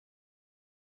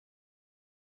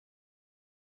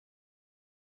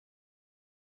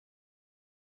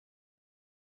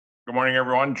Good morning,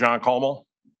 everyone. John Colmel,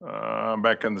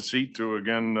 back in the seat to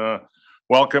again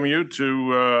welcome you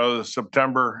to the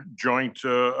September Joint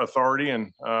Authority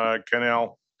and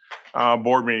Canal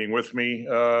board meeting. With me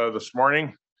this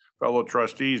morning, fellow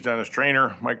trustees Dennis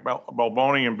Trainer, Mike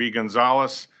Balboni, and B.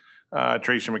 Gonzalez.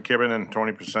 Tracy McKibben and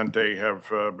Tony Pacente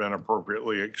have been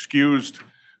appropriately excused.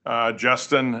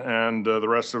 Justin and the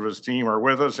rest of his team are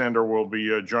with us and or will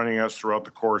be joining us throughout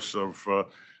the course of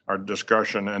our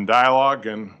discussion and dialogue.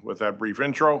 And with that brief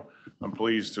intro, I'm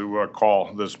pleased to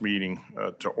call this meeting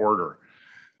to order.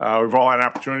 We've all had an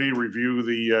opportunity to review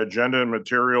the agenda and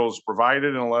materials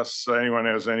provided. Unless anyone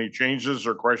has any changes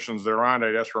or questions thereon,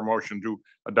 I'd ask for a motion to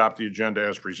adopt the agenda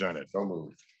as presented. So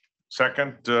moved.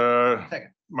 Second, Second.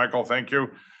 Michael, thank you.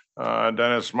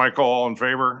 Dennis, Michael, all in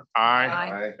favor? Aye.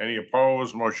 Aye. Any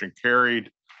opposed? Motion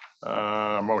carried.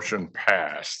 Motion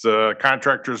passed.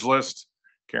 Contractors list.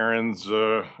 Karen's,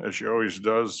 as she always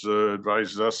does,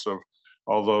 advises us of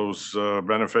all those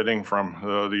benefiting from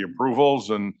the approvals,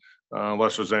 and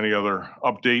unless there's any other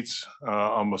updates,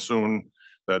 I'm assuming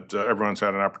that everyone's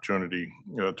had an opportunity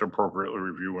to appropriately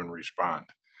review and respond.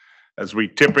 As we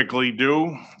typically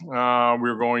do,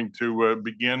 we're going to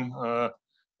begin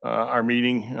our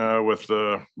meeting with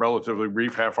a relatively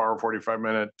brief half-hour,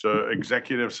 45-minute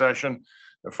executive session.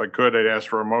 If I could, I'd ask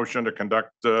for a motion to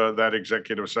conduct that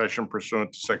executive session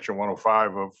pursuant to Section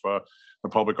 105 of the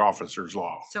Public Officers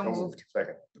Law. So moved.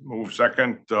 Second. Move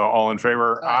second. All in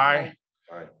favor? Aye.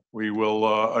 Aye. We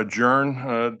will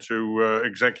adjourn to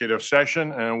executive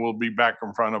session, and we'll be back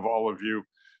in front of all of you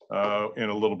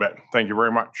in a little bit. Thank you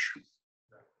very much.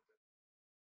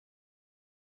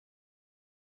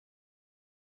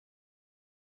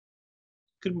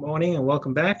 Good morning and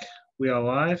welcome back. We are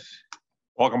live.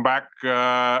 Welcome back,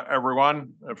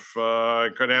 everyone. If I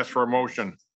could ask for a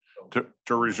motion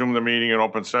to resume the meeting in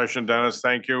open session. Dennis,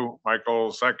 thank you.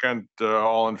 Michael, second.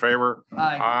 All in favor?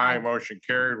 Aye. Aye. Motion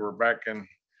carried. We're back in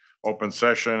open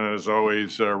session. And as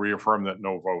always, reaffirm that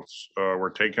no votes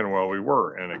were taken while we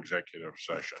were in executive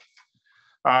session.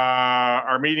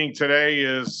 Our meeting today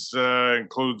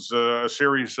includes a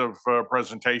series of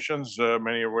presentations,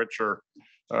 many of which are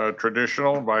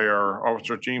traditional by our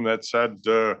officer team. That said,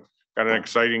 got an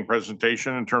exciting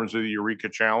presentation in terms of the Eureka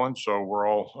Challenge, so we're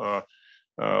all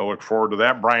look forward to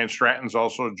that. Brian Stratton's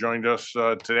also joined us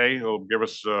today. He'll give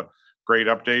us a great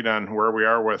update on where we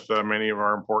are with many of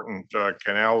our important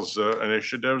canals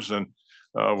initiatives, and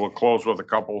we'll close with a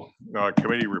couple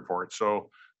committee reports. So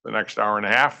the next hour and a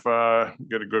half,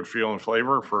 get a good feel and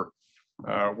flavor for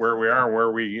where we are and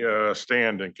where we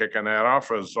stand. And kicking that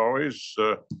off, as always,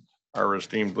 our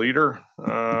esteemed leader,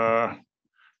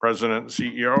 President and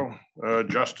CEO,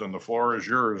 Justin, the floor is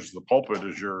yours. The pulpit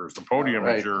is yours. The podium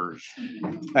is yours.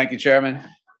 Thank you, Chairman.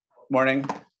 Morning,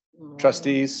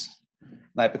 trustees,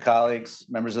 NYPA colleagues,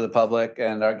 members of the public,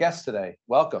 and our guests today.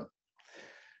 Welcome.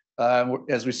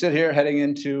 As we sit here heading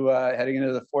into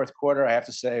the fourth quarter, I have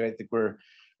to say I think we're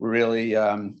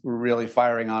really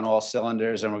firing on all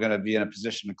cylinders, and we're going to be in a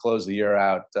position to close the year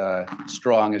out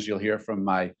strong, as you'll hear from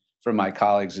my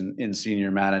colleagues in senior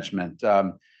management.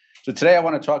 So today I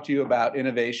want to talk to you about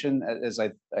innovation. As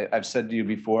I've said to you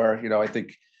before, I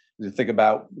think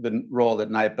about the role that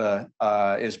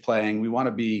NYPA is playing. We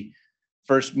want to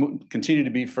continue to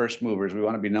be first movers. We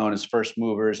want to be known as first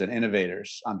movers and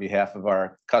innovators on behalf of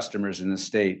our customers in the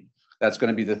state. That's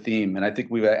going to be the theme. And I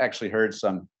think we've actually heard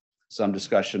some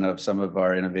discussion of some of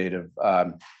our innovative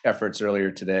efforts earlier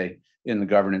today in the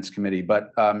governance committee. But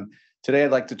today,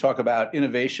 I'd like to talk about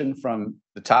innovation from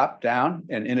the top down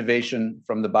and innovation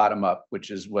from the bottom up, which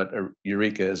is what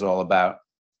Eureka is all about.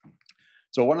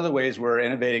 So one of the ways we're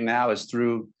innovating now is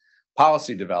through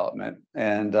policy development.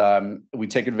 And we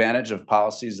take advantage of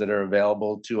policies that are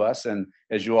available to us. And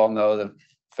as you all know, the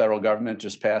federal government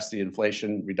just passed the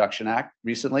Inflation Reduction Act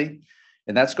recently.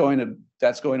 And that's going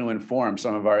to inform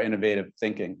some of our innovative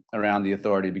thinking around the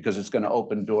authority, because it's going to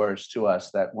open doors to us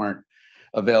that weren't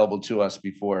available to us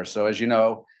before. So as you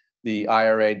know, the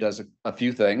IRA does a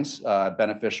few things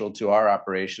beneficial to our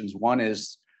operations. One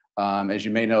is, as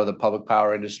you may know, the public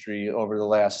power industry over the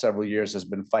last several years has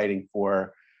been fighting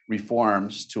for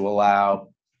reforms to allow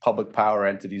public power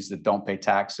entities that don't pay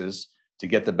taxes to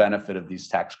get the benefit of these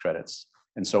tax credits.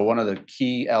 And so one of the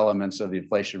key elements of the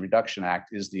Inflation Reduction Act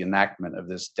is the enactment of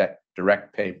this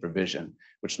direct pay provision,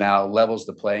 which now levels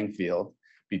the playing field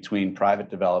between private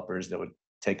developers that would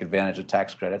take advantage of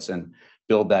tax credits and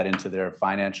build that into their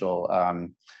financial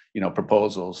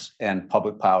proposals, and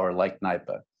public power like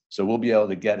NYPA. So we'll be able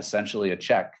to get essentially a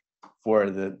check for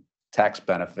the tax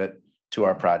benefit to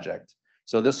our project.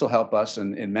 So this will help us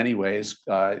in many ways.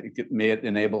 May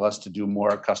enable us to do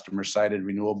more customer-sited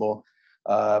renewable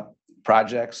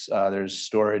projects. There's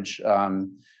storage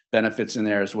benefits in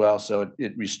there as well. So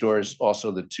it restores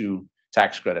also the two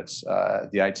tax credits. The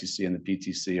ITC and the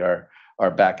PTC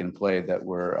are back in play that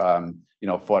were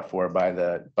fought for by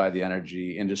the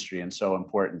energy industry and so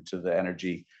important to the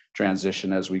energy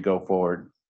transition as we go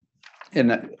forward.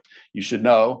 And you should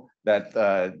know that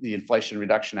the Inflation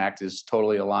Reduction Act is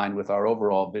totally aligned with our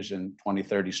overall Vision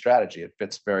 2030 strategy. It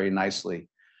fits very nicely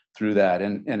through that.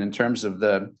 And in terms of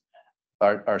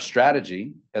our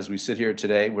strategy, as we sit here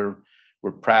today, we're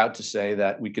proud to say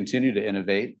that we continue to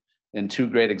innovate. And two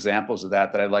great examples of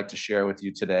that I'd like to share with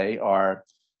you today are,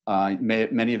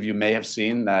 many of you may have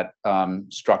seen that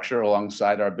structure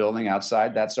alongside our building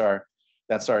outside. That's our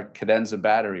cadenza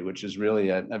battery, which is really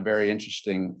a very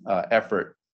interesting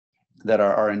effort that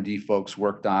our R&D folks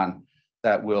worked on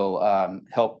that will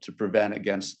help to prevent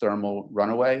against thermal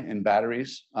runaway in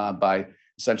batteries by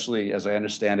essentially, as I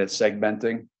understand it,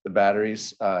 segmenting the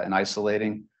batteries and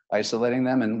isolating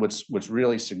them. And what's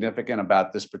really significant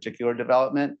about this particular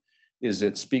development is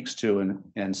it speaks to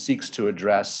and seeks to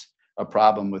address a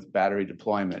problem with battery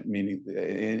deployment, meaning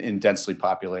in densely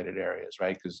populated areas,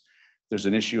 right? Because there's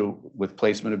an issue with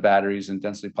placement of batteries in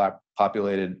densely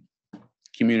populated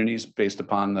communities based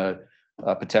upon the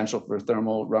potential for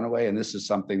thermal runaway. And this is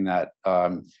something that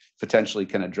potentially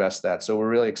can address that. So we're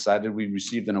really excited. We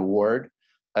received an award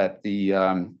at the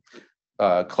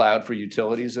Cloud for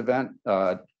Utilities event,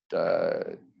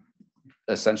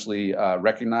 essentially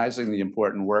recognizing the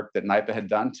important work that NYPA had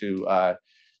done to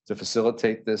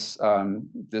facilitate this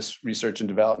research and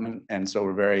development. And so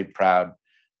we're very proud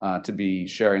to be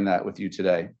sharing that with you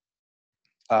today.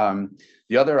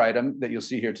 The other item that you'll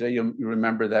see here today, you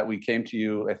remember that we came to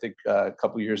you, I think, a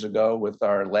couple of years ago with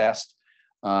our last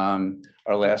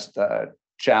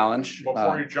challenge.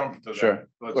 Before you jump to that, sure,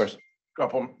 of course. Go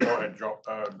ahead, Joe.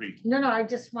 B. No, I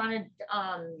just wanted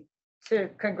to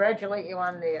congratulate you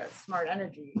on the smart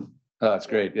energy. Oh, that's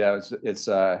great. Yeah,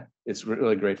 it's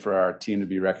really great for our team to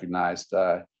be recognized.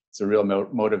 It's a real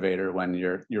motivator when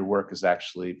your work is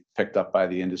actually picked up by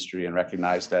the industry and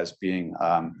recognized as being,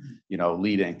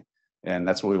 leading. And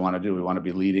that's what we want to do. We want to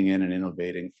be leading in and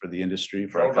innovating for the industry,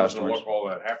 for our customers. Look all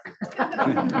that happy.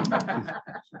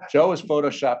 Joe was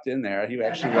photoshopped in there. He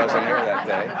actually wasn't here that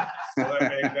day. Well,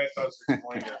 that does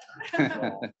explain it. So,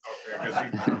 okay,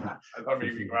 I thought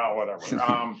maybe, well, whatever.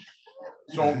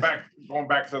 So going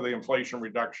back to the Inflation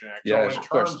Reduction Act. Yes, so in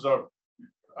terms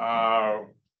of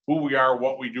who we are,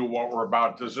 what we do, what we're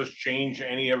about, does this change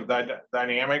any of that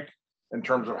dynamic in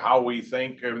terms of how we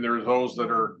think? And there's those that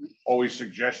are always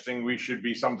suggesting we should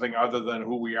be something other than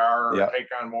who we are, or take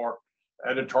on more,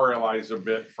 editorialize a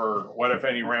bit for what, if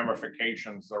any,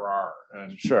 ramifications there are,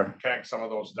 and sure, connect some of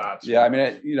those dots. Yeah, I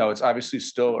mean, it's obviously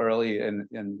still early, and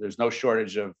there's no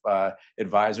shortage of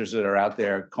advisors that are out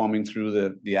there combing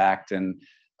through the act and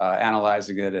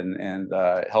analyzing it and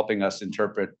helping us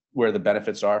interpret where the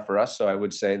benefits are for us. So I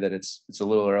would say that it's a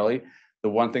little early. The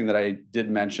one thing that I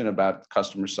did mention about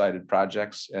customer-sited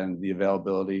projects and the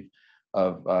availability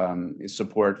of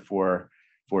support for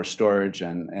storage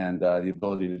and the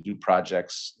ability to do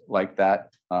projects like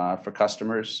that for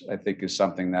customers, I think is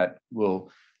something that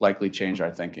will likely change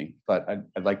our thinking. But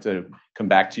I'd like to come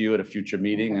back to you at a future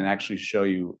meeting and actually show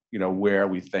you, where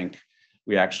we think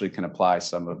we actually can apply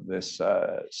some of these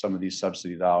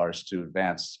subsidy dollars to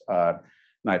advance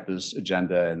NYPA's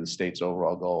agenda and the state's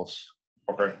overall goals.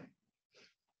 Okay.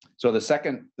 So the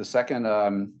second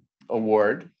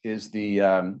award is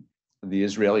the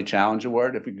Israeli Challenge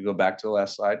Award. If we could go back to the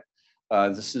last slide.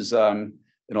 This is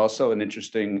also an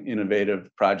interesting, innovative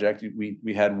project.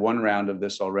 We had one round of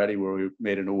this already where we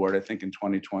made an award, I think in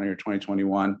 2020 or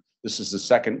 2021. This is the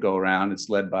second go around. It's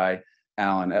led by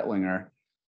Alan Ettlinger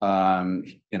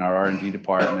in our R&D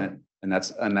department. And that's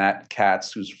Anat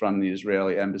Katz, who's from the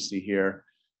Israeli embassy here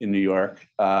in New York.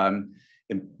 And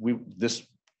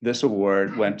this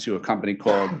award went to a company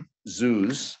called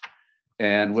Zeus.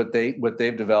 And what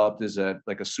they've developed is a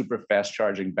super fast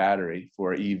charging battery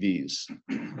for EVs.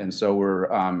 And so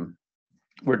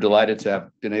we're delighted to have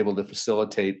been able to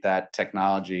facilitate that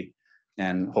technology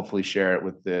and hopefully share it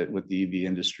with the EV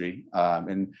industry.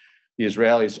 And the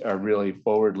Israelis are really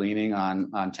forward leaning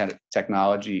on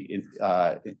technology,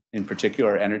 in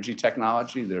particular energy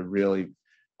technology. They're really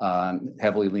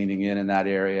heavily leaning in that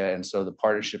area. And so the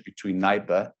partnership between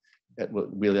NYPA,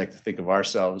 we like to think of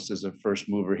ourselves as a first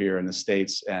mover here in the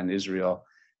States, and Israel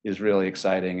is really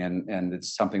exciting. And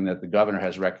it's something that the governor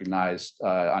has recognized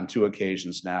on 2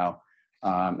 occasions now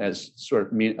as sort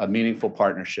of a meaningful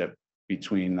partnership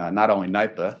between not only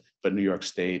NYPA, but New York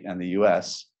State and the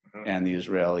US and the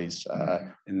Israelis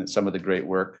in some of the great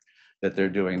work that they're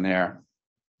doing there.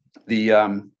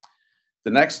 The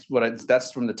next,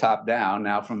 that's from the top down.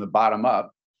 Now from the bottom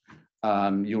up,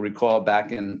 you'll recall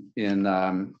back in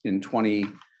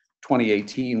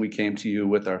 2018, we came to you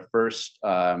with our first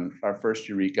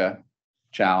Eureka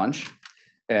challenge,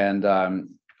 and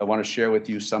I want to share with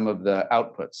you some of the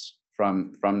outputs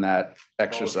from that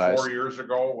exercise. 4 years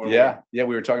ago. Yeah, we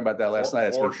were talking about that last night.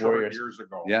 It's been 4 years. Years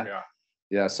ago.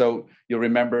 Yeah. So you'll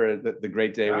remember the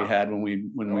great day we had when we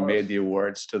made the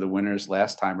awards to the winners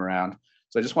last time around.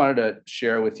 So I just wanted to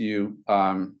share with you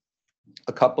a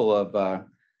couple of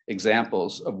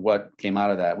examples of what came out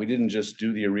of that. We didn't just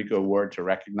do the Eureka Award to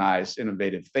recognize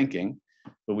innovative thinking,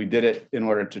 but we did it in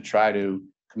order to try to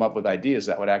come up with ideas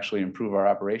that would actually improve our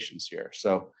operations here.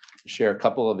 So share a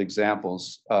couple of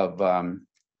examples of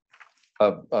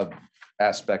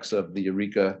aspects of the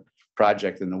Eureka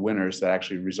project and the winners that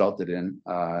actually resulted in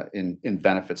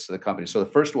benefits to the company. So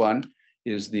the first one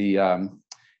is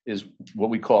is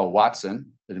what we call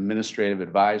Watson, an administrative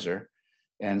advisor.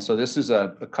 And so this is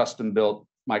a custom-built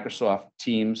Microsoft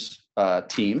Teams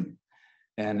team,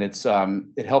 and it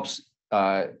helps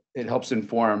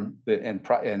inform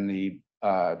the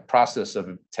process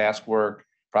of task work,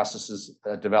 processes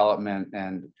development,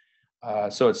 and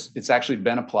so it's actually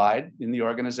been applied in the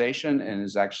organization and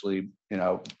is actually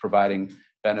providing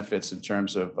benefits in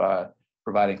terms of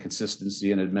providing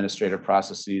consistency in administrative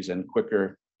processes and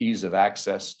quicker ease of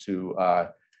access to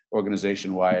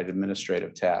organization-wide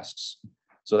administrative tasks.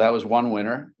 So that was one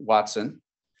winner, Watson.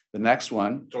 The next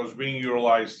one. So it's being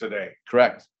utilized today.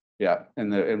 Correct. Yeah,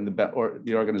 and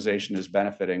the organization is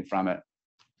benefiting from it.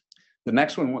 The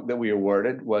next one that we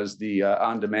awarded was the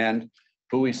on-demand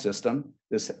buoy system.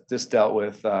 This dealt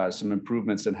with some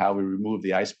improvements in how we remove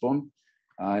the ice boom.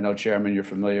 I know, Chairman, you're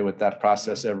familiar with that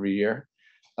process every year.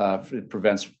 It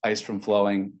prevents ice from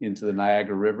flowing into the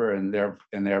Niagara River and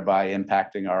thereby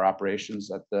impacting our operations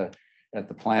at the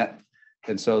plant.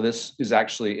 And so this is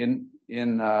actually in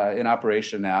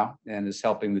operation now and is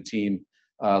helping the team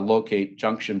locate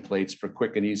junction plates for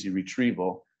quick and easy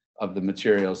retrieval of the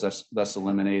materials, thus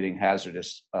eliminating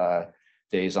hazardous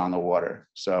days on the water.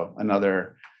 So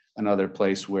another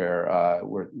place where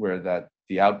that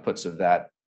the outputs of that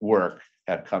work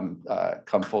have come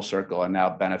full circle and now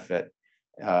benefit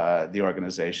the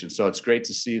organization. So it's great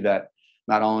to see that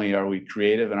not only are we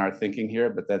creative in our thinking here,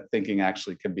 but that thinking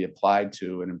actually can be applied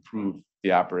to and improve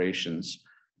the operations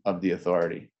of the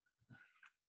authority.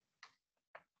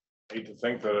 I hate to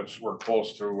think that we're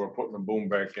close to putting the boom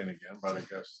back in again, but I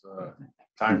guess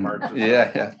time marches.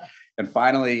 Yeah. And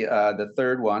finally, the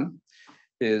third one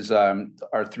is our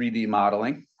 3D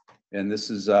modeling. And this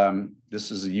is a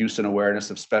use and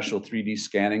awareness of special 3D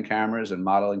scanning cameras and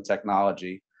modeling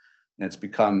technology. And it's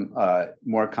become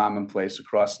more commonplace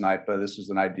across NYPA. This was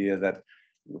an idea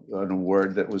an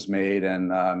award that was made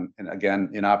and again,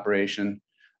 in operation.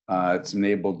 It's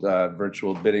enabled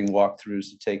virtual bidding walkthroughs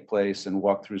to take place and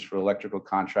walkthroughs for electrical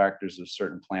contractors of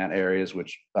certain plant areas,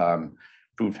 which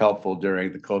proved helpful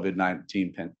during the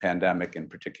COVID-19 pandemic in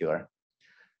particular.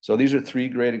 So these are three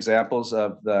great examples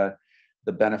of the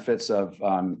benefits of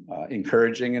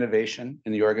encouraging innovation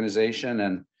in the organization.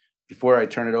 And before I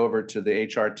turn it over to the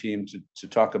HR team to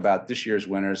talk about this year's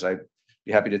winners, I'd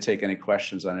be happy to take any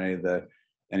questions on any of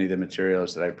the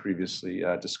materials that I previously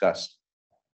discussed.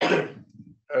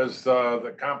 As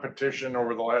the competition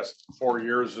over the last 4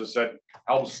 years, has that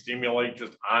helped stimulate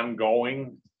just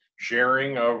ongoing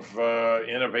sharing of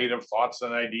innovative thoughts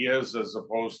and ideas, as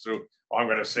opposed to, I'm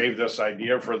going to save this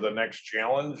idea for the next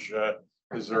challenge?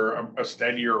 Is there a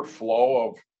steadier flow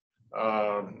of,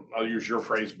 I'll use your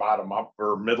phrase, bottom up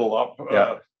or middle up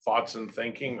thoughts and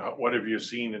thinking? What have you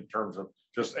seen in terms of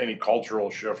just any cultural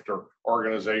shift or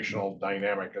organizational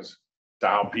dynamic as to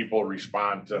how people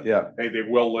respond to, hey, they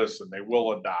will listen, they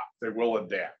will adopt, they will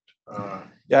adapt?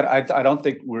 I don't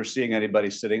think we're seeing anybody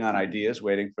sitting on ideas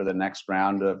waiting for the next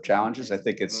round of challenges. I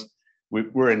think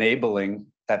we're enabling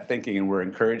that thinking and we're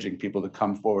encouraging people to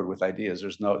come forward with ideas.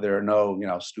 There are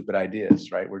no stupid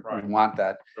ideas, right? We want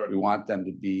that. We want them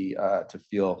to be to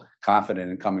feel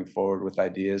confident in coming forward with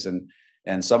ideas,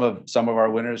 and some of our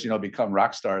winners become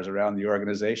rock stars around the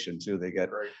organization too. They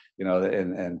get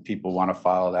and people want to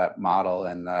follow that model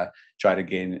and try to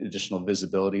gain additional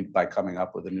visibility by coming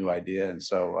up with a new idea. And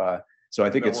so I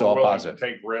think it's all positive. To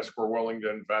take risk, we're willing to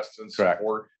invest in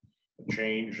support,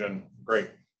 change, and great.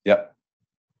 Yep.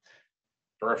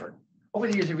 Terrific. Over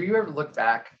the years, have you ever looked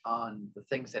back on the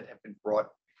things that have been brought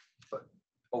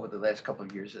over the last couple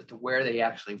of years as to where they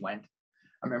actually went?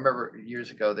 I remember years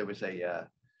ago there was a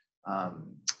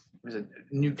was a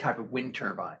new type of wind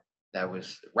turbine that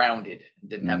was rounded and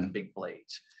didn't have the big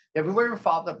blades. Have we ever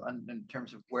followed up in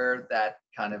terms of where that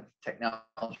kind of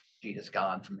technology has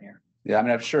gone from here? Yeah, I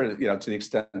mean, I'm sure, you know, to the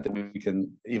extent that we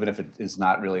can, even if it is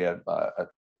not really a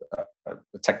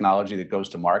technology that goes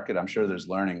to market, I'm sure there's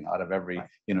learning out of every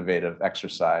innovative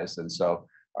exercise. And so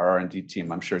our R&D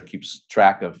team, I'm sure, keeps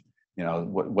track of, you know,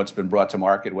 what's been brought to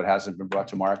market, what hasn't been brought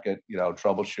to market, you know,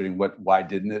 troubleshooting why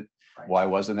didn't it, why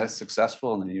wasn't it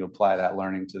successful, and then you apply that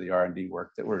learning to the R&D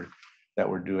work that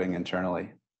we're doing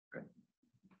internally. Great.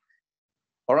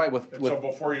 All right, So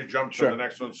before you jump to Sure. the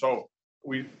next one, so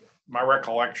my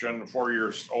recollection, 4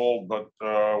 years old, but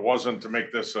wasn't to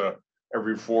make this a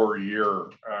every 4 year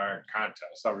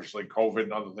contest. Obviously, COVID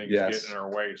and other things get in our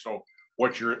way. So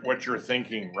what's your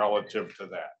thinking relative to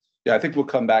that? Yeah, I think we'll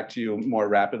come back to you more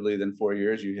rapidly than 4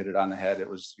 years. You hit it on the head. It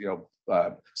was, you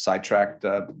know, sidetracked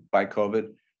by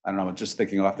COVID. I don't know, just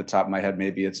thinking off the top of my head,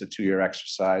 maybe it's a 2-year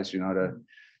exercise, you know,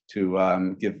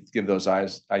 to give those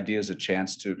ideas a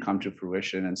chance to come to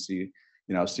fruition and see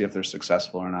if they're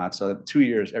successful or not. So 2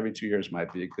 years, every 2 years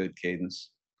might be a good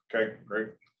cadence. Okay, great.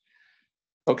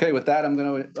 Okay, with that, I'm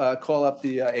going to call up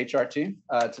the HR team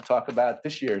to talk about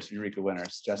this year's Eureka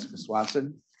winners. Jessica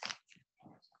Swansen.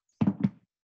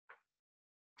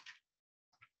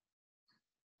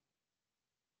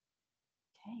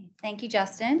 Okay, thank you,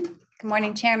 Justin. Good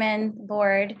morning, Chairman,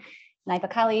 Board,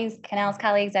 NYPA colleagues, Canal's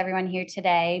colleagues, everyone here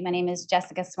today. My name is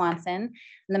Jessica Swansen. I'm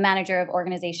the Manager of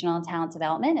Organizational and Talent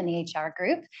Development in the HR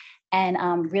group. And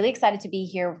I'm really excited to be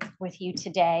here with you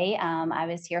today. I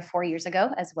was here 4 years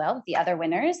ago as well with the other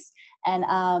winners. And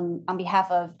on behalf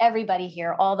of everybody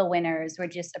here, all the winners, we're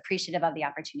just appreciative of the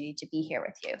opportunity to be here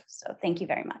with you. So thank you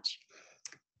very much.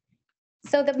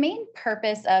 So the main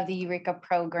purpose of the Eureka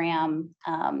program,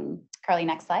 Carly,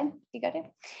 next slide, if you go to,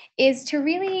 is to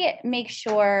really make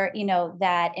sure, you know,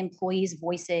 that employees'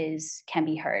 voices can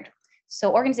be heard.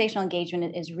 So organizational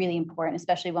engagement is really important,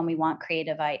 especially when we want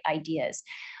creative ideas.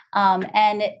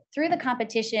 And through the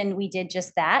competition, we did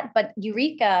just that. But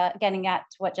Eureka, getting at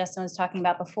what Justin was talking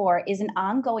about before, is an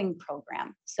ongoing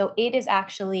program. So it is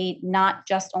actually not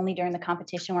just only during the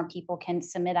competition where people can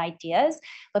submit ideas,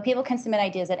 but people can submit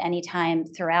ideas at any time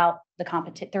throughout the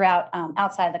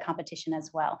outside of the competition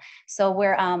as well. So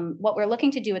what we're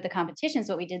looking to do with the competitions,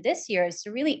 what we did this year, is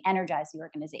to really energize the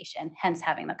organization, hence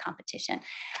having the competition.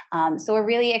 So we're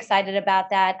really excited about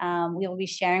that. We will be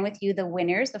sharing with you the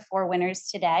winners, the 4 winners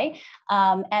today.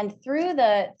 And through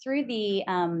the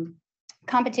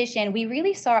competition, we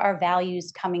really saw our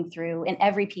values coming through in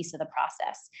every piece of the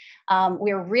process.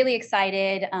 We're really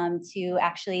excited to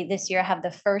actually this year have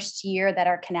the first year that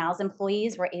our Canal's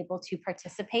employees were able to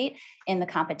participate in the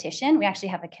competition. We actually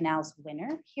have a Canal's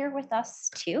winner here with us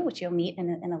too, which you'll meet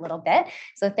in a little bit.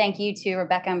 So thank you to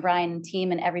Rebecca and Brian and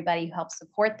team and everybody who helped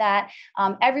support that.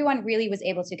 Everyone really was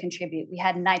able to contribute. We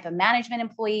had NYPA management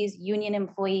employees, union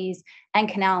employees, and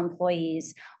Canal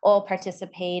employees all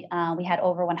participate. We had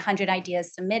over 100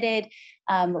 ideas submitted.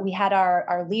 We had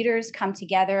our leaders come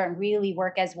together and really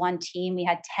work as one team. We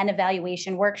had 10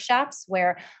 evaluation workshops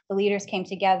where the leaders came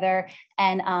together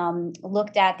and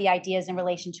looked at the ideas in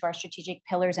relation to our strategic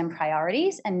pillars and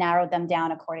priorities and narrowed them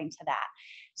down according to that.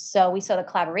 So we saw the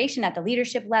collaboration at the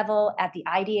leadership level, at the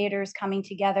ideators coming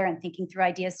together and thinking through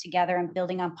ideas together and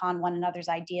building upon one another's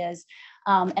ideas.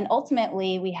 And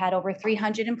ultimately, we had over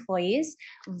 300 employees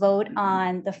vote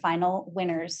on the final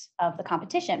winners of the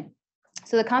competition.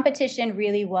 So the competition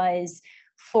really was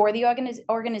for the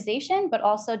organization, but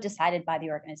also decided by the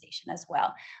organization as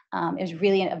well. It was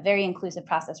really a very inclusive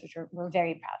process, which we're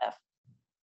very proud of.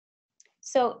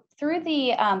 So through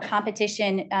the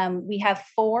competition, we have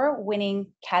 4 winning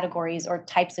categories or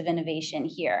types of innovation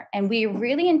here. And we're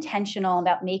really intentional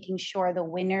about making sure the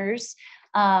winners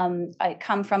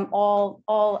come from all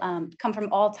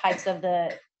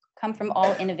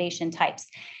innovation types.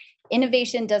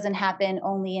 Innovation doesn't happen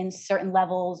only in certain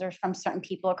levels or from certain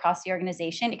people across the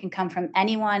organization. It can come from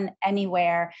anyone,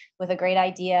 anywhere with a great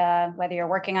idea, whether you're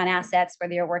working on assets,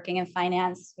 whether you're working in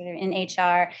finance, whether in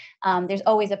HR, there's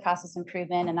always a process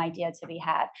improvement and idea to be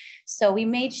had. So we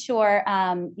made sure,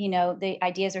 the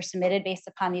ideas are submitted based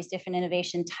upon these different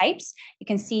innovation types. You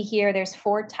can see here, there's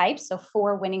 4 types, so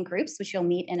 4 winning groups, which you'll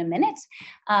meet in a minute.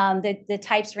 The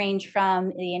types range from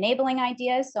the enabling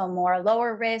ideas, so more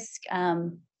lower risk,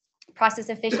 process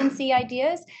efficiency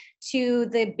ideas, to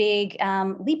the big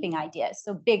leaping ideas,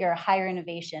 so bigger, higher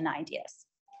innovation ideas.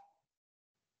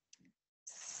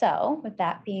 So with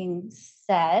that being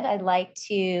said, I'd like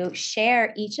to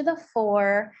share each of the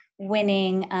 4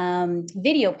 winning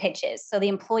video pitches. So the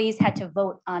employees had to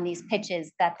vote on these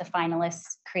pitches that the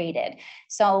finalists created.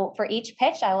 So for each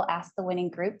pitch, I will ask the winning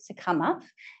group to come up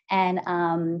and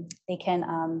they can,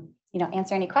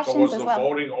 answer any So questions was as the well.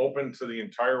 voting open to the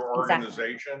entire Exactly.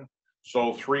 organization?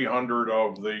 So 300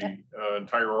 of the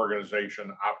entire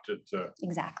organization opted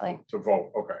Exactly. to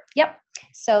vote. Okay. Yep.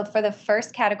 So for the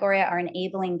first category, our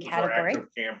enabling Was there category. active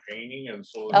campaigning and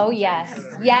so. Oh, yes,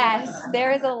 yes,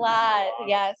 there is a lot,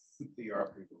 yes.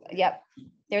 Yep,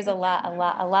 there's a lot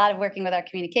of working with our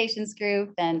communications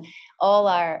group and all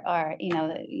our,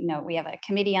 we have a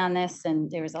committee on this and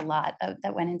there was a lot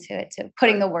that went into it to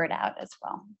putting the word out as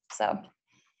well. So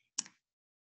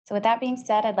with that being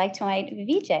said, I'd like to invite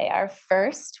Vijay, our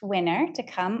first winner, to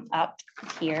come up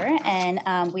here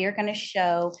and we are going to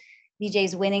show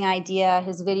Vijay's winning idea,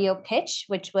 his video pitch,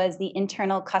 which was the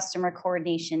internal customer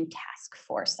coordination task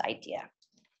force idea.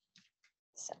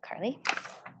 So Carly.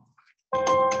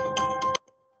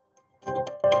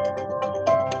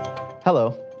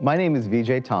 Hello, my name is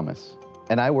Vijay Thomas,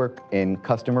 and I work in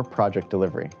customer project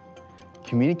delivery.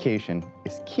 Communication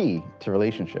is key to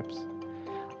relationships.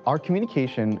 Our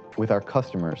communication with our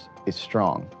customers is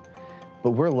strong,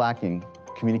 but we're lacking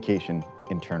communication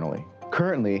internally.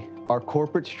 Currently, our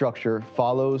corporate structure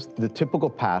follows the typical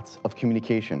paths of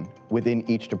communication within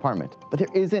each department, but there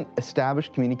isn't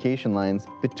established communication lines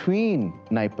between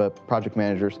NYPA project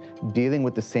managers dealing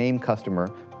with the same customer,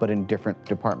 but in different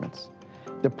departments.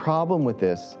 The problem with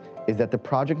this is that the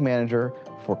project manager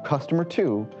for customer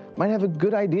 2 might have a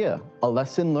good idea, a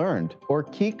lesson learned, or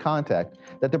key contact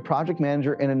that the project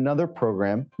manager in another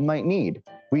program might need.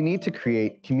 We need to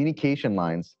create communication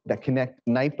lines that connect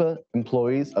NYPA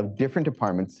employees of different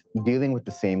departments dealing with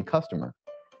the same customer.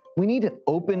 We need to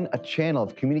open a channel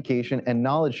of communication and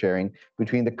knowledge sharing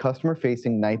between the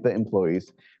customer-facing NYPA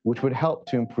employees, which would help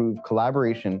to improve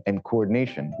collaboration and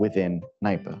coordination within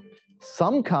NYPA.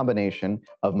 Some combination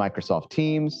of Microsoft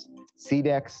Teams,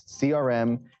 CDEX,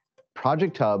 CRM,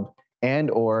 Project Hub,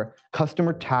 and/or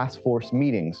customer task force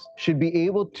meetings should be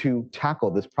able to tackle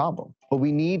this problem. But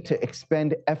we need to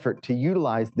expend effort to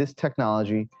utilize this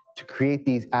technology to create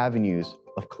these avenues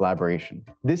of collaboration.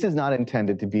 This is not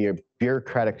intended to be a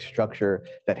bureaucratic structure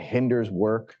that hinders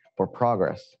work or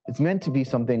progress. It's meant to be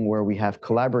something where we have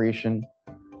collaboration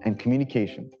and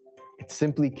communication. It's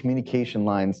simply communication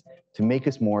lines to make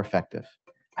us more effective.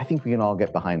 I think we can all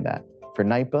get behind that for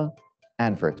NYPA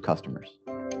and for its customers.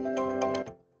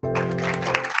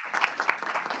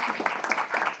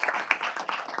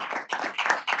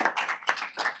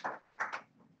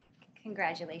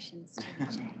 Congratulations to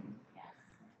Vijay.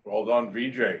 Well done,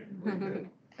 VJ.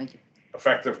 Thank you.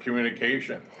 Effective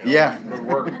communication. You know, Yeah. Good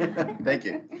work. Thank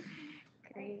you.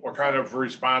 Great. What kind of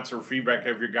response or feedback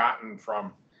have you gotten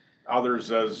from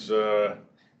others as,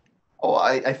 Oh,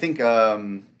 I think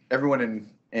everyone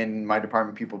in my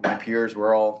department, my peers,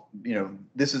 we're all,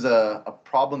 this is a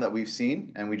problem that we've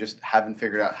seen and we just haven't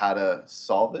figured out how to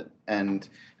solve it. And,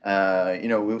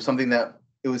 it was something that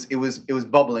it was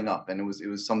bubbling up and it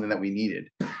was something that we needed.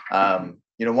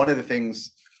 One of the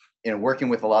things, working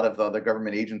with a lot of the other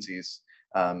government agencies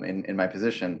in my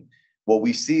position, what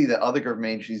we see that other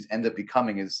government agencies end up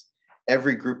becoming is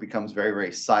every group becomes very,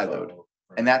 very siloed.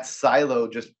 And that silo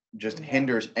just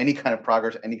hinders any kind of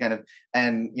progress, any kind of,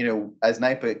 and as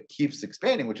NYPA keeps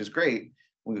expanding, which is great,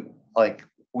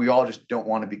 we all just don't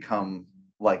want to become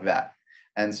like that.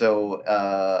 And so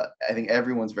I think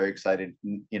everyone's very excited,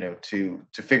 to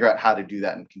figure out how to do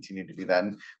that and continue to do that.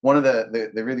 And one of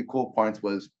the really cool points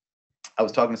was I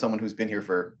was talking to someone who's been here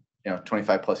for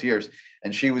 25 plus years,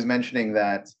 and she was mentioning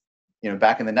that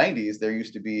back in the 90s there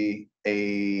used to be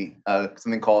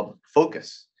something called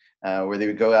Focus. Where they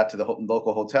would go out to the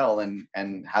local hotel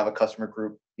and have a customer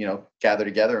group, gather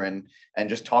together and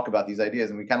just talk about these ideas.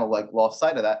 And we kind of lost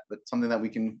sight of that, but something that we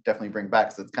can definitely bring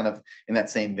back. So it's kind of in that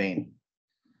same vein.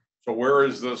 so where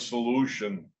is the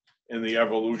solution in the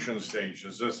evolution stage?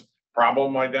 Is this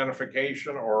problem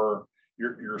identification or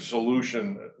your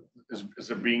solution? Is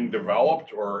it being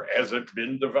developed or has it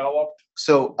been developed?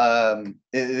 So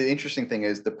the interesting thing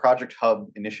is the Project Hub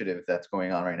initiative that's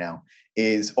going on right now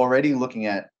is already looking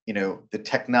at, the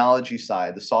technology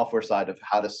side, the software side of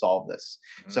how to solve this.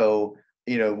 Mm-hmm. So,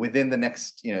 within the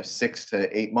next, 6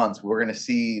 to 8 months, we're going to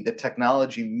see the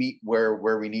technology meet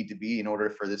where we need to be in order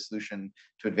for this solution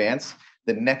to advance.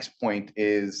 The next point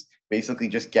is basically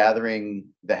just gathering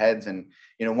the heads. And,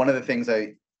 one of the things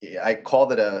I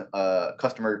called it a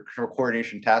customer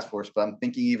coordination task force, but I'm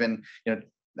thinking even, I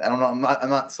don't know, I'm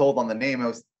not sold on the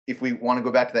name. If we want to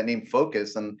go back to that name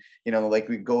Focus and,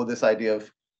 we go with this idea of,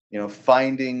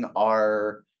 finding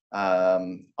our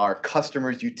our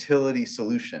customer's utility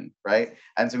solution, right?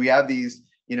 And so we have these,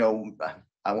 you know,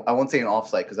 I won't say an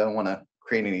offsite because I don't want to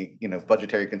create any, you know,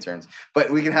 budgetary concerns, but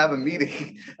we can have a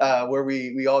meeting where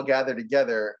we all gather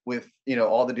together with, you know,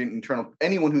 all the internal,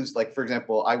 anyone who's like, for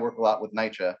example, I work a lot with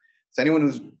NYPA. So anyone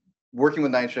who's working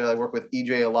with NYPA, I work with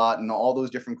EJ a lot, and all those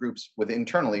different groups with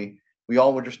internally, we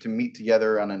all were just to meet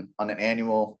together on an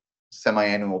annual,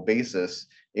 semi-annual basis.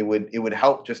 It would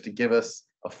help just to give us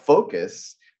a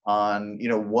focus on, you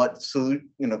know, what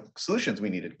solutions we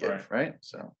needed to give, right?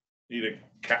 So Need a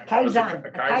Kaizen.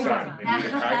 a Kaizen. They need a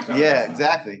Kaizen. yeah,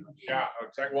 exactly. Yeah,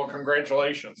 exactly. Well,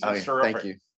 congratulations. Okay, That's terrific. thank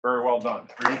you. Very well done.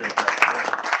 Appreciate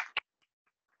that.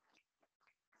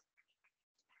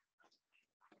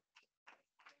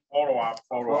 Photo op.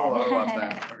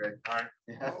 Okay. All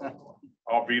right.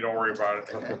 I'll be, don't worry about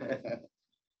it.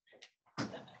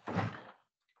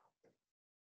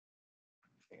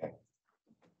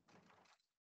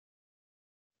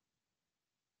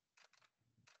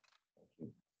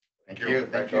 Thank you.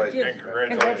 Thank you. And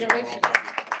congratulations.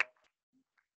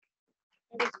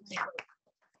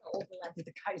 Overlap with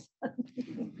the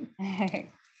Kaizen.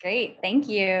 Great, thank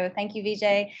you. Thank you,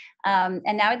 Vijay.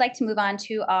 And now I'd like to move on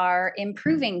to our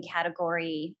improving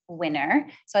category winner.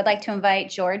 So I'd like to invite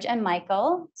George and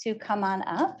Michael to come on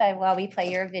up while we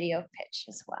play your video pitch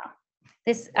as well.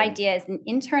 This idea is an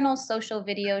internal social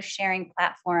video sharing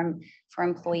platform for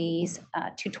employees,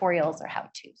 tutorials or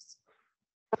how-tos.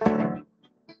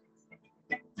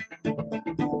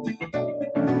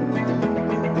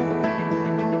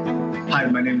 Hi,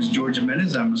 my name is George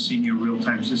Jimenez. I'm a senior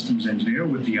real-time systems engineer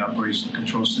with the Operation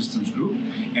Control Systems Group,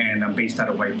 and I'm based out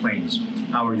of White Plains.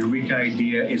 Our Eureka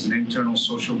idea is an internal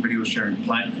social video sharing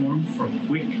platform for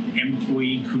quick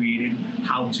employee-created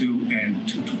how-to and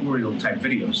tutorial type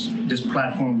videos. This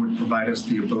platform would provide us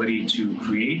the ability to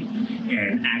create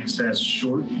and access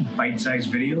short,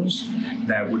 bite-sized videos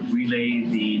that would relay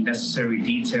the necessary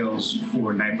details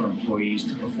for NYPA employees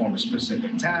to perform a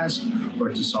specific task or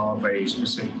to solve a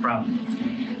specific problem.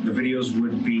 The videos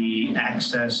would be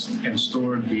accessed and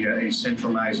stored via a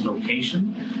centralized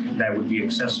location that would be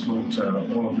accessible to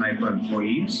all of NYPA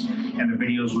employees. And the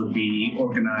videos would be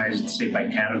organized, say, by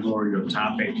category or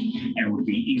topic, and would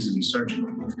be easily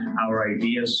searchable. Our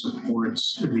idea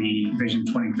supports the Vision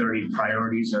 2030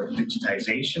 priorities of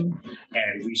digitization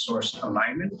and resource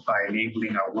alignment by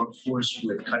enabling our workforce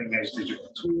with cutting-edge digital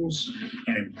tools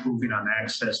and improving on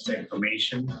access to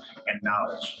information and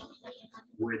knowledge.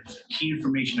 With key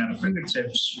information at our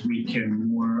fingertips, we can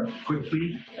more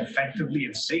quickly, effectively,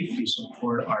 and safely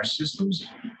support our systems,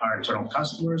 our internal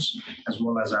customers, as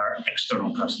well as our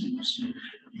external customers.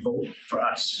 Vote for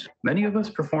us. Many of us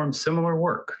perform similar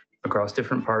work across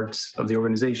different parts of the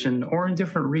organization or in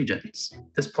different regions.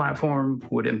 This platform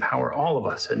would empower all of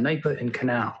us at NYPA and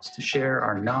Canals to share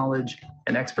our knowledge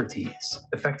and expertise,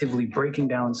 effectively breaking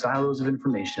down silos of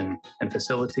information and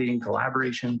facilitating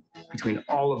collaboration between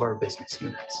all of our business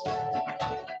units.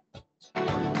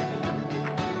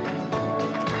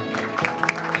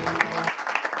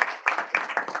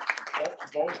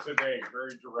 Vote today,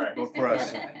 very direct. Vote for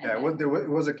us. Yeah, it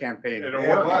was a campaign. It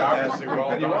worked, obviously.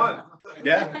 Well And you done. won.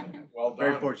 Yeah, Well done.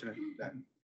 very fortunate.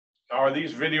 Now, are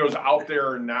these videos out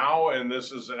there now, and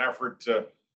this is an effort to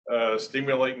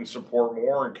stimulate and support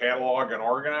more and catalog and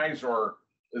organize, or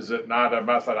is it not a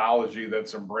methodology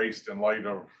that's embraced in light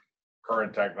of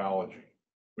current technology?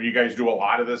 Well, you guys do a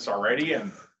lot of this already,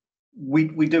 and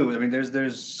We do. I mean, there's I'm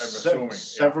assuming, yeah.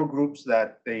 several groups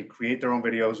that they create their own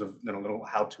videos of, you know, little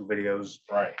how-to videos,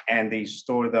 right, and they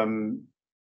store them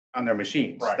on their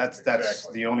machines. Right, That's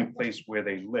exactly. the only place where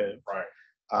they live. right,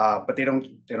 But they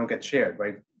don't get shared,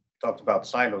 right? Talked about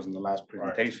silos in the last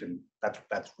presentation.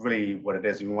 That's really what it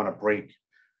is. You want to break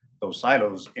those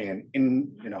silos and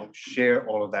share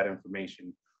all of that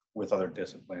information with other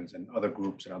disciplines and other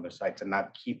groups and other sites, and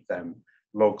not keep them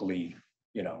locally,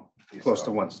 close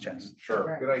to one's chest.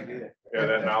 sure. Good idea. Yeah,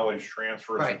 that knowledge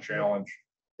transfer is a Right. challenge,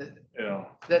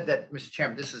 That, Mr.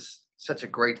 Chairman, this is such a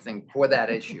great thing for that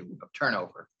issue of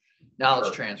turnover, knowledge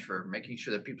Sure. transfer, making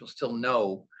sure that people still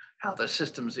know how the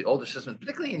systems, the older systems,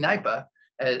 particularly in NYPA,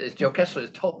 as Joe Kessler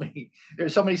has told me,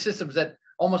 there's so many systems that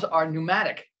almost are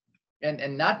pneumatic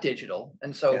and not digital.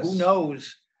 And so who Yes.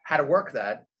 knows how to work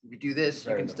that? If you do this, you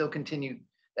Very can much. still continll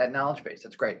that knowledge base.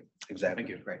 That's great. Exactly. Thank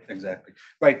you. Great. Exactly.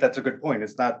 Right. That's a good point.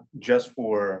 It's not just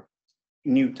for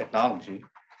new technology.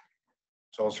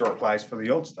 It also applies for the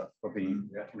old stuff, for the,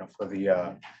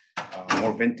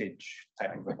 more vintage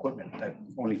type of equipment that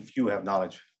only few have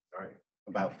knowledge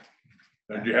about.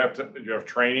 Do you have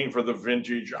training for the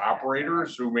vintage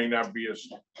operators who may not be as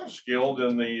skilled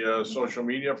in the social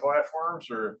media platforms,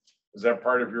 or Is that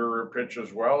part of your pitch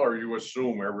as well, or you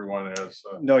assume everyone has?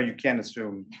 No, you can't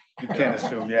assume. You can't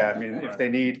assume. Yeah, I mean, if they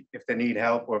need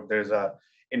help or if there's a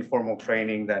informal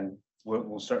training, then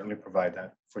we'll certainly provide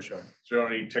that for sure. So you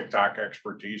don't need TikTok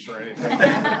expertise or anything?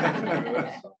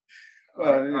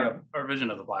 Well, you know, Our vision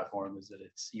of the platform is that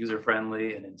it's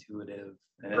user-friendly and intuitive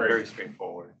and Great. very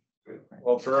straightforward.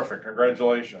 Well, terrific.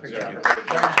 Congratulations. Yeah.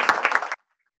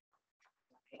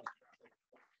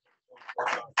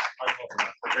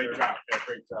 Great job. Yeah,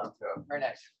 great job. Yeah. Very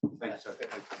nice. thanks, sir.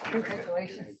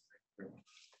 Congratulations.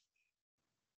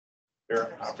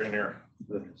 Here, hop in here.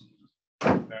 That's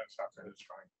not, it's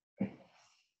fine.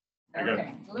 I got,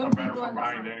 Okay. A little I'm better people for in the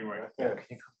mine front. anyway.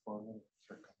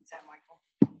 Is that Michael?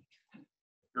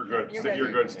 You're good. You're good.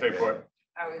 You're good. Stay put.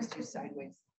 I always do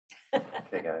sideways.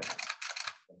 Okay, guys.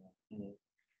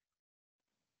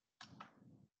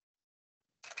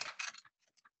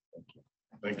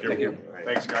 Thank you. Thank you.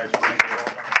 Thanks, guys.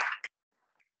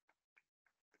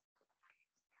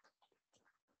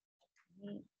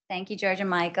 Thank you, George and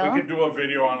We Michael. could do a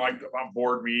video on like on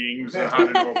board meetings and how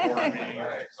to do a board meeting.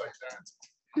 Things like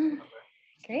that.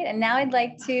 Great, and now I'd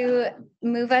like to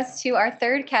move us to our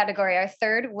third category, our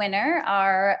third winner,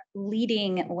 our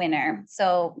leading winner.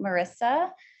 So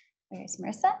Marissa, where's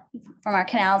Marissa? From our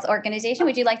Canals organization,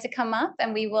 would you like to come up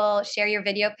and we will share your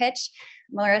video pitch?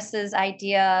 Marissa's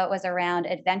idea was around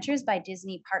Adventures by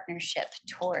Disney partnership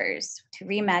tours to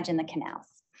reimagine the canals.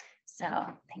 So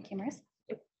thank you, Marissa.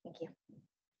 Thank you.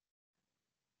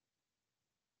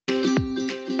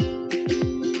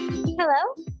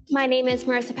 Hello, my name is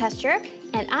Marissa Pasturik,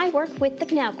 and I work with the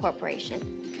Canal Corporation.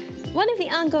 One of the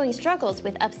ongoing struggles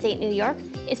with upstate New York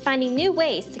is finding new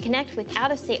ways to connect with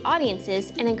out-of-state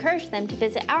audiences and encourage them to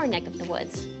visit our neck of the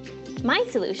woods. My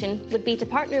solution would be to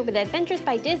partner with Adventures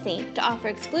by Disney to offer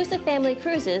exclusive family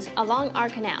cruises along our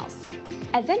canals.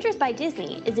 Adventures by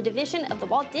Disney is a division of the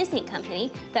Walt Disney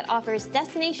Company that offers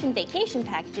destination vacation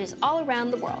packages all around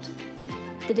the world.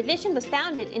 The division was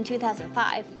founded in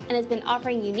 2005 and has been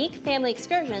offering unique family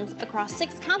excursions across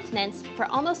 6 continents for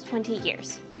almost 20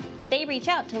 years. They reach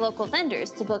out to local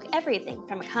vendors to book everything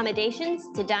from accommodations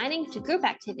to dining to group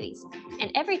activities,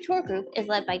 and every tour group is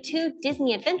led by 2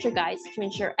 Disney adventure guides to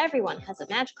ensure everyone has a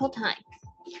magical time.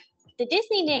 The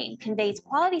Disney name conveys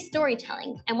quality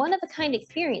storytelling and one-of-a-kind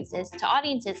experiences to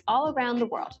audiences all around the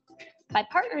world. By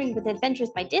partnering with Adventures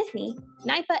by Disney,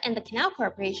 NYPA and the Canal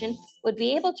Corporation would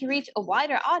be able to reach a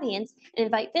wider audience and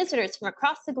invite visitors from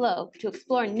across the globe to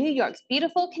explore New York's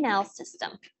beautiful canal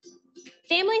system.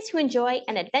 Families who enjoy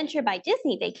an Adventure by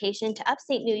Disney vacation to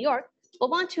upstate New York will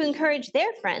want to encourage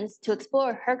their friends to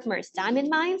explore Herkimer's diamond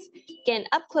mines, get an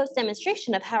up-close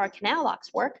demonstration of how our canal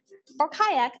locks work, or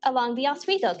kayak along the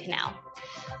Oswego Canal.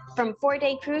 From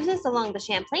 4-day cruises along the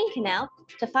Champlain Canal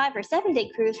to 5- or 7-day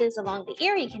cruises along the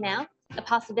Erie Canal, the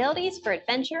possibilities for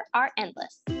adventure are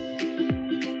endless.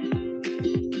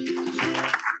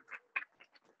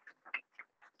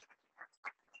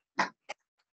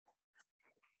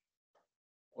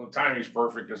 Well, the timing's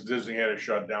perfect because Disney had to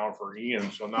shut down for Ian,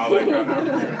 so now they've got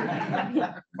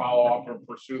to follow up and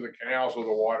pursue the canals where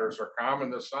the waters are calm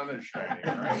and the sun is shining,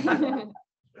 right?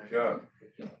 Good.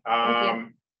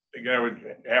 Again, I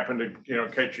would happen to,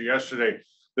 catch you yesterday.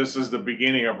 This is the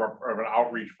beginning of an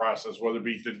outreach process, whether it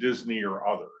be to Disney or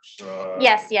others.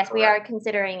 Yes, we are correct?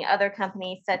 considering other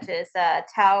companies such as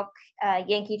Tauk,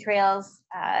 Yankee Trails,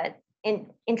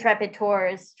 Intrepid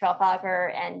Tours, Trafalgar,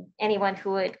 and anyone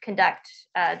who would conduct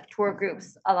tour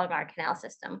groups along our canal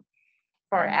system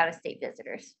for out-of-state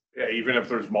visitors. Yeah, even if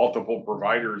there's multiple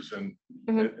providers and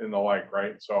the like,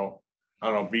 right? So I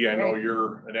don't know, B, I know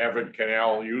you're an avid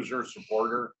canal user,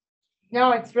 supporter.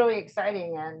 No, it's really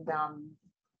exciting, and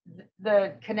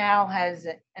the canal has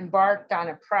embarked on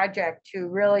a project to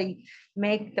really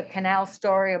make the canal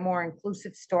story a more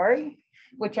inclusive story,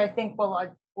 which I think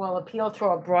will appeal to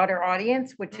a broader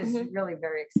audience, which is really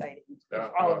very exciting. Yeah,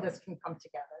 If all of this can come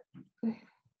together.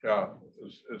 Yeah,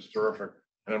 it's terrific.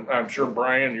 And I'm sure,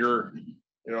 Brian, you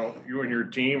and your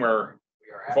team are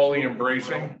fully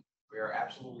embracing. We are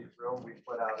absolutely thrilled. We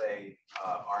put out a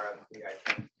RFP, I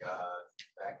think,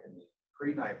 back in the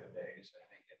pre-NYPA days, I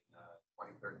think in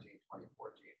 2013, 2014,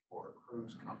 for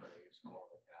cruise companies along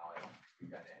the canal. I don't think we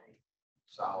got any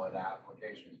solid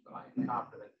applications, but I am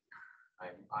confident. I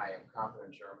am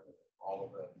confident, Chairman, that all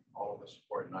of the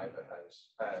support NYPA has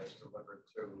delivered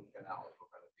to canals. We're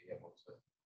going to be able to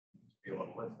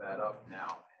lift that up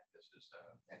now. And this is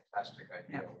a fantastic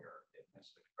idea. We are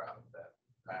immensely proud of that.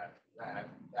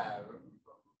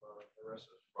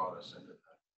 Marissa's brought us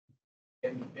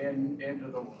into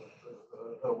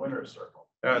the winner's circle.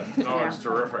 No, it's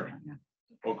terrific.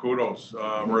 Well, kudos.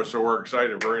 Marissa, we're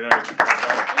excited. Very nice.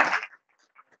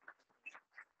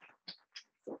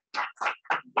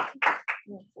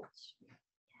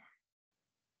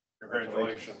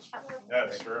 Congratulations.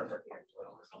 That's terrific.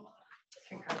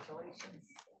 Congratulations.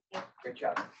 Good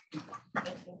job.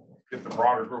 Get the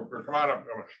broader group. Come on up.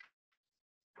 Come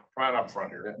on up front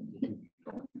here.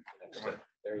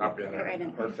 Up in there. Right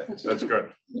in. Perfect. That's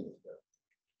good.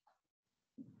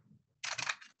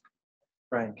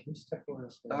 Brian, can you step over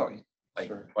this? Oh,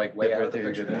 like way out of the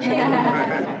picture. Thank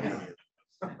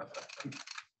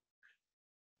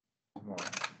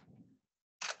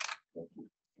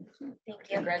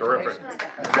you. Terrific.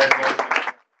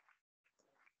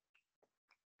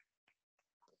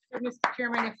 Mr.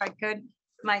 Chairman, if I could,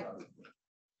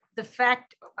 a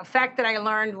fact that I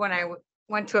learned when I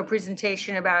went to a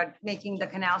presentation about making the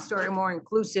canal story more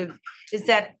inclusive is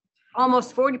that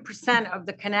almost 40% of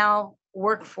the canal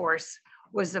workforce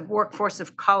was a workforce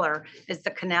of color as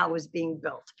the canal was being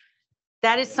built.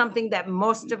 That is something that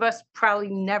most of us probably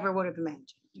never would have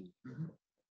imagined.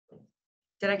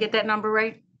 Did I get that number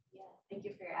right? Yeah, thank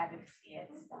you for your advocacy.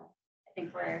 I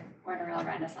think we're in a real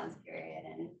renaissance period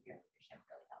and your leadership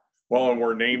really helps. Well, and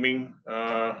we're naming,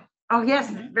 Oh,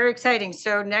 yes, very exciting.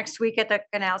 So next week at the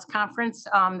Canals Conference,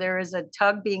 there is a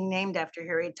tug being named after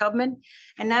Harriet Tubman.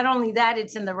 And not only that,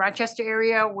 it's in the Rochester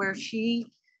area where she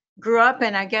grew up,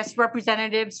 and I guess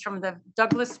representatives from the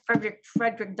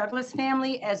Frederick Douglass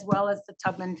family, as well as the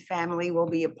Tubman family will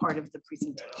be a part of the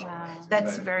presentation. Wow.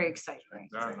 That's very exciting.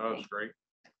 that was great.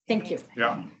 Thank you.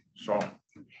 Yeah, so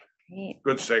Great.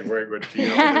 good segue, good tee.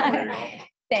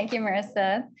 Thank you,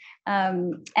 Marissa.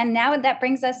 And now that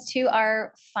brings us to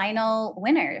our final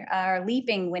winner, our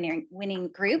leaping winning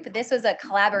group. This was a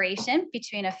collaboration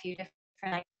between a few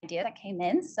different ideas that came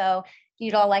in. So if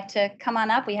you'd all like to come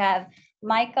on up, we have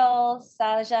Michael,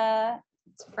 Saja,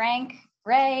 Frank,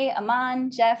 Ray, Aman,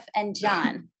 Jeff, and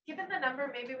John. Given the number,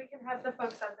 maybe we can have the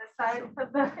folks on this side for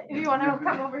the, if you want to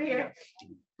come over here.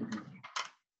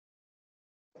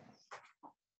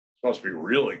 Supposed to be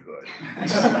really good.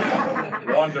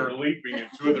 One, they're leaping, and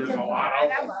two, there's a lot of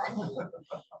them.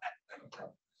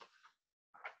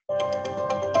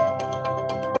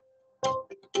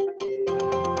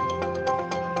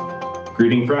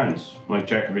 Greeting friends, Mike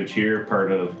Jakovich here,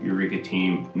 part of Eureka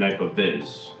team NYPA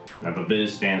Biz. NYPA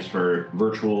Biz stands for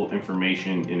Virtual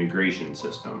Information Integration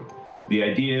System. The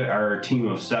idea our team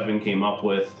of 7 came up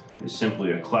with is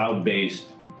simply a cloud-based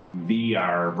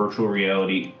VR, virtual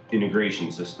reality integration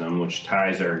system, which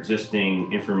ties our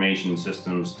existing information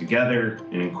systems together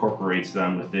and incorporates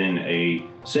them within a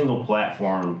single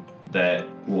platform that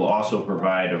will also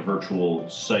provide a virtual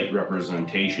site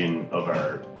representation of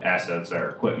our assets, our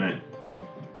equipment,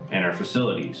 and our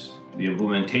facilities. The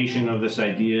implementation of this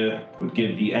idea would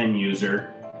give the end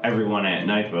user, everyone at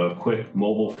NYPA, quick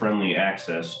mobile-friendly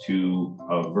access to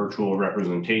a virtual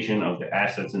representation of the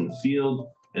assets in the field,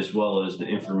 as well as the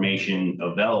information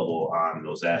available on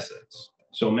those assets.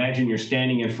 So imagine you're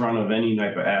standing in front of any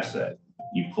NYPA asset.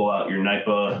 You pull out your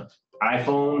NYPA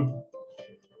iPhone,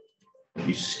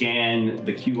 you scan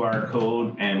the QR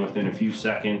code, and within a few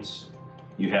seconds,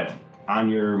 you have on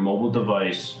your mobile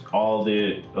device all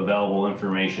the available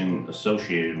information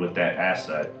associated with that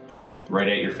asset right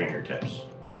at your fingertips.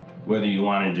 Whether you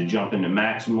wanted to jump into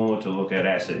Maximo to look at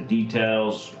asset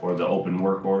details or the open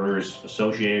work orders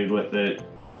associated with it,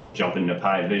 jump into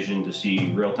Pi Vision to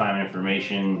see real-time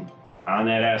information on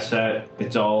that asset.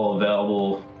 It's all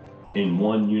available in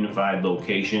one unified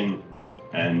location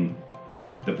and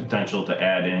the potential to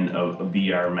add in a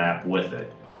VR map with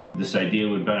it. This idea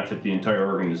would benefit the entire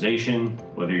organization,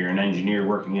 whether you're an engineer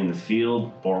working in the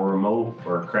field or remote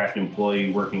or a craft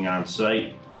employee working on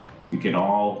site. You can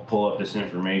all pull up this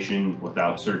information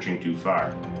without searching too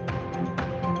far.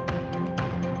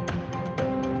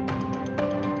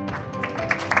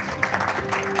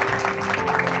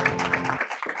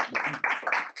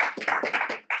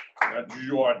 Did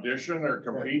you audition or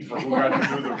compete for who got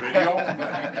to do the video?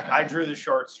 I drew the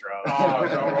short straw. Oh,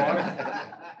 is that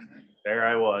right? There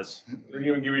I was. Didn't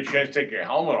even give you a chance to take your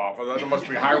helmet off. I thought there must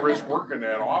be high risk work in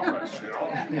that office, you know.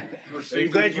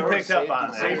 I'm glad you picked up on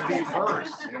that. Safety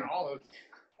first, you know.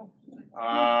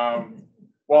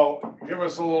 Well, give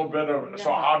us a little bit of,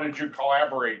 so how did you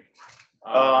collaborate?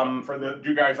 Do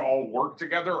you guys all work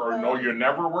together, or no, you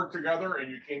never worked together and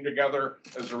you came together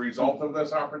as a result of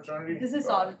this opportunity? This is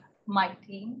all my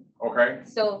team. Okay.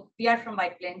 So we are from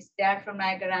White Plains, they are from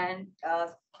Niagara, and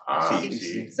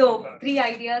see. so 3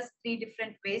 ideas, 3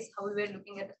 different ways how we were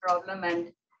looking at the problem,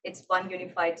 and it's one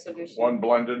unified solution. One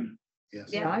blended. Yes.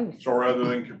 Yeah. So rather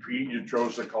than compete, you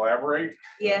chose to collaborate?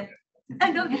 Yeah.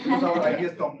 I know. So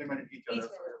ideas complement each other.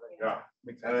 Yeah.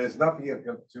 And it's not here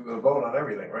to vote on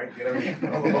everything, right? Get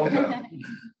everything, all the votes out.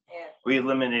 We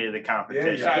eliminated the Yeah,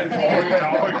 competition. it's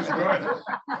always good.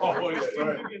 Always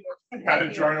good. Gotta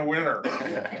join a winner.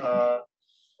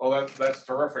 Well, that's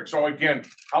terrific. So again,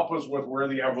 help us with where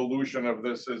the evolution of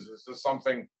this is. Is this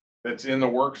something that's in the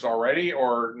works already,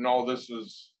 or no, this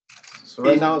is? So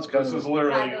right now it's kind This of is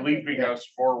literally leaping us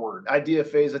forward. idea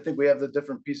phase. I think we have the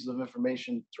different pieces of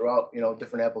information throughout,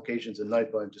 different applications in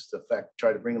NYPA, and just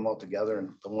try to bring them all together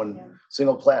in the one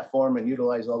single platform and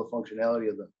utilize all the functionality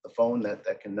of the phone that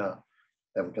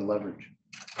we can leverage.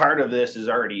 Part of this is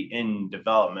already in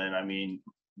development. I mean,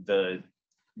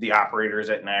 the operators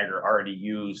at Niagara already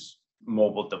use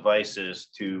mobile devices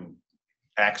to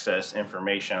access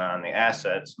information on the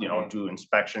assets, do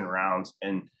inspection rounds,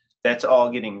 and that's all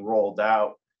getting rolled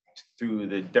out through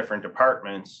the different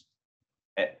departments.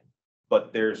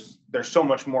 But there's so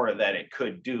much more that it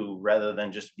could do rather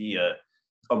than just be a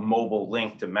mobile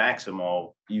link to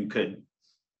Maximo. You could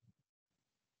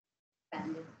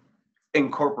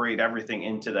incorporate everything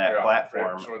into that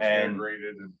platform, So it's and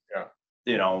integrated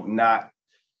and not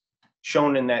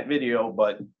shown in that video,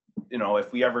 but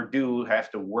if we ever do have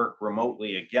to work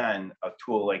remotely again, a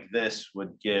tool like this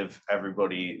would give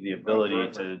everybody the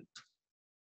ability to.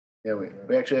 Yeah,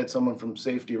 we actually had someone from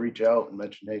safety reach out and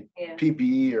mention, hey,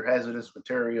 PPE or hazardous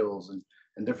materials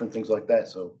and different things like that.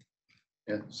 So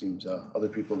yeah, it seems other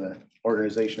people in the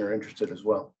organization are interested as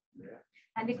well.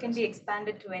 And it can be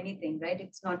expanded to anything, right?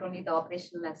 It's not only the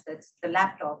operational assets, the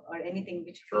laptop or anything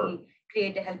which we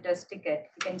create a help desk ticket.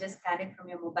 You can just scan it from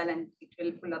your mobile and it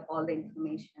will pull up all the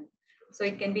information. So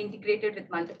it can be integrated with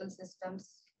multiple systems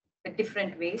with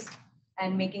different ways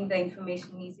and making the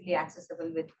information easily accessible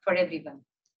for everyone.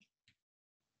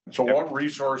 so what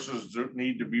resources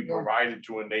need to be provided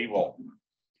to enable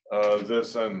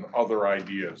this and other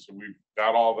ideas? So we've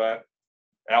got all that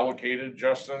allocated,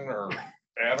 Justin or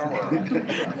Adam, or?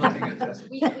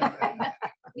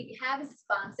 We have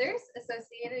sponsors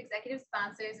associated, executive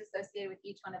sponsors associated with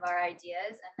each one of our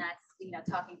ideas, and that's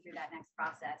talking through that next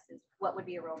process is what would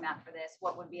be a roadmap for this,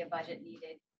 what would be a budget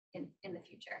needed in the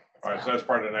future. All right, so that's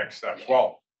part of the next steps.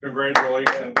 Well,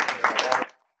 congratulations.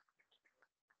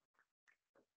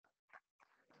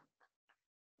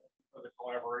 For the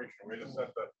collaboration, we just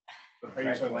set the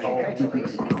pace and tone.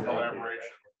 Collaboration.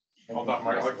 Well done,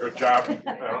 Michael. Good job.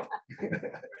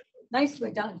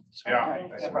 Nicely done. Yeah.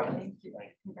 Thank you.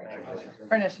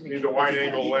 Congratulations. Need a wide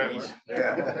angle lens.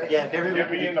 Yeah.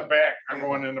 Get me in the back. I'm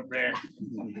going in the back.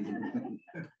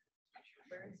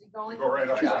 Go right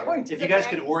up. If you guys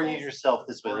could orient yourself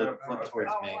this way, look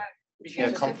towards me.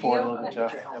 Yeah, come forward a little bit,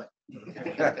 Jeff. Okay.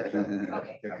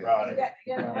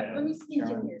 Let me sneak in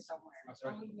here somewhere.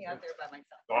 Don't leave me out there by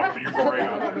myself. No, you go right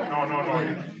out.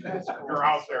 No. You're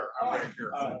out there. I'm back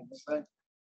here.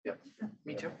 Yep.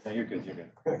 Me too. No, you're good. You're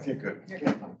good. You're good. You're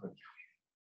good.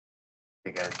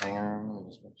 Hey guys, hang on. Let me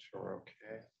just make sure we're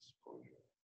okay.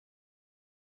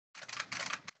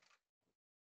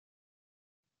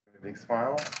 Big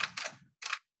smile.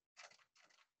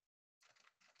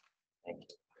 Thank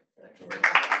you.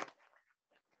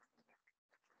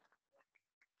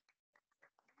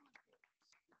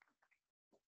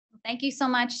 Thank you so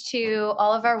much to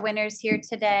all of our winners here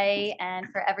today and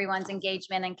for everyone's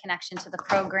engagement and connection to the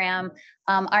program.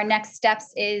 Our next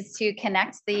steps is to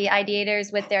connect the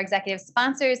ideators with their executive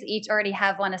sponsors. Each already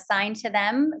have one assigned to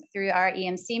them through our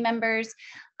EMC members,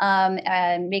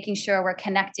 and making sure we're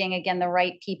connecting, again, the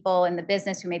right people in the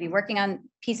business who may be working on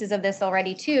pieces of this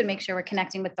already too, and make sure we're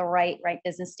connecting with the right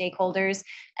business stakeholders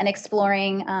and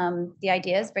exploring the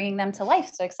ideas, bringing them to life.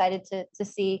 So excited to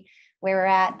see where we're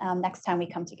at next time we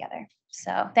come together.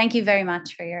 So thank you very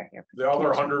much for your The other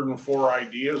 104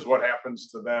 ideas, what happens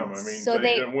to them? I mean, So they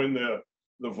they- didn't win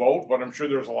the vote, but I'm sure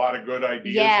there's a lot of good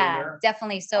ideas in Yeah, there.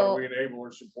 definitely. How do So we enable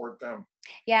or support them?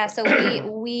 yeah, so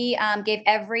we gave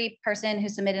every person who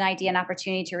submitted an idea an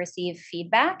opportunity to receive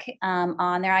feedback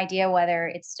on their idea, whether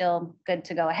it's still good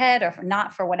to go ahead or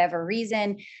not for whatever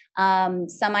reason.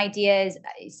 Some ideas,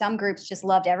 some groups just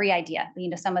loved every idea,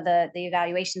 some of the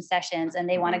evaluation sessions, and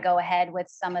they want to go ahead with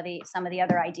some of the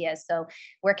other ideas. So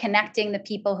we're connecting the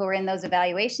people who are in those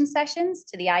evaluation sessions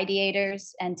to the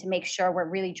ideators and to make sure we're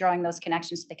really drawing those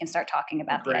connections so they can start talking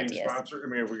about the Creating ideas. sponsor, I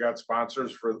mean, have we got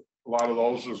sponsors for a lot of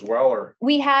those as well, or?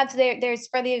 We have there's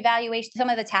for the evaluation, some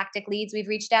of the tactic leads we've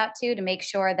reached out to make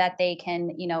sure that they can,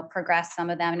 progress some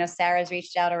of them. I know Sarah's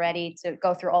reached out already to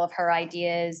go through all of her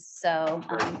ideas. So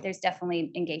there's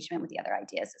definitely engagement with the other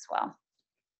ideas as well.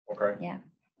 Okay. Yeah.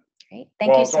 Great. Thank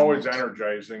Well, you it's so always much.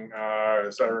 energizing.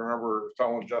 As I remember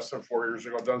telling Justin 4 years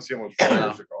ago, it doesn't seem like 4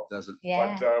 years ago. Doesn't.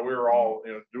 Yeah. But we were all,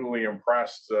 duly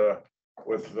impressed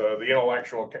with the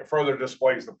intellectual, further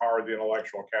displays the power of the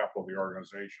intellectual capital of the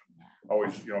organization.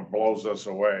 Always, blows us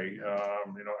away,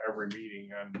 every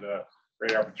meeting, and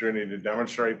great opportunity to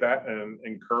demonstrate that and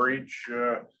encourage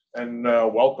and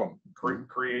welcome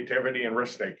creativity and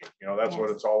risk taking. That's what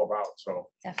it's all about. So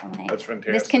Definitely. that's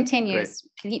fantastic. This continues.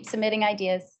 Keep submitting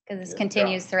ideas because this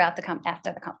continues throughout the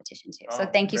after the competition too. So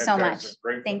thank you so much.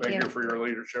 Great. Thank you. Thank you for your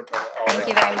leadership. Thank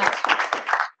you very much.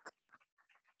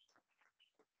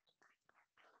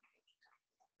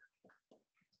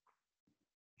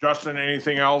 Justin,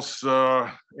 anything else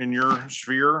in your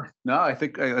sphere? No, I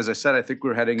think, as I said, I think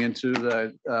we're heading into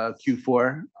the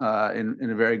Q4 in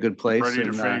a very good place. Ready to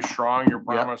and, finish strong. You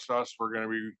promised us we're going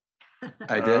to be.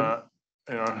 I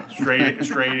did. Straight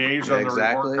A's on the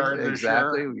report card this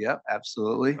exactly. year. Yep,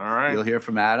 absolutely. All right. You'll hear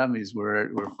from Adam.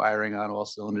 We're firing on all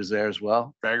cylinders there as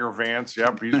well. Bagger Vance,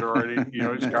 yep, he's already,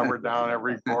 he's covered down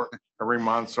every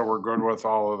month, so we're good with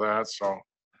all of that. So,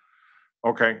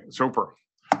 okay, super.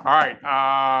 All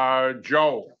right,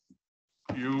 Joe,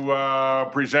 you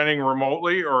presenting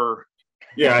remotely or?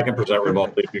 Yeah, I can present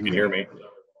remotely if you can hear me.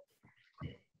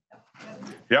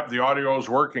 Yep, the audio is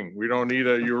working. We don't need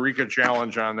a Eureka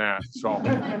challenge on that, so.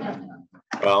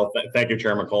 Well, thank you,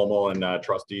 Chairman Como and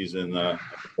trustees and the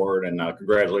board, and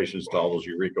congratulations to all those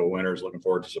Eureka winners. Looking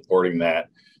forward to supporting that.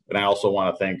 And I also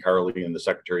want to thank Carly and the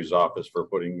Secretary's office for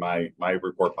putting my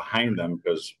report behind them,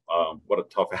 because what a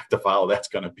tough act to follow that's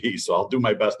going to be. So I'll do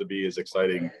my best to be as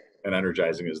exciting and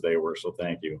energizing as they were. So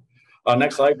thank you.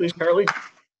 Next slide, please, Carly.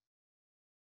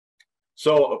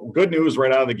 So good news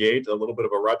right out of the gate, a little bit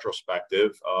of a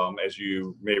retrospective. As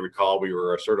you may recall, we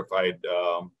were certified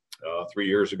 3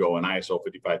 years ago in ISO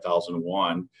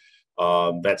 55001.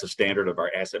 That's a standard of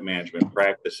our asset management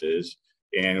practices.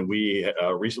 And we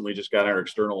recently just got our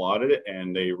external audit,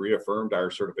 and they reaffirmed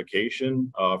our certification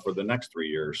for the next 3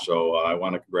 years. So I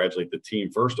want to congratulate the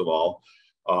team, first of all.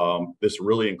 This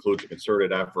really includes a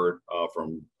concerted effort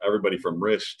from everybody from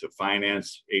risk to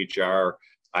finance, HR,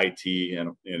 IT,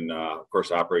 and of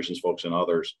course, operations folks and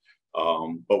others.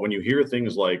 But when you hear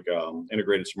things like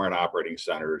integrated smart operating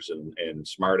centers and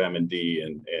smart M&D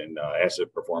and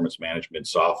asset performance management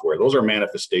software, those are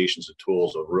manifestations of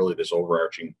tools of really this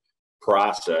overarching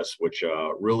process, which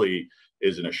really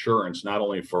is an assurance not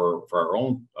only for our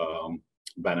own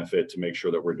benefit to make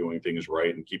sure that we're doing things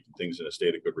right and keeping things in a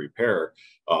state of good repair,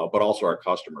 but also our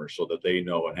customers, so that they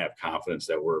know and have confidence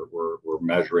that we're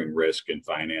measuring risk and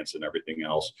finance and everything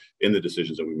else in the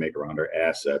decisions that we make around our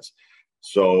assets.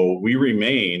 So we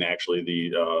remain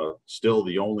actually still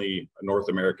the only North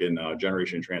American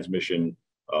generation transmission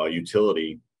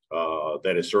utility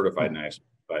that is certified in ISO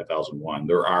 5001.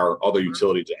 There are other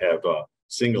utilities that have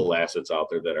single assets out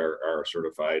there that are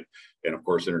certified, and of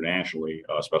course internationally,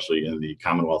 especially in the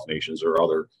Commonwealth nations, there are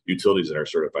other utilities that are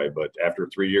certified. But after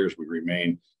 3 years, we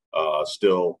remain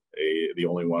still the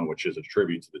only one, which is a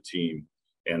tribute to the team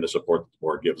and the support that the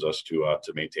board gives us to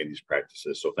maintain these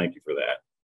practices. So thank you for that.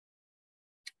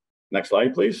 Next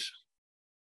slide, please.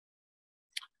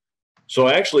 So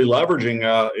actually leveraging,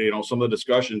 some of the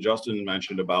discussion Justin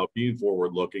mentioned about being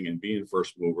forward-looking and being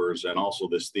first movers, and also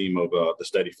this theme of the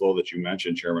steady flow that you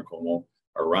mentioned, Chairman Como,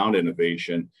 around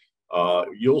innovation.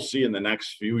 You'll see in the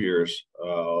next few years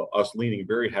us leaning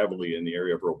very heavily in the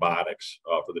area of robotics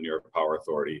for the New York Power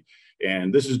Authority.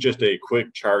 And this is just a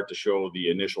quick chart to show the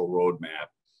initial roadmap.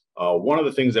 One of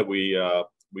the things that we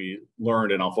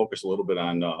learned, and I'll focus a little bit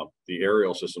on the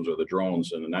aerial systems or the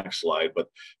drones in the next slide, but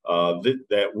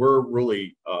that we're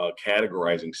really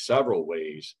categorizing several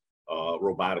ways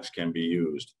robotics can be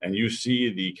used. And you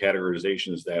see the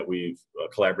categorizations that we've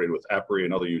collaborated with EPRI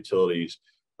and other utilities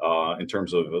in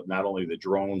terms of not only the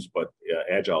drones, but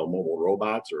agile mobile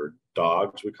robots, or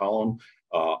dogs, we call them,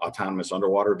 autonomous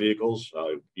underwater vehicles.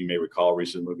 You may recall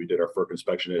recently we did our FERC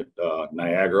inspection at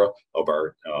Niagara of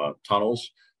our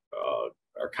tunnels,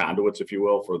 our conduits, if you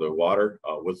will, for the water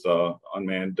with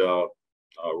unmanned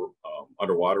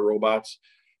underwater robots.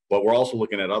 But we're also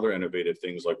looking at other innovative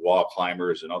things like wall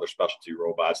climbers and other specialty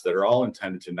robots that are all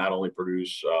intended to not only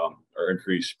produce or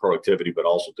increase productivity, but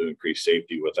also to increase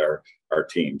safety with our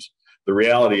teams. The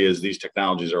reality is these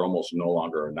technologies are almost no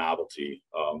longer a novelty.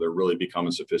 They're really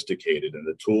becoming sophisticated, and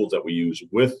the tools that we use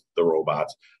with the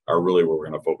robots are really where we're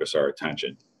going to focus our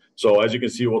attention. So as you can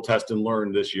see, we'll test and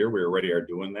learn this year. We already are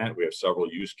doing that. We have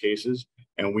several use cases,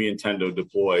 and we intend to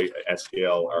deploy at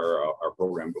scale our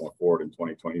program going forward in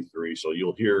 2023. So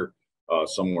you'll hear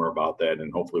some more about that,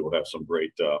 and hopefully we'll have some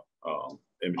great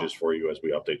images for you as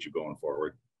we update you going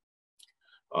forward.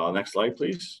 Next slide,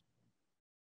 please.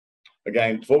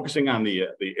 Again, focusing on the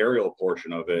aerial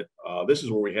portion of it, this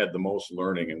is where we had the most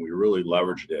learning and we really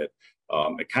leveraged it.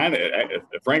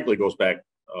 It frankly goes back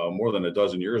more than a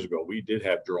dozen years ago. We did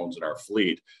have drones in our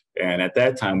fleet. And at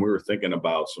that time, we were thinking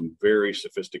about some very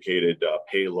sophisticated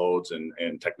payloads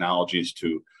and technologies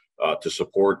to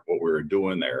support what we were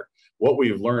doing there. What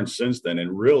we've learned since then,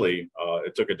 and really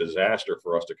it took a disaster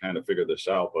for us to kind of figure this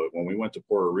out, but when we went to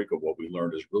Puerto Rico, what we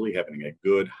learned is really having a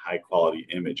good high quality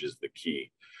image is the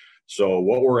key. So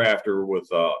what we're after with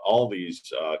all these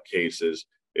cases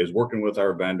is working with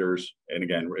our vendors, and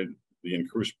again, the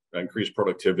increased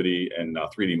productivity and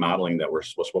 3D modeling that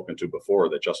was spoken to before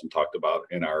that Justin talked about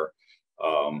in our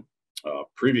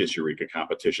previous Eureka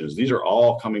competitions. These are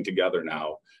all coming together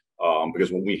now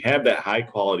because when we have that high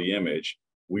quality image,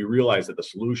 we realize that the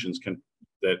solutions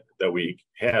that we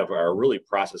have are really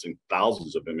processing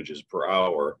thousands of images per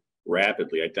hour,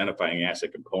 rapidly identifying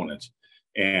asset components.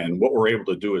 And what we're able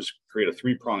to do is create a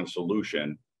three-pronged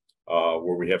solution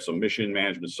where we have some mission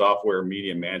management software,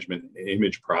 media management, and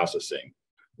image processing.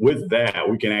 With that,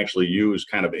 we can actually use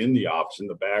kind of in the office, in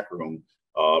the back room,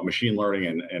 machine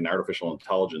learning and artificial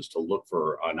intelligence to look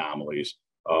for anomalies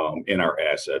in our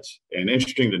assets. And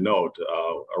interesting to note,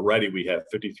 already we have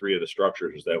 53 of the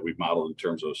structures that we've modeled in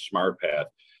terms of SmartPath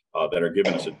that are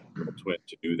giving us a twin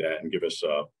to do that and give us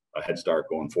a head start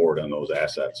going forward on those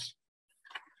assets.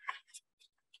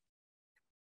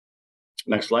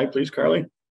 Next slide, please, Carly.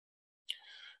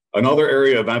 Another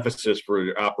area of emphasis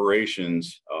for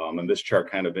operations, and this chart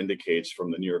kind of indicates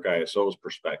from the New York ISO's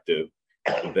perspective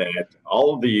that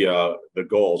all of the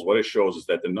goals, what it shows is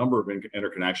that the number of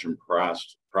interconnection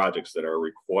projects that are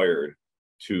required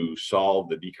to solve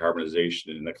the decarbonization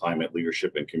and the Climate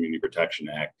Leadership and Community Protection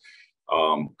Act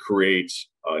creates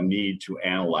a need to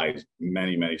analyze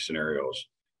many, many scenarios.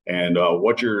 And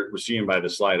what you're seeing by the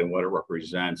slide and what it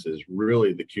represents is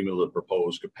really the cumulative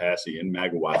proposed capacity in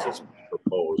megawatts that's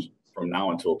proposed from now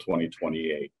until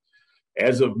 2028.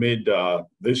 As of mid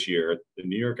this year, the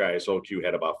New York ISO queue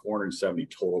had about 470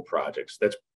 total projects.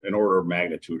 That's an order of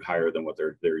magnitude higher than what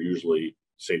they're usually,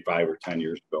 say, 5 or 10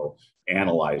 years ago,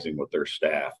 analyzing with their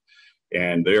staff.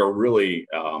 And they are really,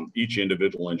 each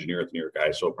individual engineer at the New York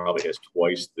ISO probably has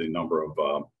twice the number of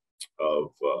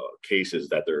cases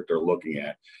that they're looking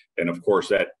at. And of course,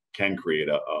 that can create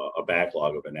a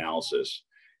backlog of analysis.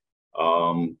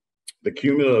 The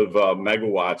cumulative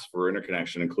megawatts for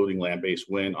interconnection, including land-based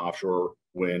wind, offshore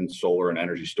wind, solar, and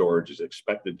energy storage, is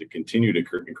expected to continue to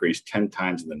increase 10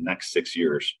 times in the next 6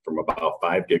 years, from about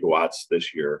 5 gigawatts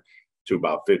this year to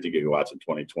about 50 gigawatts in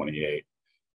 2028.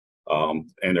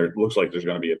 And it looks like there's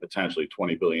going to be a potentially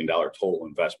 $20 billion total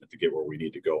investment to get where we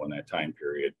need to go in that time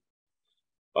period.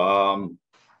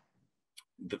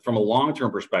 From a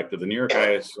long-term perspective, the New York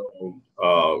ISO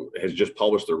has just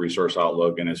published the resource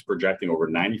outlook and is projecting over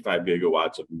 95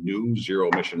 gigawatts of new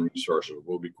zero-emission resources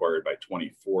will be required by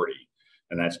 2040.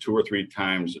 And that's 2 or 3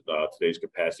 times today's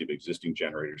capacity of existing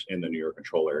generators in the New York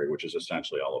control area, which is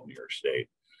essentially all of New York State.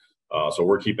 So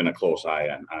we're keeping a close eye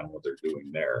on what they're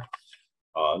doing there.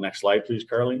 Next slide, please,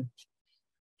 Carly.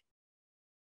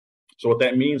 So what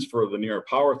that means for the New York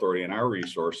Power Authority and our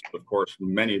resources, of course,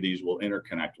 many of these will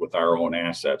interconnect with our own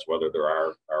assets, whether they're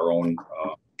our own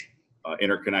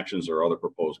interconnections or other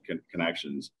proposed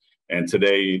connections. And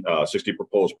today, 60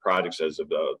 proposed projects as of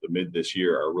the mid this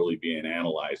year are really being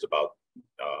analyzed. About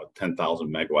 10,000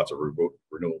 megawatts of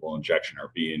renewable injection are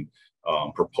being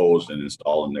proposed and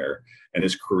installed in there. And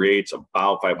this creates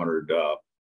about $500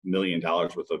 million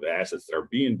worth of assets that are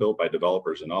being built by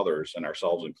developers and others, and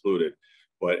ourselves included.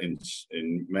 But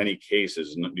in many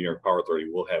cases, New York Power Authority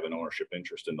will have an ownership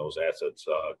interest in those assets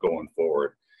going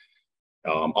forward.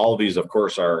 All of these, of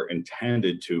course, are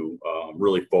intended to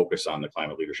really focus on the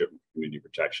Climate Leadership and Community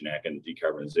Protection Act and the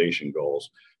decarbonization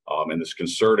goals. And this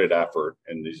concerted effort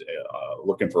and these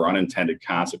looking for unintended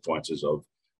consequences of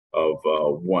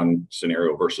one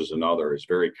scenario versus another is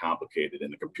very complicated,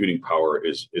 and the computing power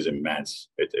is immense.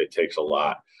 It takes a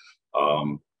lot.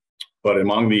 But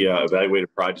among the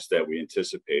evaluated projects that we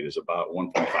anticipate is about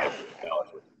 $1.5 billion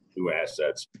with new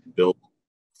assets built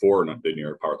for the New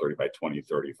York Power Authority by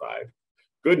 2035.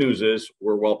 Good news is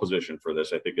we're well positioned for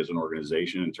this, I think, as an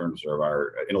organization in terms of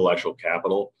our intellectual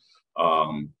capital.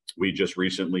 We just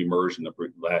recently merged in the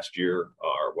last year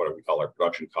what we call our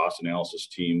production cost analysis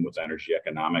team with energy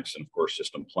economics and, of course,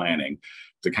 system planning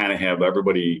to kind of have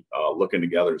everybody looking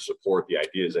together to support the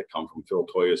ideas that come from Phil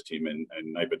Toia's team and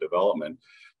NYPA development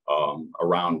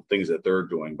around things that they're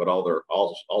doing, but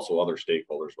also other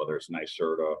stakeholders, whether it's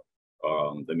NYSERDA,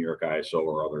 the New York ISO,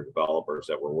 or other developers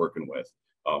that we're working with.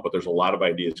 But there's a lot of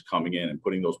ideas coming in, and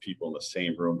putting those people in the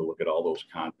same room to look at all those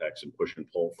contexts and push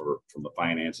and pull from the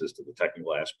finances to the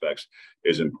technical aspects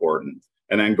is important.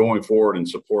 And then going forward in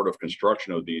support of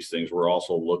construction of these things, we're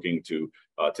also looking to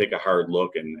take a hard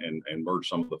look and merge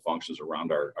some of the functions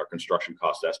around our construction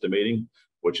cost estimating,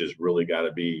 which has really got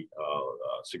to be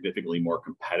significantly more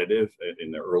competitive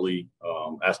in the early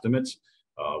estimates.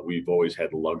 We've always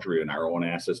had the luxury in our own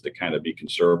assets to kind of be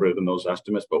conservative in those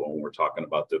estimates, but when we're talking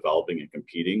about developing and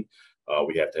competing,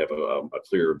 we have to have a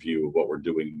clearer view of what we're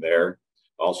doing there.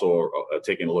 Also,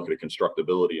 taking a look at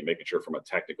constructability and making sure from a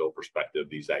technical perspective,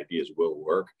 these ideas will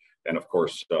work. And of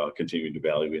course, continuing to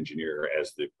value engineer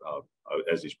as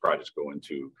these projects go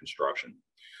into construction.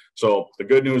 So the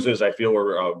good news is I feel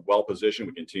we're well positioned.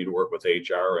 We continue to work with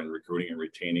HR and recruiting and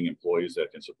retaining employees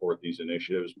that can support these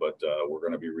initiatives, but we're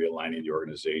going to be realigning the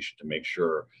organization to make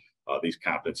sure these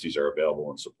competencies are available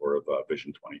in support of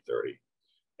Vision 2030.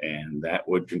 And that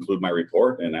would conclude my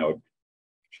report, and I would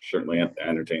certainly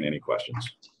entertain any questions.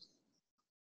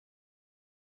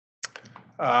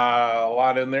 A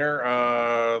lot in there.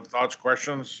 Thoughts,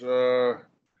 questions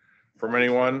from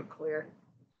anyone? Clear.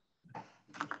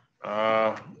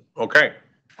 Okay.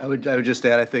 I would just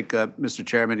add, I think, Mr.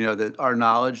 Chairman, that our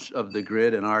knowledge of the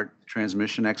grid and our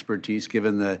transmission expertise,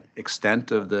 given the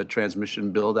extent of the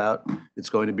transmission build out that's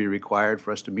going to be required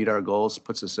for us to meet our goals,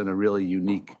 puts us in a really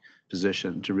unique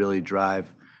position to really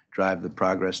drive the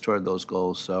progress toward those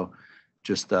goals. So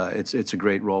just it's a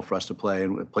great role for us to play,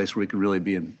 and a place where we can really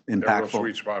be impactful. A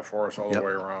sweet spot for us all the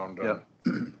way around. Yep.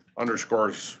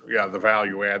 Underscores, the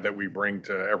value add that we bring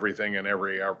to everything and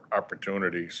every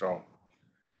opportunity. So,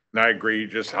 and I agree,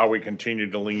 just how we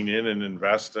continue to lean in and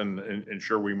invest and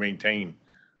ensure we maintain,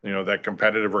 that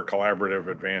competitive or collaborative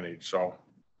advantage. So,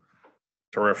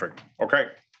 terrific. Okay.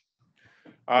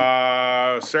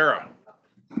 Sarah,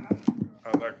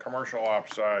 on the commercial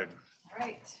ops side. All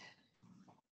right.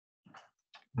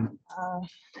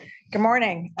 Good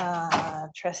morning,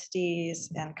 trustees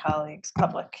and colleagues,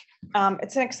 public.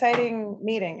 It's an exciting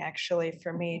meeting, actually,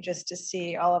 for me, just to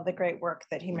see all of the great work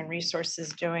that Human Resources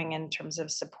is doing in terms of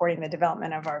supporting the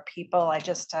development of our people. I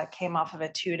just came off of a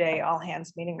 2-day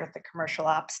all-hands meeting with the commercial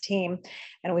ops team,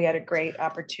 and we had a great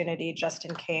opportunity.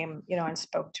 Justin came, and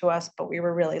spoke to us, but we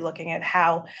were really looking at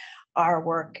how our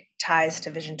work ties to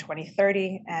Vision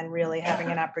 2030 and really having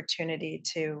an opportunity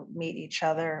to meet each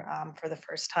other for the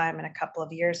first time in a couple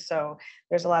of years. So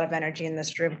there's a lot of energy in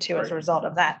this room too as a result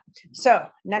of that. So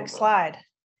next slide.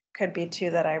 Could be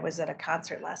too that I was at a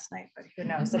concert last night, but who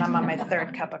knows? And I'm on my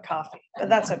 3rd cup of coffee, but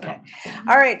that's okay.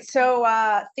 All right, so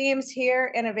themes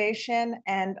here: innovation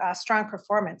and strong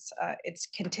performance. It's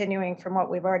continuing from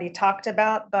what we've already talked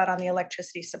about, but on the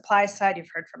electricity supply side, you've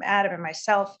heard from Adam and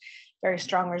myself, very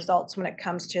strong results when it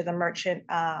comes to the merchant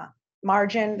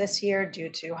margin this year due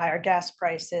to higher gas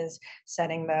prices,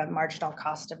 setting the marginal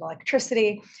cost of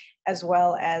electricity, as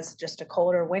well as just a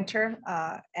colder winter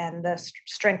and the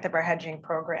strength of our hedging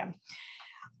program.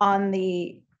 On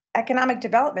the economic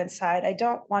development side, I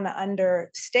don't want to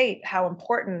understate how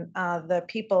important the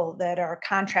people that are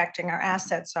contracting our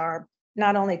assets are,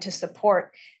 not only to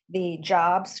support the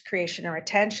jobs creation and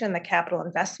retention, the capital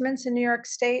investments in New York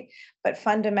State, but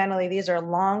fundamentally, these are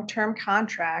long-term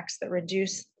contracts that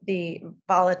reduce the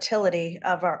volatility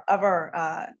of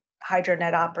our hydro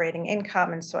net operating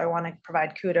income. And so I want to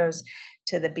provide kudos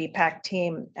to the BPAC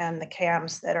team and the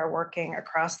CAMs that are working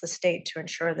across the state to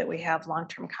ensure that we have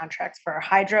long-term contracts for our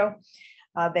hydro.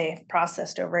 They've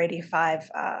processed over 85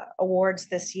 awards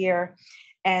this year,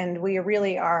 and we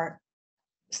really are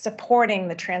supporting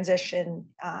the transition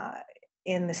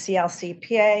in the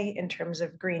CLCPA in terms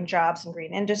of green jobs and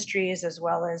green industries, as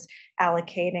well as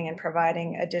allocating and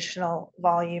providing additional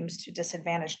volumes to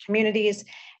disadvantaged communities,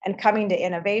 and coming to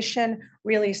innovation,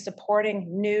 really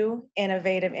supporting new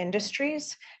innovative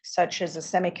industries such as a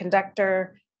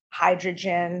semiconductor,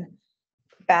 hydrogen,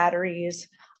 batteries.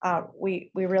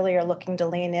 We really are looking to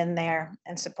lean in there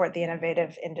and support the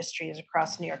innovative industries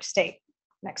across New York State.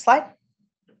 Next slide.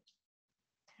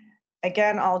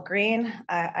 Again, all green.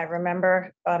 I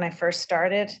remember when I first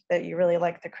started that you really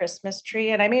like the Christmas tree.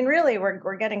 And I mean, really,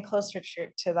 we're getting closer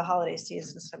to the holiday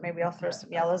season. So maybe I'll throw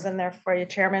some yellows in there for you,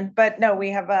 Chairman. But no, we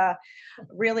have a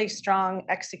really strong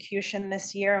execution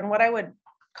this year. And what I would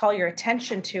call your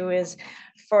attention to is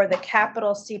for the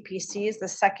capital CPCs, the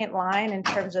second line in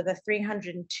terms of the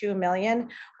 302 million,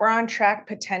 we're on track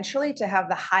potentially to have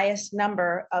the highest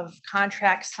number of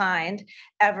contracts signed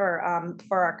ever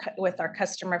with our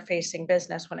customer-facing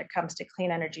business when it comes to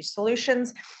clean energy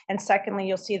solutions. And secondly,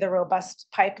 you'll see the robust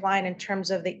pipeline in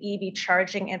terms of the EV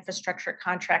charging infrastructure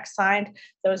contracts signed.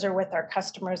 Those are with our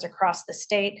customers across the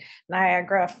state.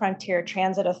 Niagara Frontier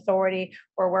Transit Authority.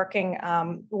 We're working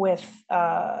with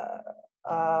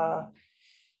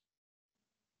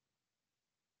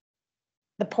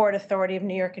the Port Authority of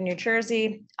New York and New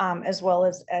Jersey, as well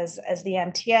as the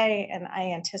MTA, and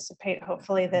I anticipate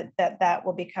hopefully that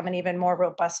will become an even more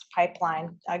robust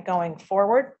pipeline going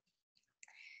forward.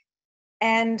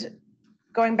 And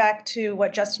going back to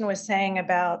what Justin was saying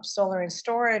about solar and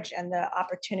storage and the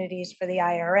opportunities for the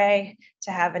IRA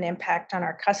to have an impact on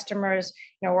our customers,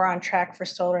 we're on track for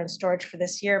solar and storage for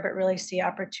this year, but really see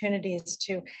opportunities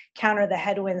to counter the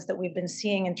headwinds that we've been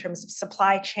seeing in terms of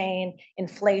supply chain,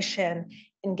 inflation,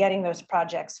 in getting those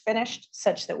projects finished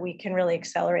such that we can really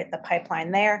accelerate the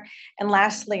pipeline there. And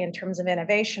lastly, in terms of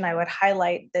innovation, I would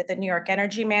highlight that the New York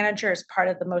Energy Manager is part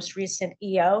of the most recent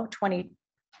EO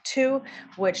 22,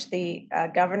 which the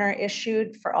governor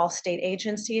issued for all state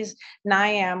agencies.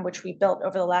 NYM, which we built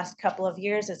over the last couple of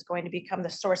years, is going to become the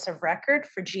source of record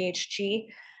for GHG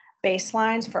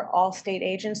baselines for all state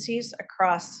agencies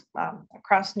across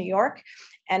New York,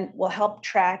 and will help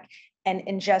track and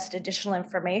ingest additional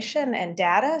information and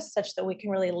data such that we can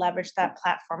really leverage that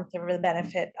platform for the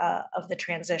benefit of the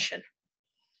transition.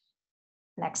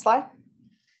 Next slide.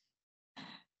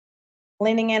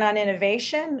 Leaning in on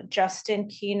innovation, Justin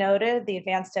keynoted the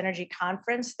Advanced Energy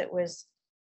Conference that was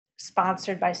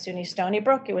sponsored by SUNY Stony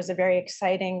Brook. It was a very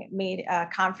exciting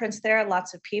conference there,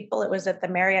 lots of people. It was at the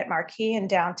Marriott Marquis in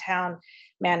downtown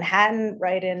Manhattan,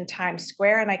 right in Times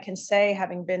Square. And I can say,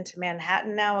 having been to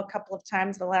Manhattan now a couple of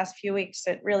times the last few weeks,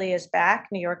 it really is back.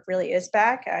 New York really is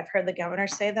back. I've heard the governor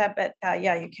say that, but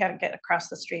yeah, you can't get across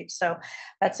the street. So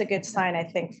that's a good sign, I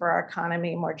think, for our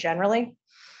economy more generally.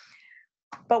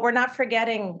 But we're not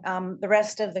forgetting the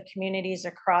rest of the communities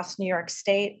across New York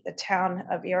State, the town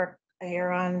of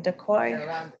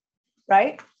Irondequoit,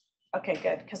 right? Okay,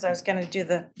 good, because I was going to do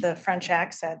the French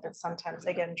accent, but sometimes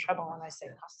I get in trouble when I say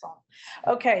croissant.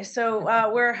 Okay, so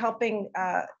we're helping,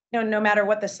 no matter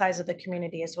what the size of the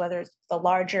community is, whether it's the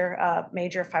larger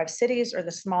major 5 cities or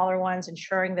the smaller ones,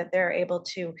 ensuring that they're able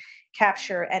to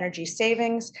capture energy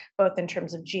savings, both in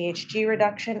terms of GHG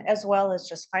reduction, as well as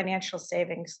just financial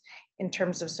savings in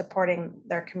terms of supporting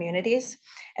their communities.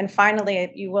 And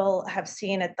finally, you will have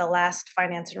seen at the last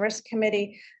Finance and Risk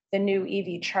Committee, the new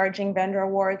EV charging vendor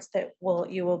awards that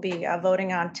you will be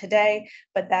voting on today.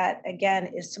 But that,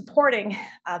 again, is supporting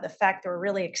the fact that we're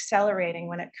really accelerating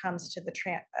when it comes to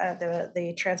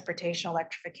the transportation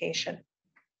electrification.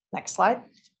 Next slide.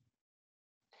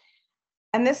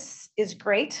 And this is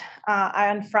great.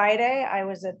 On Friday, I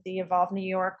was at the Evolve New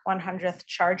York 100th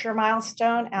Charger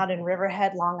milestone out in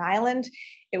Riverhead, Long Island.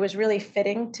 It was really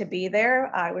fitting to be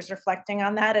there. I was reflecting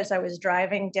on that as I was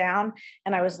driving down,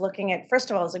 and I was looking at,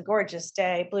 first of all, it was a gorgeous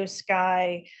day, blue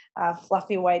sky,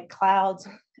 fluffy white clouds.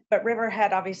 But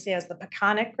Riverhead obviously has the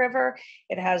Peconic River.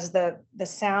 It has the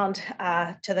Sound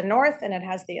to the north, and it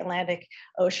has the Atlantic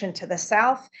Ocean to the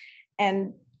south.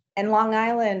 And Long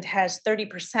Island has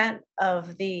 30%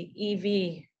 of the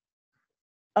EV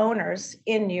owners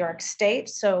in New York State.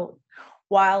 So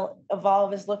while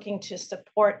Evolve is looking to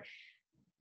support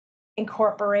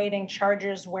incorporating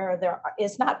chargers where there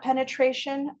is not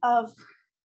penetration of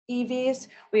EVs,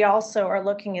 we also are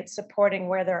looking at supporting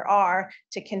where there are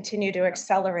to continue to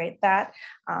accelerate that.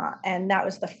 And that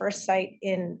was the first site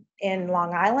in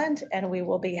Long Island, and we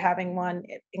will be having one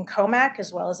in Comac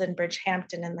as well as in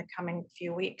Bridgehampton in the coming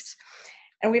few weeks.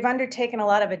 And we've undertaken a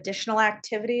lot of additional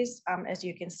activities, as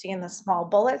you can see in the small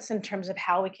bullets, in terms of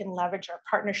how we can leverage our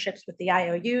partnerships with the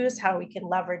IOUs, how we can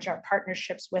leverage our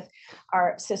partnerships with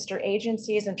our sister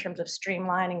agencies in terms of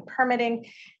streamlining permitting,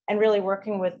 and really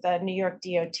working with the New York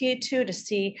DOT too to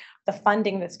see the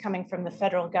funding that's coming from the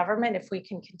federal government, if we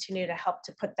can continue to help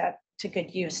to put that to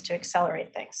good use to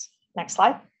accelerate things. Next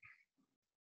slide.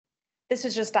 This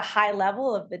is just a high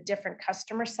level of the different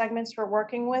customer segments we're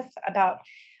working with. About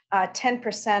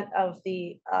 10% of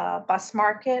the bus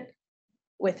market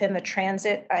within the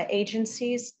transit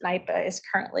agencies. NYPA is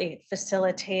currently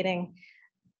facilitating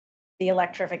the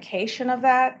electrification of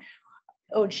that.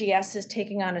 OGS is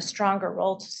taking on a stronger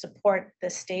role to support the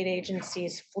state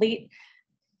agency's fleet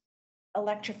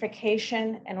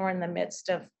electrification, and we're in the midst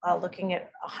of looking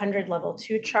at 100 level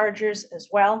 2 chargers, as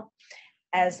well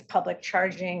as public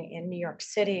charging in New York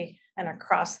City and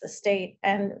across the state,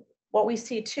 and What we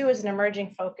see too is an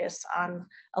emerging focus on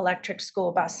electric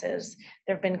school buses.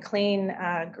 There have been clean,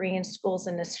 green schools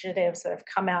initiatives that have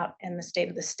come out in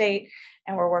the state,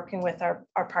 and we're working with our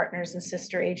partners and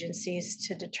sister agencies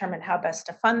to determine how best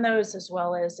to fund those, as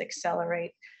well as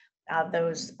accelerate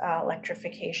those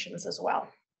electrifications as well.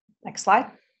 Next slide.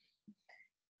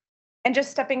 And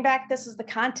just stepping back, this is the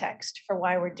context for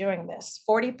why we're doing this.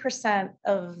 40%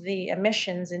 of the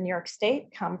emissions in New York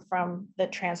State come from the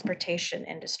transportation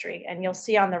industry. And you'll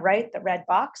see on the right, the red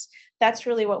box, that's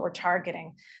really what we're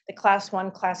targeting. The class 1,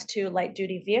 class 2 light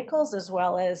duty vehicles, as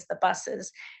well as the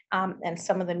buses and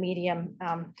some of the medium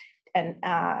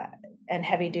and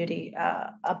heavy duty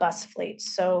bus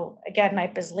fleets. So again,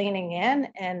 NYPA is leaning in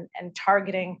and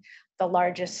targeting the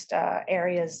largest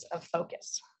areas of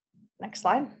focus. Next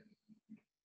slide.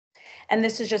 And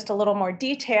this is just a little more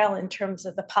detail in terms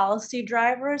of the policy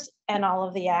drivers and all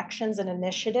of the actions and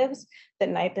initiatives that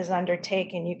NYPA is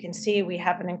undertaking. You can see we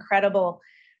have an incredible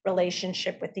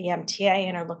relationship with the MTA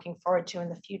and are looking forward to in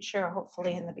the future,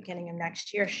 hopefully in the beginning of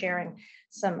next year, sharing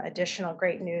some additional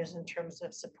great news in terms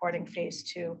of supporting phase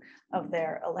 2 of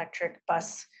their electric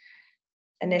bus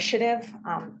initiative,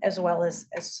 as well as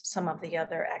some of the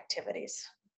other activities.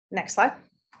 Next slide.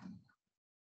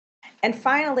 And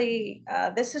finally,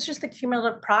 this is just the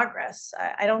cumulative progress.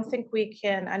 I don't think we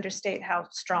can understate how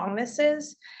strong this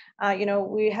is.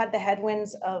 We had the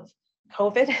headwinds of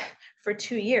COVID for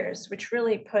 2 years, which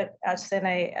really put us in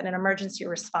an emergency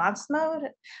response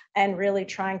mode and really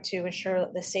trying to ensure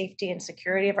the safety and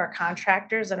security of our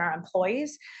contractors and our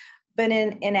employees. But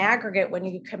in aggregate, when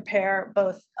you compare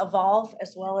both Evolve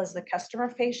as well as the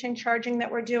customer-facing charging that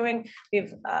we're doing,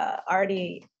 we've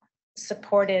already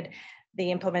supported the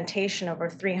implementation of over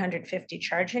 350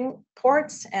 charging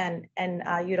ports and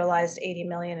utilized 80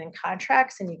 million in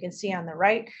contracts. And you can see on the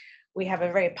right, we have a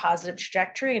very positive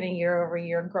trajectory and a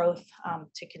year-over-year growth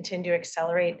to continue to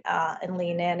accelerate and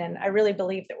lean in. And I really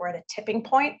believe that we're at a tipping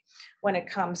point when it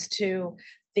comes to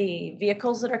the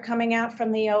vehicles that are coming out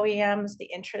from the OEMs, the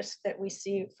interest that we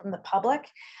see from the public.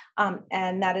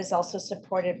 And that is also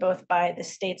supported both by the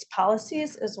state's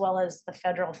policies as well as the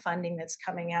federal funding that's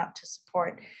coming out to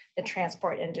support the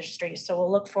transport industry. So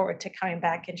we'll look forward to coming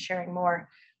back and sharing more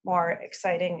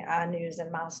exciting news and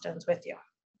milestones with you.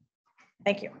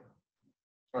 Thank you.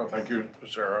 Well, thank you,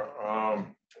 Sarah.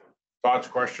 Thoughts,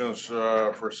 questions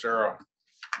for Sarah?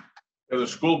 The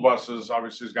school buses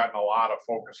obviously has gotten a lot of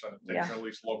focus on attention, at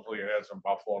least locally. It has in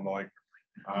Buffalo and the like.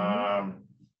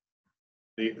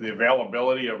 The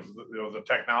availability of the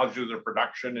technology, the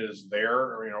production is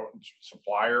there,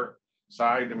 supplier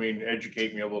side. I mean,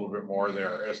 educate me a little bit more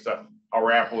there as to how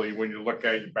rapidly, when you look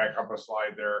at, you back up a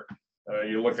slide there,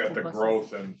 you look at the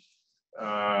growth and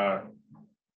over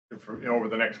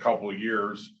the next couple of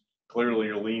years, clearly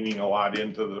you're leaning a lot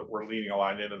into the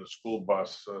school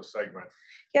bus segment.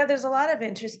 Yeah, there's a lot of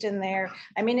interest in there.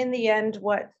 I mean, in the end,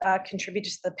 what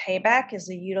contributes to the payback is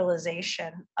the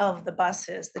utilization of the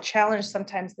buses. The challenge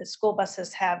sometimes the school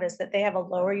buses have is that they have a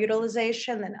lower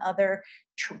utilization than other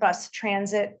bus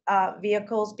transit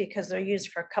vehicles because they're used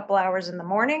for a couple hours in the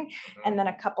morning and then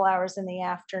a couple hours in the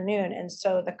afternoon. And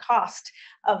so the cost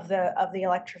of the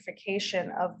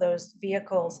electrification of those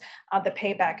vehicles, the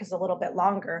payback is a little bit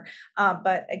longer.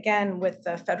 But again, with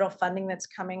the federal funding that's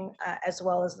coming, as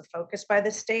well as the focus by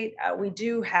the state, we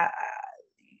do have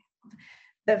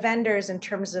the vendors in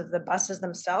terms of the buses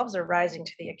themselves are rising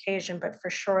to the occasion, but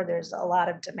for sure there's a lot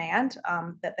of demand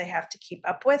that they have to keep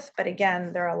up with. But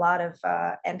again, there are a lot of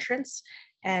entrants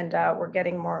and we're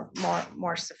getting more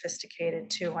sophisticated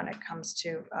too when it comes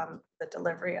to the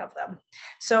delivery of them.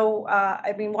 So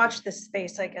I mean, watch this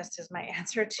space, I guess, is my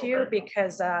answer to you,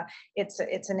 because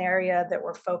it's an area that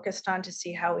we're focused on to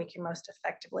see how we can most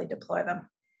effectively deploy them.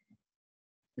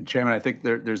 And Chairman, I think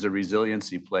there's a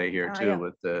resiliency play here too, Yeah.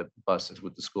 with the buses,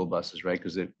 with the school buses, right?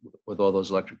 Because with all those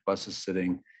electric buses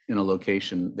sitting in a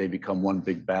location, they become one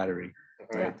big battery,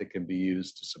 right? That can be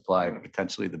used to supply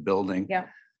potentially the building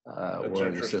or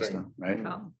the system, right?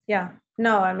 Yeah,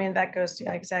 no, I mean, that goes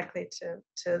exactly to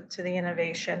the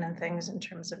innovation and things in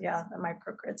terms of, the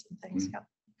microgrids and things,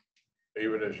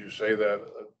 Even as you say that,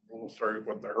 we'll start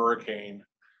with the hurricane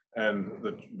and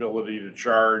the ability to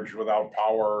charge without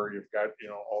power. You've got,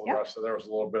 all the rest of there was a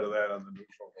little bit of that on the news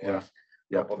over the last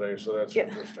couple of days. So that's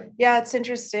interesting. Yeah, it's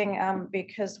interesting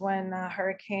because when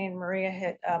Hurricane Maria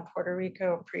hit Puerto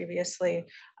Rico previously,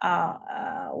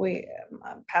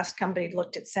 past company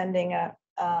looked at sending an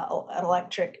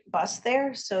electric bus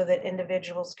there so that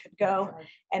individuals could go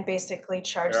and basically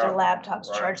charge their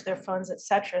laptops, charge their phones,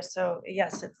 etc. So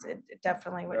yes, it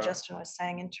definitely what Justin was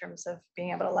saying in terms of being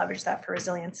able to leverage that for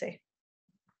resiliency.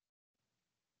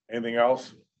 Anything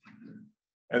else?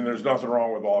 And there's nothing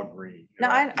wrong with all green.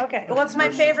 No, okay. Well, it's my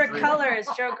favorite color, as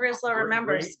Joe Grislow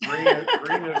remembers. Green is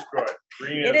good.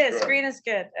 It is, good. green is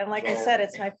good. And like I So- said,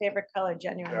 it's my favorite color,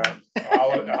 genuinely.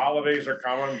 The holidays are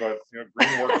coming, but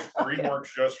green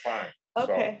works just fine. So,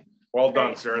 Okay. well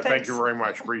done, Great. Sarah. Thank you very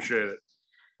much. Appreciate it.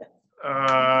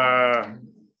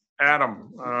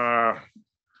 Adam,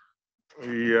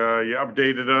 you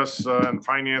updated us in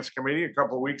Finance Committee a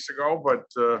couple of weeks ago, but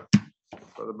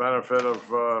for the benefit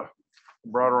of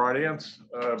broader audience,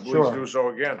 please Sure. do so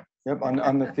again. Yep,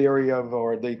 on the theory of,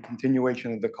 or the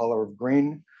continuation of the color of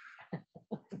green.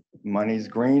 Money's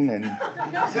green and.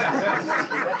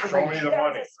 Show me the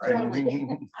money.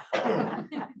 Right?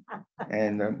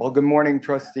 And, well, good morning,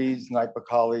 trustees, NYPA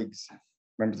colleagues,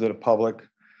 members of the public.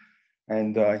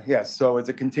 And yes, so it's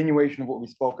a continuation of what we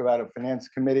spoke about at Finance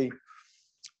Committee.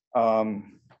 While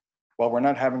we're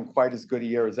not having quite as good a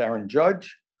year as Aaron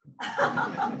Judge,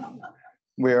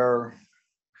 we're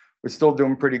still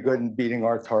doing pretty good in beating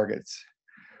our targets.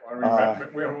 We want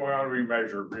to be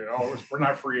measured, you know, we're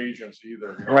not free agents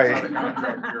either. You know, Right. It's not a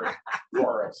contract year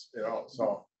for us, you know,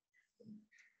 so.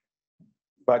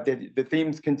 But the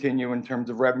themes continue in terms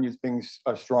of revenues being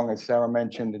strong, as Sarah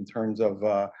mentioned, in terms of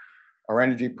our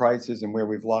energy prices and where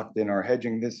we've locked in our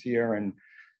hedging this year. And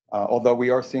although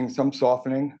we are seeing some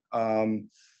softening, in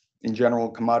general,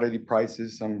 commodity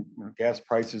prices, some gas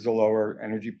prices are lower,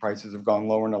 energy prices have gone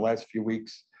lower in the last few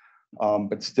weeks,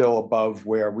 but still above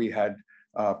where we had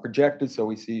projected. So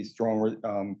we see strong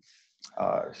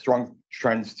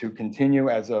trends to continue.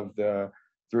 As of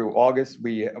through August,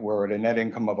 we were at a net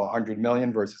income of 100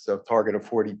 million versus a target of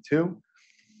 42.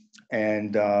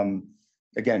 And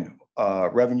again,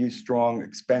 revenue strong,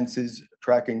 expenses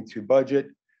tracking to budget,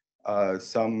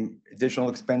 some additional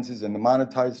expenses in the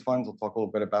monetized funds. We'll talk a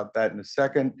little bit about that in a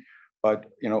second. But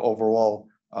overall,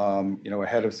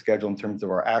 ahead of schedule in terms of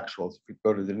our actuals. If we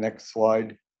go to the next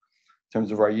slide. In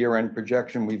terms of our year-end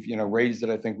projection, we've raised it.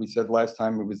 I think we said last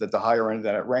time it was at the higher end of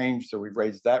that range, so we've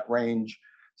raised that range,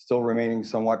 still remaining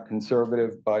somewhat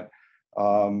conservative, but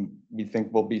we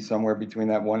think we'll be somewhere between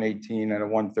that 118 and a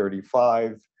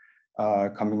 135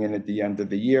 coming in at the end of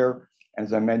the year.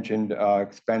 As I mentioned,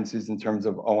 expenses in terms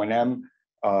of O&M,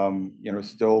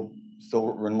 still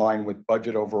in line with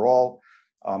budget overall.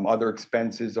 Other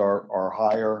expenses are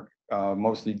higher,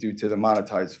 mostly due to the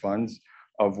monetized funds,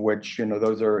 of which,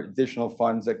 those are additional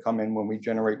funds that come in when we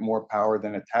generate more power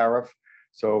than a tariff.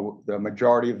 So the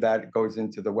majority of that goes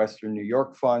into the Western New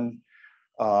York Fund.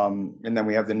 And then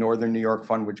we have the Northern New York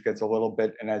Fund, which gets a little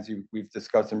bit, and as we've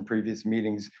discussed in previous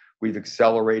meetings, we've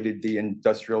accelerated the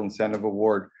Industrial Incentive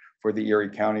Award for the Erie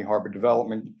County Harbor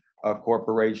Development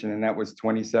Corporation, and that was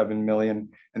 27 million.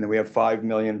 And then we have 5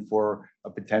 million for a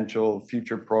potential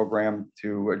future program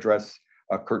to address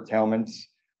curtailments.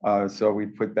 So we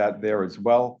put that there as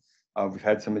well. We've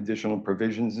had some additional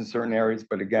provisions in certain areas,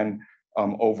 but again,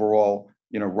 overall,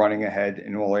 running ahead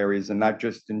in all areas, and not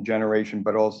just in generation,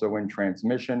 but also in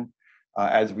transmission.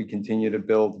 As we continue to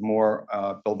build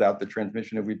out the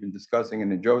transmission that we've been discussing in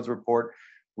the Joe's report,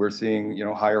 we're seeing,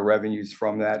 higher revenues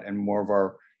from that, and more of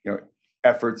our,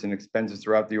 efforts and expenses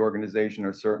throughout the organization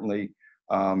are certainly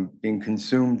being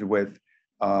consumed with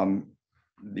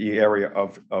the area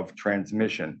of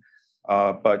transmission.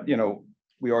 But,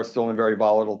 we are still in very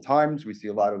volatile times. We see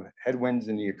a lot of headwinds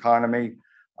in the economy.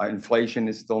 Inflation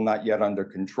is still not yet under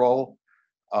control.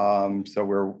 So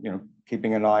we're,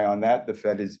 keeping an eye on that. The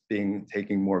Fed is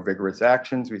taking more vigorous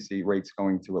actions. We see rates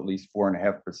going to at least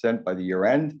 4.5% by the year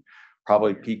end,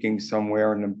 probably peaking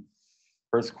somewhere in the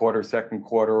first quarter, second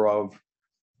quarter of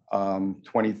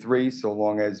 23, so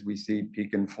long as we see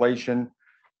peak inflation.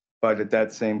 But at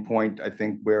that same point, I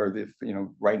think where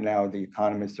right now the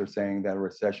economists are saying that a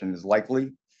recession is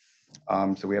likely.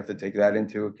 So we have to take that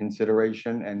into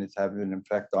consideration, and it's having an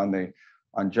effect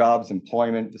on jobs,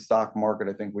 employment, the stock market.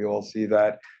 I think we all see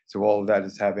that. So all of that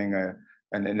is having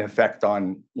an effect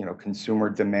on consumer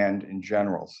demand in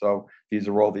general. So these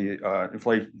are all the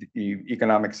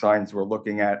economic signs we're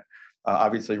looking at.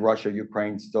 Obviously, Russia,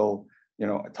 Ukraine still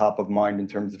top of mind in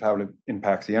terms of how it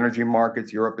impacts the energy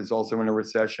markets. Europe is also in a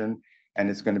recession, and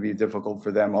it's going to be difficult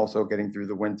for them also getting through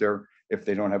the winter if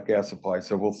they don't have gas supply.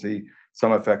 So we'll see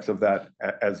some effects of that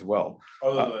as well.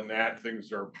 Other than that,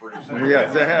 things are pretty stable.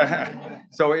 Yes.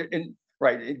 So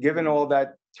given all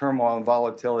that turmoil and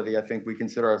volatility, I think we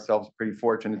consider ourselves pretty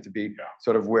fortunate to be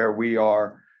sort of where we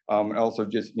are. And also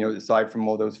just, aside from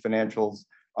all those financials,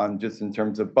 just in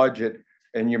terms of budget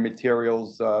and your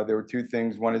materials, there were two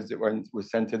things. One is that when it was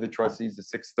sent to the trustees, the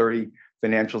 630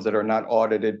 financials that are not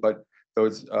audited, but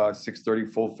those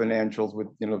 630 full financials with,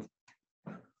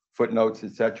 footnotes,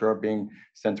 et cetera, being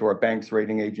sent to our banks,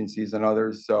 rating agencies, and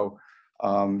others. So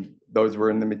those were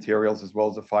in the materials, as well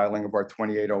as the filing of our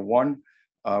 2801,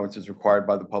 which is required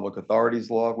by the Public Authorities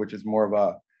Law, which is more of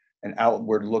an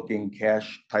outward-looking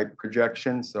cash type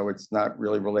projection. So it's not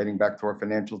really relating back to our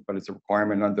financials, but it's a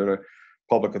requirement under the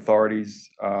Public Authorities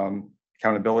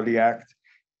Accountability Act.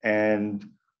 And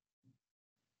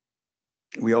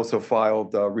we also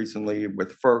filed recently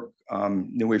with FERC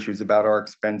new issues about our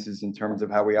expenses in terms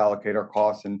of how we allocate our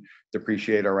costs and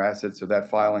depreciate our assets. So that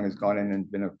filing has gone in and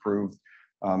been approved.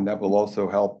 That will also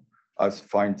help us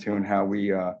fine tune how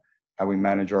we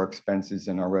manage our expenses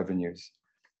and our revenues.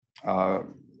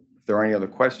 If there are any other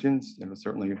questions, it'll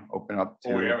certainly open up to.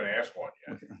 Well, we haven't asked one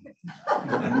yet.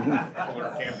 Well,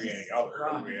 there can't be any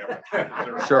other. We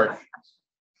haven't. Sure.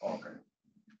 Okay.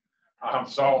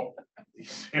 So,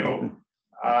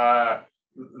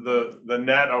 the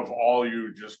net of all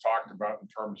you just talked about in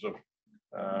terms of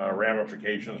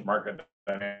ramifications, market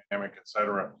dynamic, et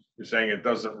cetera, you're saying it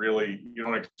doesn't really, you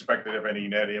don't expect to have any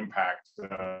net impact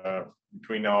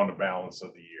between now and the balance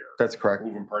of the year. That's correct.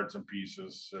 Moving parts and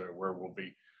pieces where we'll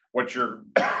be. What's your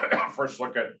first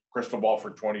look at crystal ball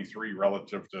for 23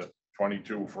 relative to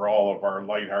 22 for all of our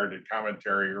lighthearted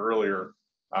commentary earlier?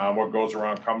 What goes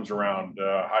around comes around.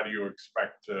 How do you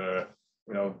expect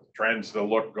trends to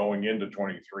look going into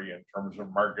 23 in terms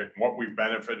of market, what we've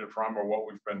benefited from or what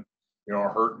we've been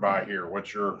hurt by here?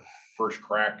 What's your first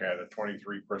crack at a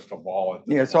 23 crystal ball?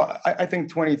 Yeah, so I think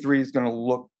 23 is going to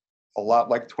look a lot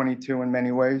like 22 in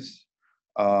many ways.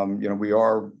 We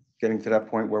are getting to that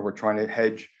point where we're trying to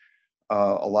hedge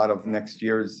a lot of next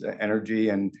year's energy.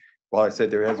 And while I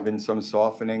said there has been some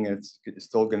softening, it's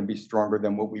still going to be stronger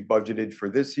than what we budgeted for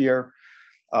this year.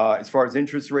 As far as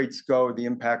interest rates go, the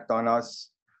impact on us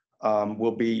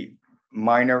will be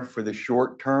minor for the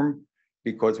short term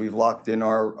because we've locked in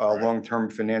our long-term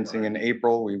financing in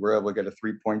April. We were able to get a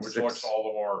 3.6. Which looks all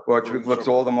the more. Which looks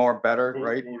all the more better,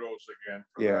 right? Kudos again.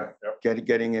 Yeah, Yep.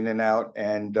 getting in and out.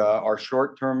 And our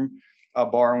short-term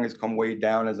borrowing has come way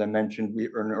down. As I mentioned, in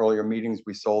earlier meetings,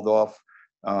 we sold off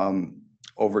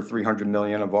over 300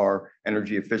 million of our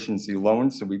energy efficiency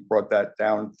loans. So we brought that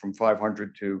down from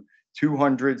 500 to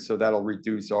 200. So that'll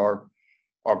reduce our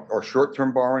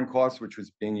short-term borrowing costs, which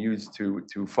was being used to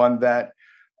fund that.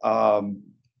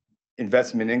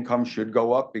 Investment income should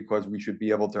go up because we should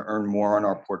be able to earn more on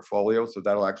our portfolio. So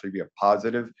that'll actually be a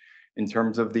positive in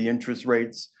terms of the interest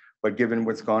rates. But given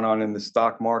what's gone on in the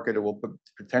stock market, it will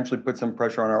potentially put some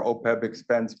pressure on our OPEB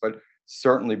expense, but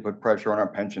certainly put pressure on our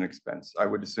pension expense. I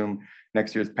would assume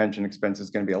next year's pension expense is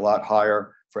going to be a lot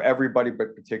higher for everybody,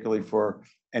 but particularly for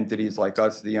entities like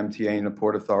us, the MTA and the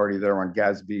Port Authority that are on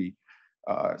GASB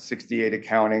 68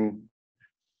 accounting.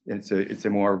 It's a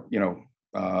more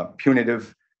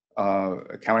punitive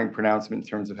accounting pronouncement in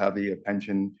terms of how the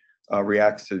pension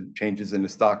reacts to changes in the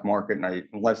stock market. And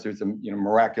unless there's a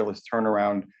miraculous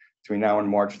turnaround between now and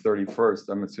March 31st,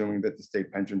 I'm assuming that the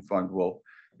state pension fund will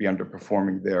be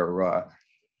underperforming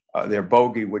their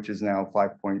bogey, which is now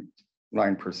 5.9%.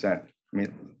 I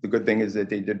mean, the good thing is that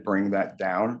they did bring that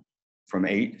down from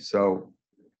 8, so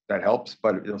that helps,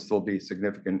 but it'll still be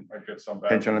significant. I get some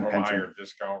pension benefit and from a pension. higher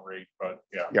discount rate, but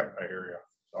yeah, I hear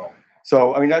you.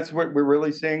 So, I mean, that's what we're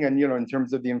really seeing. And, in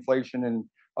terms of the inflation and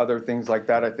other things like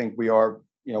that, I think we are,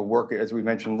 working, as we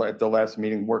mentioned at the last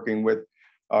meeting, working with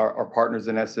our partners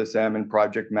in SSM and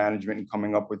project management and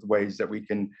coming up with ways that we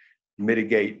can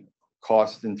mitigate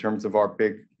costs in terms of our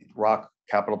big rock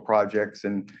capital projects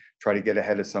and try to get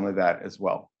ahead of some of that as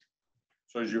well.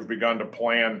 So as you've begun to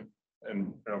plan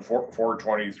and for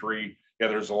 23,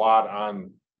 there's a lot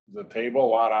on the table, a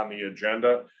lot on the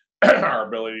agenda. Our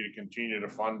ability to continue to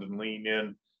fund and lean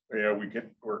in, we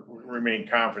remain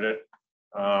confident,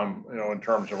 in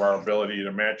terms of our ability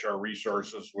to match our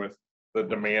resources with the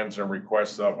demands and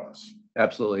requests of us.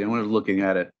 Absolutely. And we're looking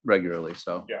at it regularly.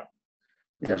 So yeah,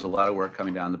 there's a lot of work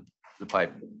coming down the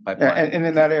pipeline. And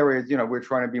in that area, we're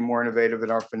trying to be more innovative in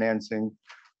our financing,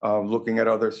 looking at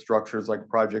other structures like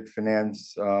project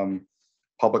finance,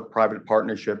 public-private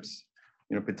partnerships,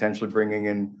 potentially bringing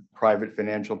in private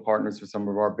financial partners for some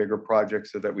of our bigger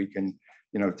projects so that we can,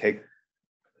 take,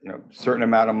 certain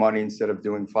amount of money instead of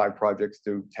doing 5 projects,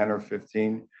 do 10 or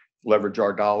 15, leverage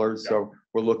our dollars. So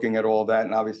we're looking at all that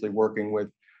and obviously working with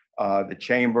the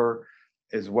chamber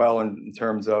as well in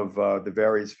terms of the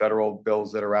various federal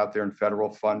bills that are out there and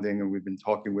federal funding. And we've been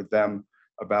talking with them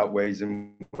about ways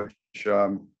in which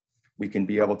we can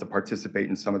be able to participate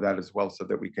in some of that as well so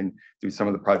that we can do some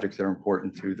of the projects that are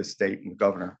important to the state and the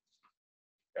governor.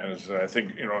 And as I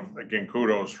think, again,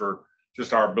 kudos for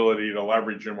just our ability to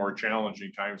leverage in more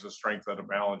challenging times, the strength of the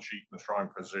balance sheet and the strong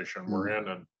position we're in.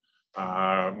 And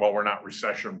Well, we're not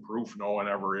recession proof, no one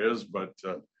ever is, but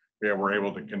yeah, we're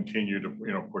able to continue to,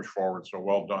 push forward. So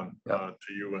well done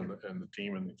to you and the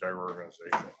team and the entire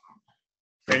organization.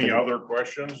 Any other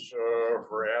questions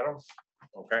for Adam?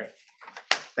 Okay.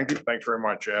 Thank you. Thanks very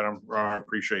much, Adam.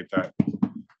 Appreciate that.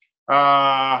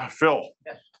 Phil.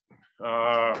 Yes.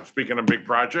 Speaking of big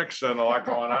projects and a lot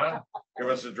going on, give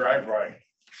us a drive-by,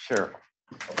 Sure.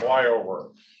 a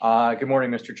flyover. Good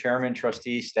morning, Mr. Chairman,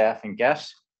 trustees, staff, and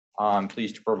guests. I'm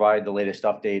pleased to provide the latest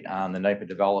update on the NYPA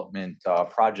development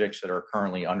projects that are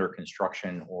currently under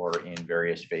construction or in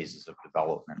various phases of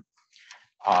development.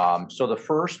 So the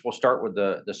first, we'll start with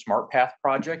the Smart Path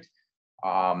project.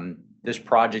 This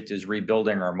project is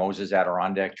rebuilding our Moses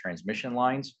Adirondack transmission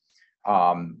lines.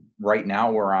 Right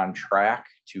now, we're on track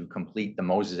to complete the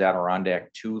Moses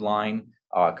Adirondack 2 line,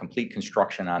 complete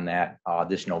construction on that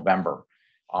this November.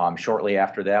 Shortly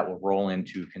after that, we'll roll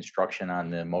into construction on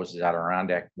the Moses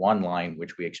Adirondack 1 line,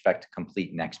 which we expect to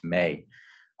complete next May.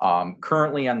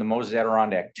 Currently on the Moses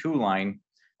Adirondack 2 line,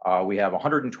 we have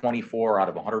 124 out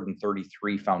of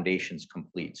 133 foundations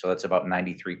complete. So that's about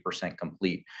 93%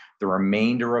 complete. The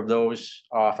remainder of those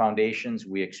foundations,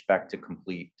 we expect to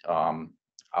complete,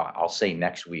 I'll say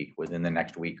next week, within the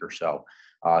next week or so.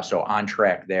 So on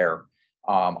track there.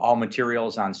 All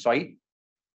materials on site.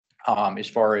 As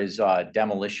far as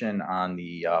demolition on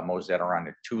the Moses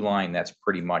Adirondack 2 line, that's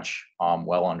pretty much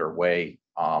well underway.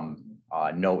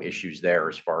 No issues there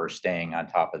as far as staying on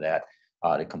top of that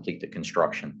to complete the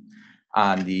construction.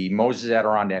 On the Moses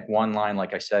Adirondack 1 line,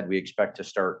 like I said, we expect to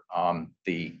start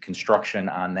the construction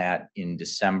on that in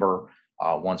December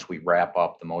once we wrap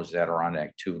up the Moses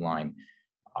Adirondack 2 line.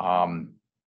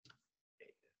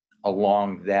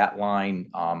 Along that line,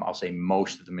 I'll say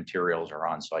most of the materials are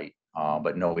on site,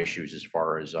 but no issues as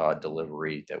far as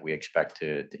delivery that we expect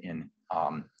to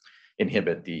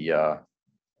inhibit the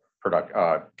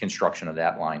construction of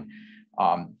that line.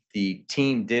 The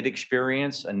team did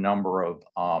experience a number of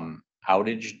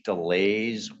outage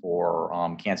delays or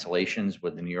cancellations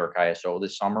with the New York ISO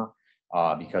this summer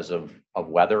because of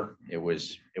weather. It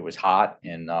was hot,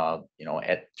 and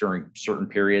during certain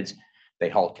periods they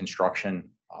halt construction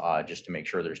just to make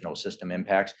sure there's no system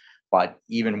impacts. But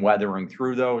even weathering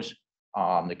through those,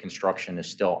 the construction is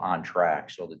still on track.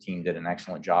 So the team did an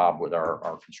excellent job with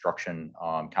our construction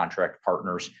contract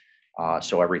partners.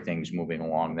 So everything's moving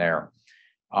along there.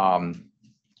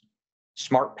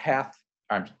 Smart Path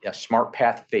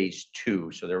Phase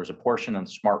 2. So there was a portion of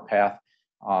Smart Path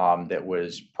that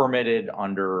was permitted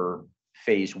under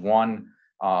Phase 1,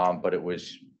 but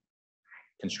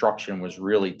construction was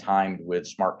really timed with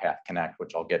Smart Path Connect,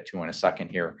 which I'll get to in a second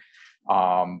here.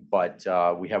 But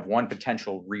we have one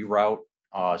potential reroute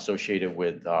associated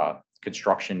with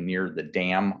construction near the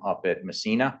dam up at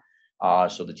Messina.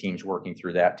 So the team's working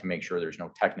through that to make sure there's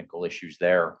no technical issues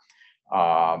there.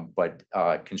 But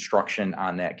construction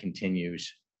on that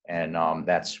continues, and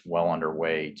that's well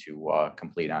underway to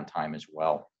complete on time as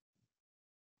well.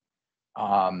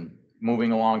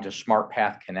 Moving along to Smart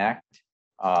Path Connect.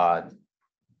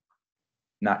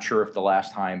 Not sure if the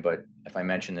last time, but if I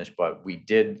mentioned this, but we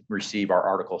did receive our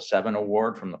Article 7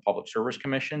 award from the Public Service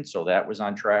Commission. So that was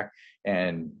on track.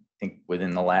 And I think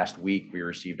within the last week, we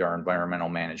received our environmental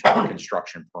management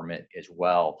construction permit as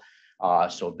well.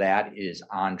 So that is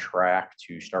on track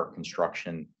to start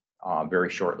construction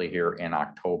very shortly here in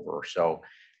October. So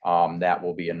that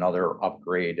will be another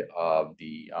upgrade of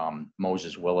the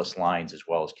Moses Willis lines, as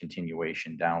well as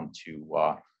continuation down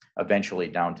to eventually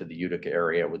down to the Eureka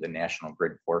area with the National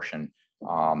Grid portion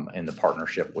in the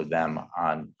partnership with them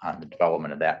on the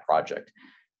development of that project.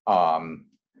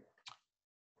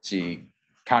 See,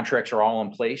 contracts are all in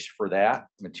place for that.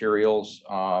 Materials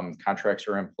contracts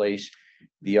are in place.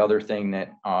 The other thing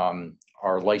that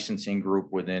our licensing group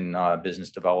within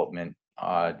business development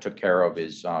took care of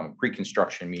is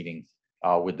pre-construction meeting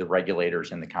with the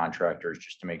regulators and the contractors,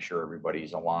 just to make sure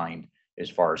everybody's aligned as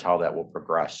far as how that will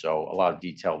progress. So a lot of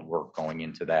detailed work going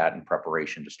into that in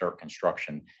preparation to start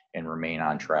construction and remain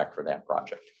on track for that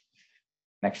project.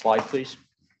 Next slide, please.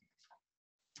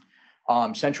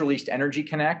 Central East Energy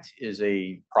Connect is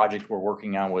a project we're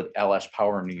working on with LS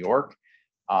Power New York.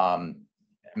 I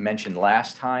mentioned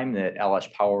last time that LS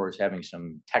Power is having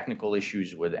some technical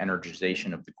issues with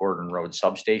energization of the Gordon Road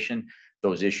substation.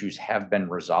 Those issues have been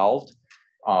resolved.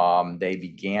 They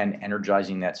began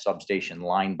energizing that substation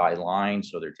line by line,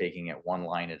 so they're taking it one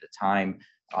line at a time.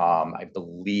 I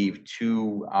believe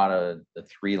 2 out of the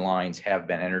 3 lines have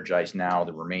been energized now.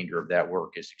 The remainder of that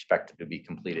work is expected to be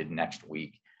completed next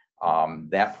week.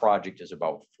 That project is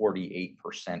about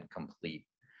 48% complete.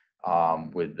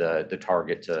 with the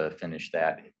target to finish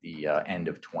that at the end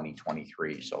of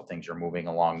 2023. So things are moving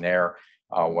along there,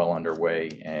 well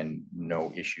underway, and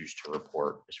no issues to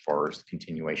report as far as the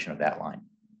continuation of that line.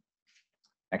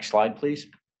 Next slide, please.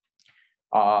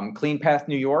 Clean Path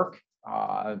New York.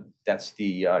 That's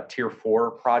the Tier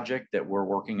 4 project that we're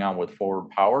working on with Forward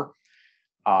Power.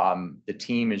 The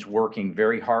team is working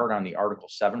very hard on the Article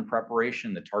 7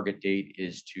 preparation. The target date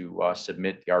is to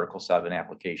submit the Article 7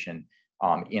 application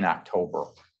in October,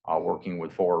 working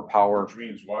with Forward Power. Which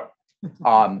means what?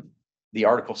 The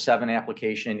Article 7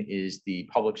 application is the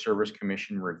Public Service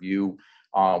Commission review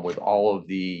with all of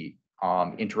the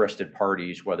interested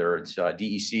parties, whether it's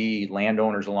DEC,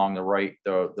 landowners along the right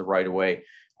of way,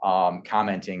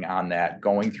 commenting on that,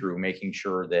 going through, making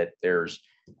sure that there's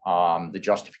the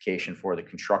justification for the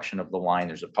construction of the line,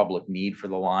 there's a public need for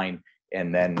the line,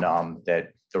 and then that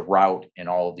the route and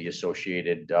all of the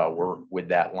associated work with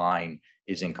that line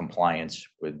is in compliance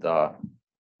with the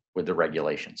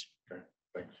regulations. Okay,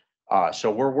 thanks.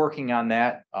 So we're working on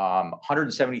that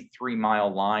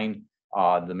 173-mile line.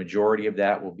 The majority of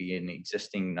that will be in the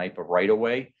existing NYPA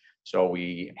right-of-way. So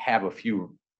we have a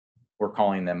few, we're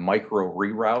calling them micro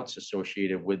reroutes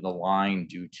associated with the line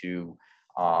due to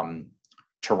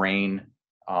terrain,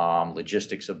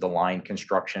 logistics of the line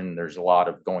construction. There's a lot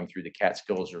of going through the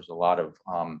Catskills. There's a lot of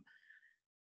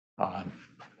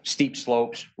steep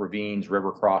slopes, ravines,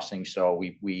 river crossings. So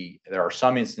there are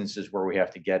some instances where we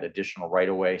have to get additional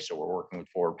right-of-way. So we're working with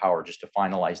Forward Power just to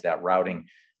finalize that routing,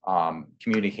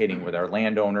 communicating with our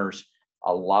landowners,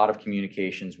 a lot of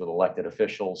communications with elected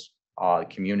officials,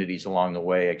 communities along the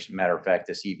way. As a matter of fact,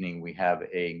 this evening we have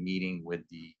a meeting with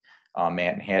the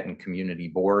Manhattan Community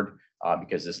Board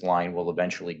because this line will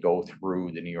eventually go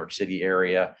through the New York City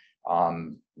area,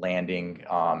 landing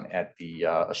at the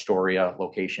Astoria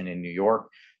location in New York,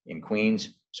 in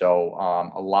Queens. So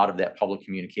a lot of that public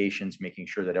communications, making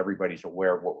sure that everybody's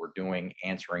aware of what we're doing,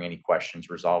 answering any questions,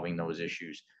 resolving those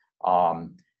issues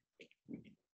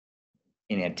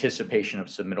in anticipation of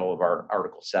submittal of our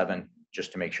Article 7,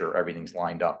 just to make sure everything's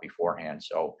lined up beforehand.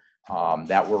 So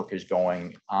that work is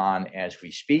going on as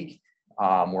we speak.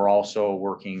 We're also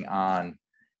working on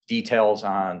details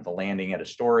on the landing at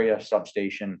Astoria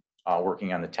substation,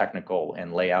 working on the technical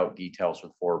and layout details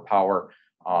with Forward Power,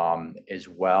 as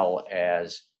well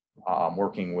as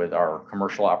working with our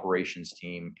commercial operations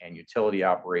team and utility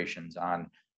operations on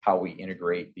how we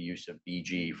integrate the use of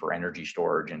BG for energy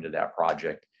storage into that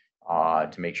project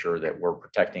to make sure that we're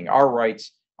protecting our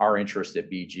rights, our interest at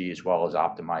BG, as well as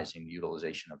optimizing the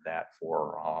utilization of that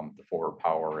for the Forward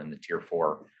Power and the Tier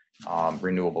 4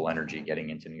 renewable energy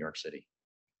getting into New York City.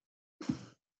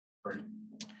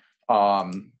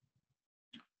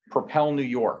 Propel New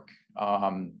York.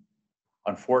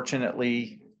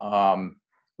 Unfortunately,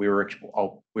 we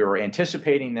were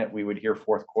anticipating that we would hear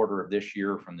fourth quarter of this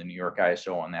year from the New York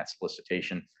ISO on that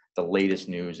solicitation. The latest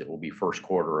news, it will be first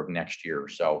quarter of next year.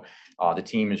 So the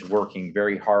team is working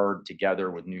very hard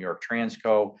together with New York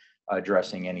Transco,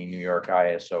 addressing any New York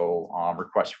ISO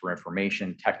requests for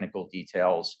information, technical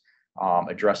details,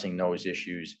 addressing those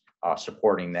issues,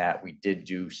 supporting that. We did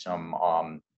do some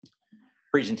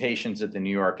presentations at the New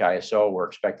York ISO. We're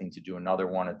expecting to do another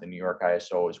one at the New York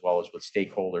ISO, as well as with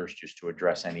stakeholders, just to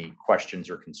address any questions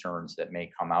or concerns that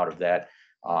may come out of that.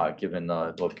 Given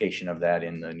the location of that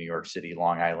in the New York City,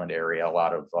 Long Island area, a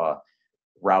lot of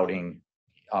routing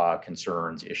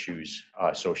concerns, issues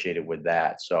associated with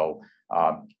that. So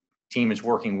team is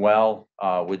working well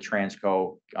with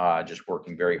Transco, just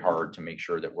working very hard to make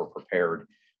sure that we're prepared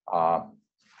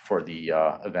for the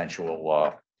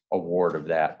eventual award of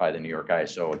that by the New York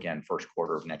ISO, again, first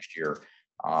quarter of next year.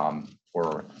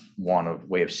 We're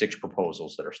we have 6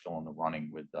 proposals that are still in the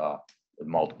running with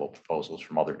multiple proposals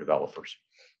from other developers.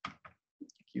 Thank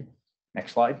you.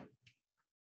 Next slide.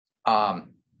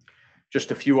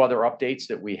 Just a few other updates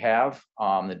that we have.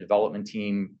 The development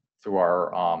team through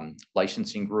our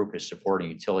licensing group is supporting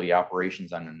utility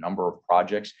operations on a number of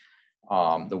projects.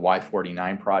 The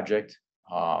Y49 project,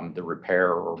 the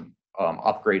repair or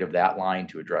upgrade of that line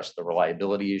to address the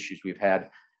reliability issues we've had.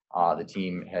 The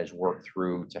team has worked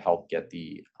through to help get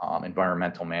the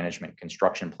environmental management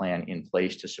construction plan in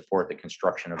place to support the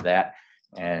construction of that.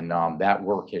 And that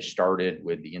work has started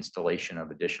with the installation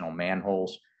of additional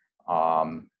manholes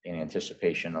in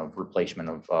anticipation of replacement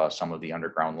of some of the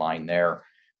underground line there.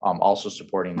 Also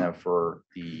supporting them for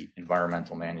the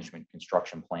environmental management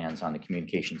construction plans on the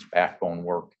communications backbone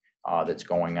work that's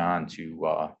going on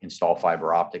to install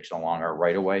fiber optics along our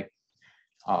right-of-way.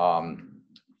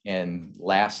 And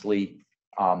lastly,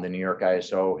 The New York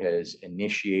ISO has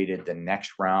initiated the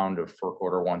next round of FERC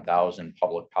Order 1000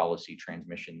 public policy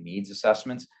transmission needs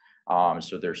assessments.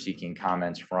 So they're seeking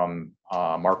comments from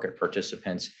market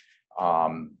participants.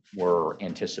 We're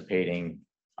anticipating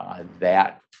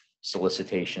that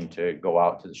solicitation to go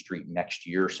out to the street next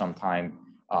year sometime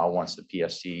once the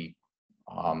PSC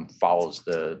follows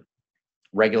the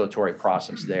regulatory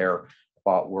process there.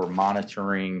 But we're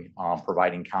monitoring,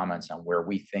 providing comments on where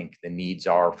we think the needs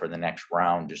are for the next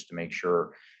round, just to make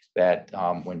sure that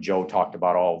when Joe talked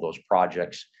about all of those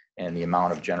projects and the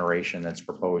amount of generation that's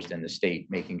proposed in the state,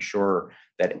 making sure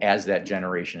that as that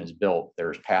generation is built,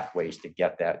 there's pathways to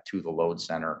get that to the load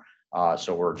center.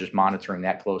 So we're just monitoring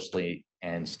that closely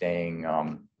and staying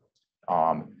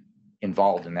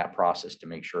involved in that process to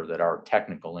make sure that our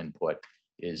technical input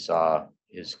is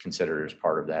considered as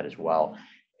part of that as well.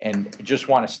 And just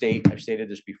want to state, I've stated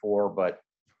this before, but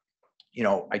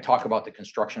I talk about the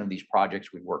construction of these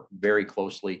projects. We work very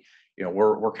closely.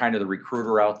 We're kind of the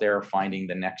recruiter out there finding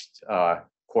the next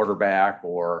quarterback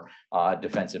or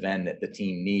defensive end that the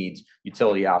team needs.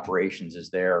 Utility operations is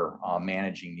there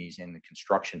managing these in the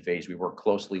construction phase. We work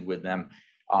closely with them.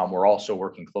 We're also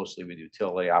working closely with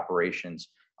utility operations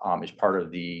as part of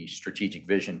the strategic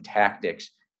vision tactics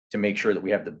to make sure that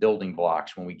we have the building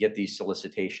blocks. When we get these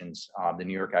solicitations, the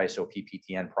New York ISO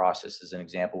PPTN process is an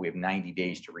example. We have 90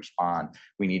 days to respond.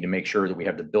 We need to make sure that we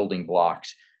have the building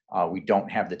blocks. We don't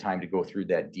have the time to go through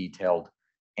that detailed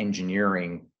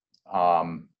engineering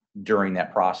during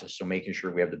that process. So making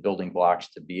sure we have the building blocks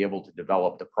to be able to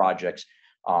develop the projects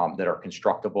that are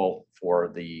constructible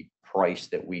for the price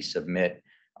that we submit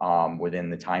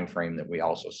within the time frame that we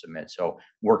also submit. So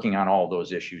working on all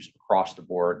those issues across the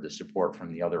board, the support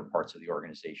from the other parts of the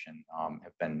organization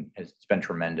has been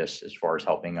tremendous as far as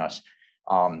helping us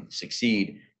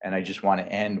succeed. And I just want to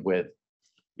end with,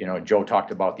 Joe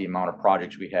talked about the amount of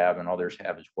projects we have and others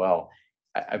have as well.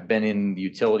 I've been in the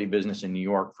utility business in New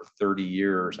York for 30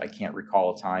 years. I can't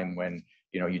recall a time when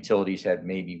utilities had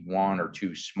maybe one or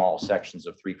two small sections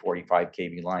of 345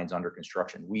 kV lines under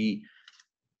construction.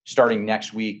 Starting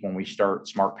next week, when we start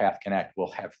Smart Path Connect,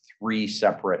 we'll have 3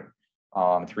 separate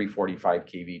 345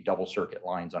 kV double circuit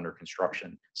lines under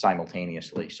construction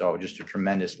simultaneously. So just a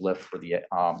tremendous lift for the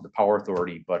Power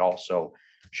Authority, but also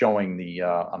showing the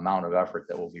amount of effort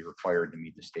that will be required to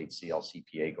meet the state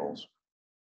CLCPA goals.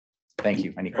 Thank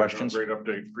you. Any questions? Great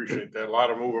update. Appreciate that. A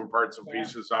lot of moving parts and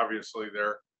pieces, obviously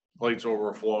their plates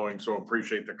overflowing. So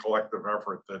appreciate the collective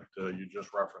effort that you just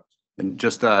referenced. And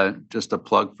just a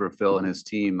plug for Phil and his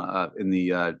team in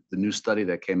the new study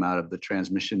that came out of the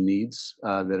transmission needs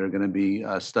that are going to be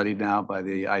studied now by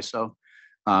the ISO.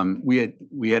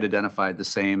 We had identified the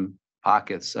same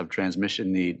pockets of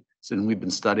transmission need, and we've been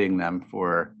studying them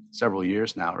for several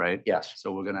years now, right? Yes.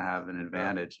 So we're going to have an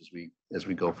advantage as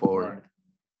we go forward.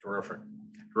 Terrific.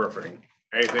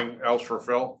 Anything else for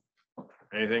Phil?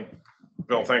 Anything?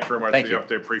 Phil, thanks very much Thank for the you.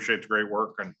 update. Appreciate the great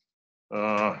work and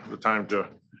the time to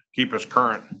keep us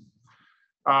current.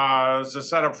 As I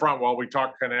said up front, while we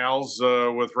talk canals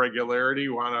with regularity,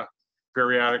 we want to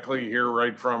periodically hear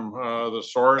right from the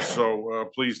source.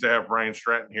 So pleased to have Brian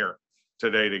Stratton here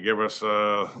today to give us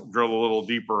drill a little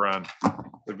deeper on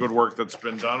the good work that's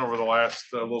been done over the last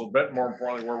little bit, more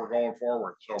importantly, where we're going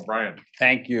forward. So Brian.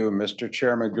 Thank you, Mr.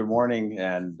 Chairman. Good morning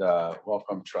and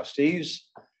welcome trustees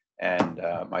and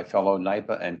my fellow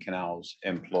NYPA and Canal's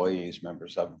employees,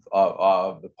 members of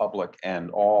the public and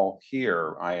all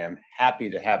here. I am happy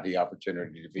to have the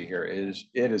opportunity to be here. It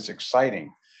is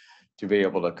exciting to be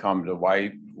able to come to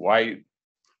White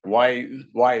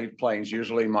Plains.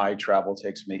 Usually my travel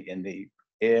takes me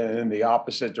in the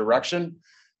opposite direction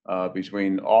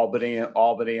between Albany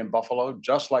and Buffalo,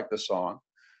 just like the song.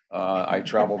 I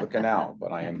travel the canal,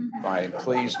 but I am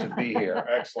pleased to be here.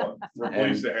 Excellent. We're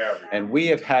pleased to have you. And we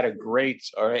have had a great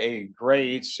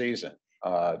season.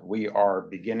 We are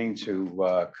beginning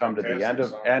to come to the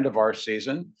end of our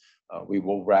season. We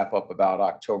will wrap up about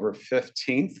October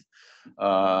 15th.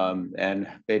 And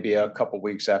maybe a couple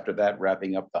weeks after that,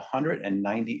 wrapping up the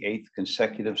 198th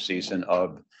consecutive season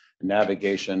of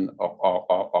navigation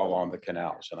along the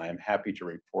canals. And I am happy to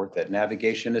report that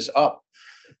navigation is up.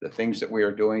 The things that we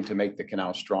are doing to make the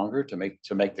canal stronger, to make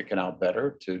the canal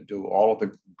better, to do all of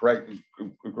the great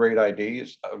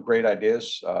ideas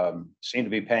seem to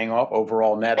be paying off.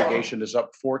 Overall navigation is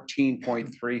up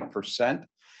 14.3%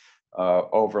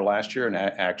 over last year. And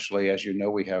actually, as you know,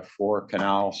 we have 4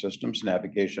 canal systems.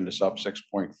 Navigation is up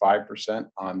 6.5%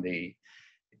 on the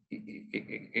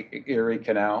Erie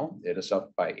Canal. It is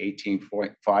up by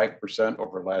 18.5%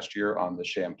 over last year on the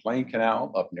Champlain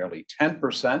Canal, up nearly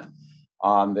 10%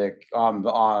 on the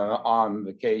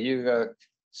Cayuga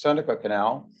Seneca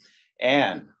Canal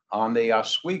and on the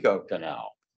Oswego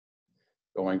Canal.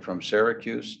 Going from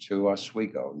Syracuse to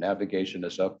Oswego, navigation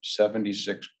is up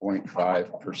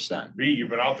 76.5%. B, you've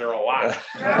been out there a lot.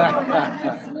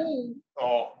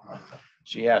 Oh.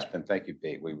 She has been. Thank you,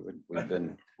 Pete. We've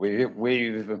been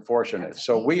fortunate.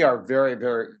 So we are very,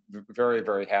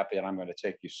 very happy, and I'm going to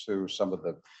take you through some of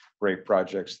the great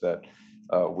projects that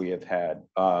we have had.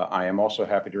 I am also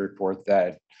happy to report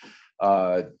that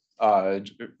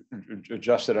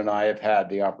Justin and I have had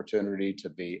the opportunity to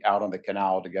be out on the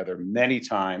canal together many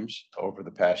times over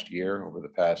the past year, over the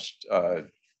past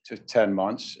 10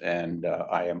 months. And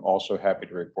I am also happy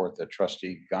to report that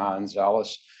Trustee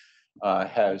Gonzalez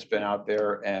has been out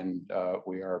there, and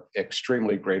we are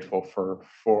extremely grateful for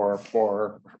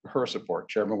her support.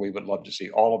 Chairman, we would love to see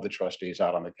all of the trustees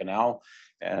out on the canal,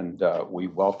 and we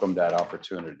welcome that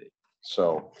opportunity.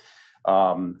 So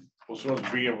as soon as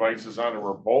B invites us onto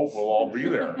her boat, we'll all be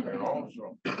there, you know,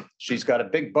 so. She's got a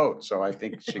big boat, so I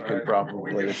think she can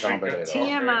probably accommodate us.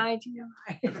 TMI.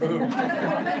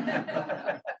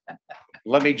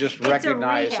 Let me just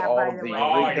recognize all of the.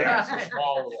 Oh, yes, a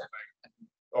small little thing.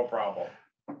 No problem.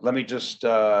 Let me just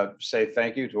say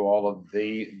thank you to all of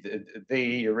the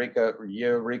Eureka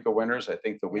winners. I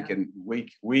think that we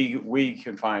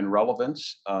can find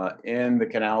relevance in the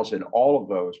canals in all of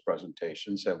those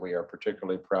presentations, and we are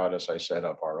particularly proud, as I said,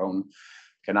 of our own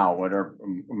canal winner,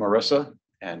 Marissa,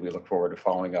 and we look forward to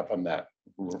following up on that.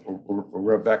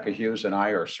 Rebecca Hughes and I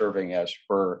are serving as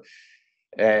her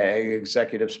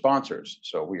executive sponsors,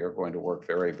 so we are going to work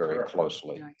very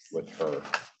closely with her.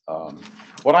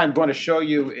 What I'm going to show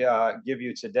you, give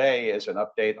you today is an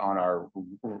update on our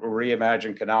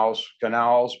Reimagine Canals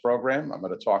program. I'm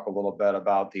going to talk a little bit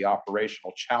about the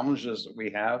operational challenges that we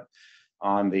have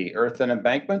on the earthen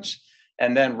embankments,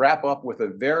 and then wrap up with a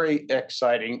very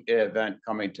exciting event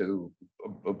coming to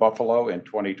Buffalo in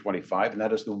 2025, and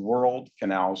that is the World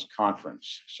Canals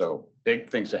Conference. So big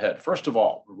things ahead. First of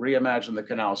all, Reimagine the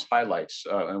Canals highlights,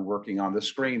 and working on the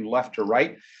screen left to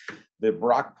right, the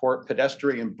Brockport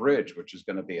Pedestrian Bridge, which is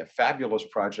going to be a fabulous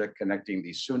project connecting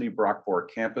the SUNY Brockport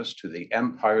campus to the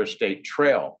Empire State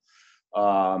Trail.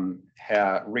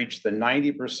 Reached the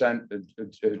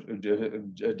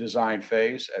 90% design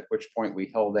phase, at which point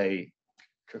we held a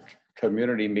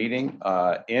community meeting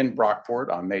in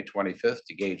Brockport on May 25th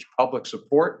to gauge public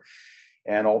support.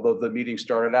 And although the meeting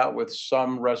started out with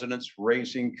some residents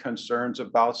raising concerns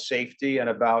about safety and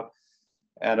about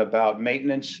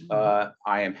maintenance,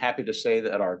 I am happy to say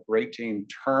that our great team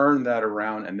turned that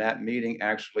around, and that meeting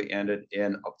actually ended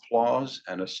in applause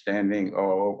and a standing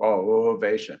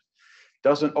ovation.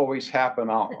 Doesn't always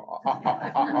happen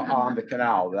on the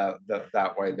canal that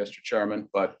way, Mr. Chairman,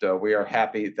 but we are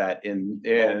happy that in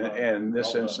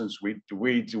this instance we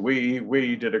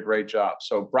did a great job.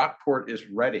 So Brockport is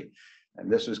ready,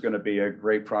 and this is going to be a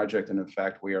great project. And in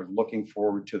fact, we are looking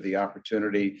forward to the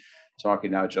opportunity. Talking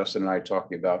now, Justin and I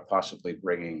talking about possibly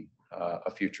bringing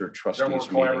a future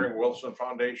trustees meeting. Wilson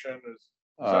Foundation is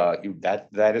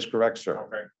that is correct, sir.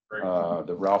 Okay, great.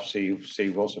 The Ralph C.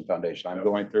 Wilson Foundation. I'm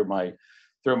going through my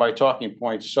talking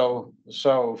points so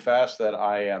fast that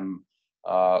I am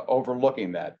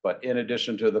overlooking that. But in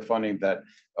addition to the funding that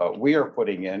we are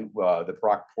putting in, the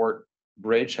Brockport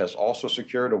Bridge has also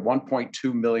secured a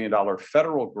 $1.2 million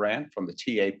federal grant from the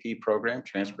TAP program,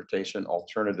 Transportation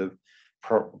Alternative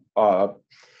Program,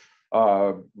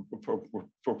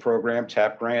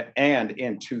 TAP grant, and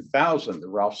in 2000, the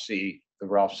Ralph C.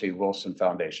 Wilson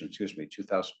Foundation,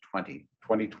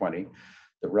 2020,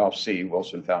 the Ralph C.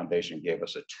 Wilson Foundation gave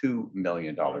us a $2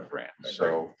 million grant.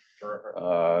 So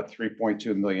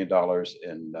 $3.2 million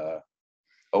in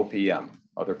OPM,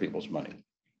 other people's money.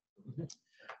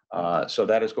 So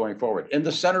that is going forward. In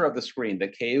the center of the screen, the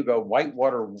Cayuga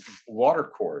Whitewater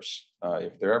Watercourse.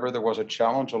 If there was a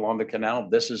challenge along the canal,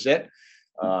 this is it.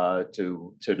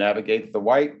 To navigate the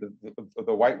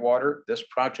whitewater, this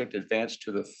project advanced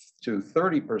to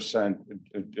 30%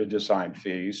 design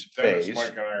phase. Mike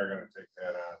and I are going to take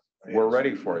that on. We're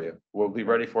ready for you. We'll be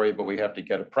ready for you, but we have to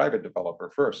get a private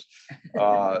developer first.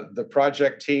 The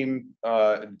project team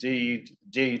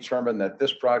determined that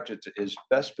this project is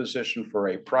best positioned for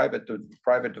a private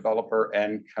developer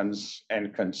and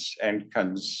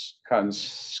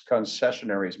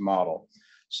concessionaries model.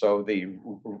 So the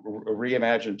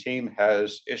Reimagine team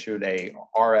has issued a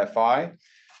RFI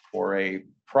for a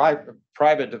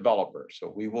private developer.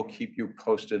 So we will keep you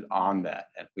posted on that,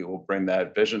 and we will bring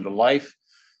that vision to life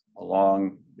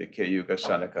along the Cayuga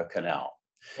Seneca Canal.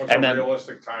 What's And a then-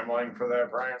 realistic timeline for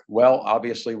that, Brian? Well,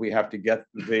 obviously, we have to get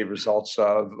the results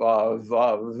of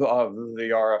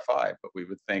the RFI, but we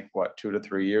would think, what, 2 to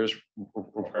 3 years,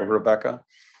 Rebecca?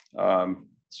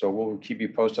 So we'll keep you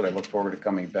posted. I look forward to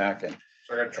coming back and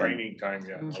So I got training time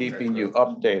yet. keeping you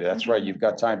updated. That's right. You've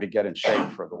got time to get in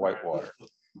shape for the whitewater.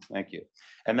 Thank you.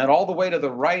 And then all the way to the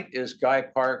right is Guy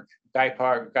Park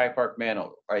Manor,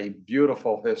 a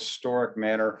beautiful historic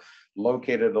manor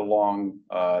located along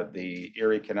the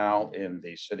Erie Canal in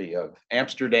the city of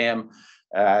Amsterdam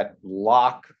at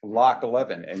Lock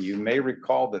 11. And you may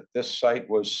recall that this site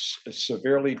was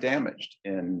severely damaged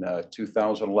in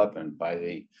 2011 by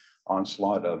the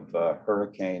onslaught of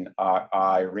Hurricane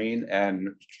Irene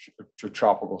and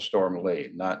Tropical Storm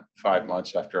Lee, not 5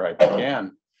 months after I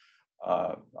began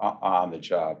on the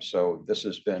job. So this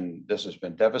has been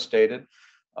devastated.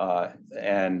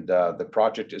 And the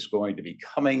project is going to be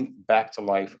coming back to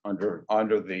life under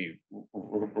the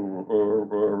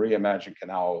Reimagine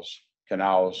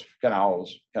Canals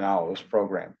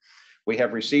program. We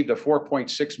have received a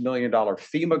 $4.6 million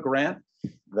FEMA grant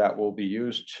that will be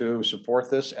used to support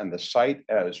this, and the site,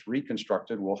 as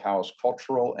reconstructed, will house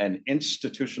cultural and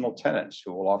institutional tenants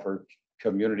who will offer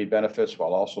community benefits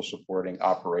while also supporting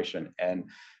operation and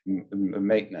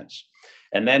maintenance.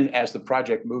 And then as the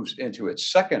project moves into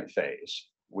its second phase,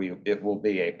 it will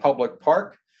be a public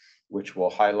park, which will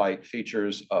highlight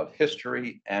features of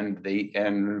history and the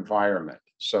environment.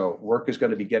 So work is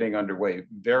going to be getting underway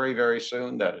very, very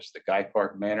soon. That is the Guy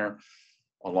Park Manor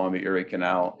along the Erie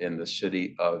Canal in the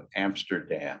city of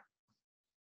Amsterdam.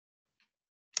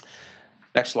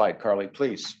 Next slide, Carly,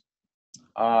 please.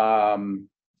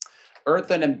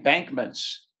 Earthen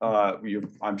embankments.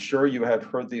 I'm sure you have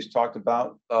heard these talked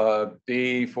about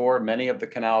before. Many of the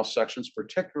canal sections,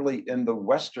 particularly in the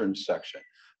western section,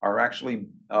 are actually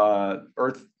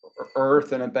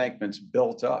earthen embankments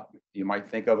built up. You might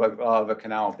think of a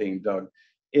canal being dug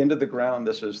into the ground.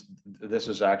 This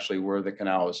is actually where the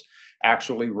canal is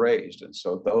actually raised. And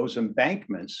so those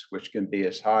embankments, which can be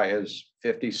as high as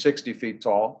 50, 60 feet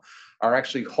tall, are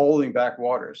actually holding back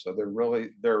water. So they're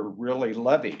really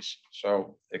levees.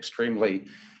 So extremely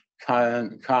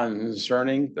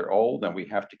concerning. They're old and we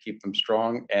have to keep them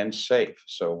strong and safe.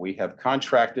 So we have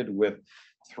contracted with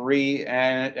 3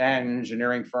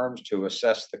 engineering firms to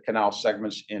assess the canal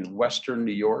segments in Western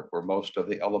New York, where most of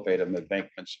the elevated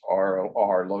embankments are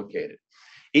located.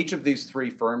 Each of these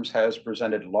 3 firms has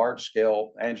presented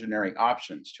large-scale engineering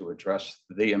options to address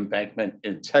the embankment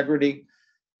integrity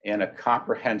in a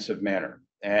comprehensive manner.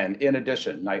 And in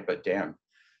addition, NYPA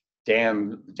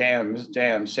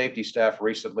dam safety staff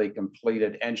recently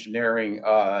completed engineering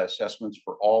assessments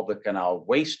for all the canal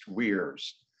waste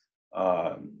weirs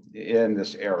in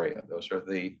this area. Those are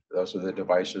the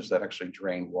devices that actually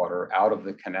drain water out of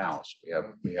the canals.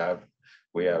 We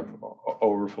have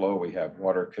overflow, we have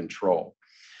water control.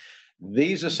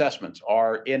 These assessments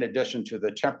are in addition to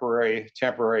the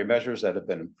temporary measures that have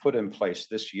been put in place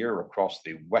this year across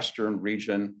the western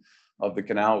region of the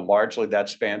canal. Largely that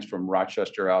spans from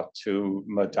Rochester out to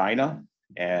Medina.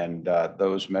 And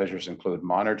those measures include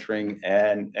monitoring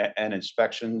and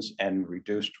inspections and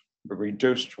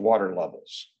reduced water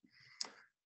levels.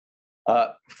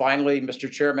 Finally,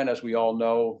 Mr. Chairman, as we all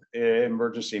know,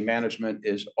 emergency management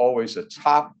is always a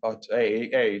top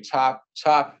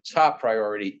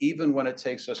priority, even when it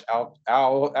takes us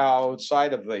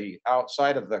outside of the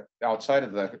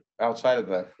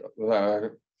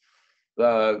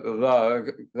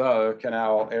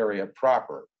canal area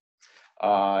proper.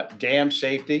 Dam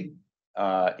safety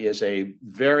is a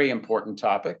very important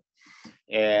topic.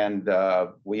 And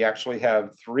we actually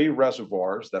have 3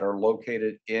 reservoirs that are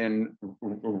located in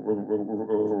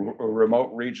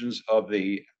remote regions of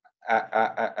the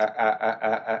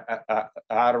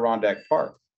Adirondack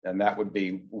Park. And that would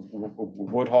be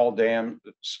Woodhall Dam,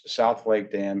 South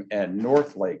Lake Dam, and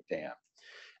North Lake Dam.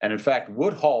 And in fact,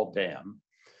 Woodhall Dam,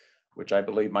 which I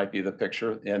believe might be the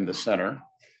picture in the center,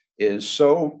 is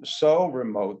so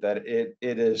remote that it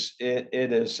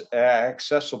is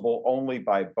accessible only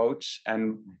by boats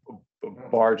and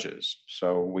barges.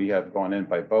 So we have gone in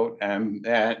by boat and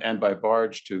by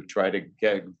barge to try to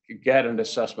get an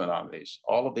assessment on these.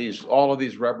 All of these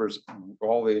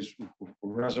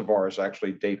reservoirs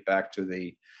actually date back to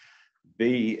the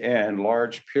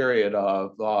large period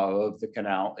of the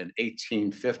canal in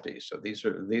 1850. So these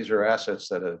are assets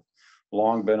that have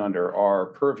long been under our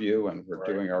purview, and we're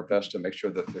doing our best to make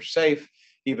sure that they're safe,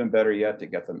 even better yet, to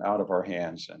get them out of our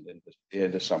hands and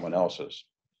into someone else's.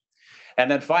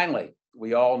 And then finally,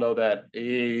 we all know that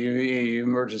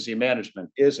emergency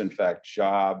management is in fact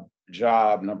job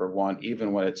number 1,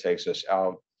 even when it takes us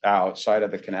outside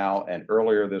of the canal. And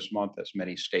earlier this month, as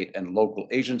many state and local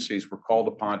agencies were called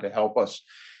upon to help us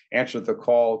answer the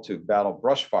call to battle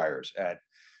brush fires at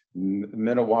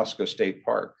Minnewaska State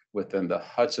Park within the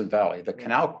Hudson Valley. The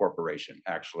Canal Corporation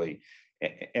actually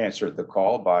answered the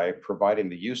call by providing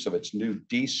the use of its new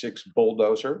D6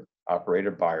 bulldozer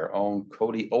operated by our own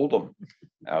Cody Oldham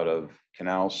out of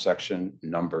Canal Section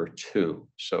number 2.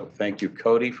 So thank you,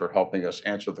 Cody, for helping us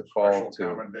answer the call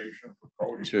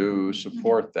to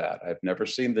support that. I've never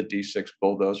seen the D6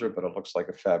 bulldozer, but it looks like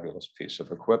a fabulous piece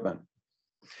of equipment.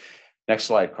 Next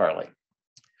slide, Carly.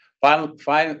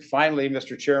 Finally,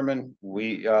 Mr. Chairman,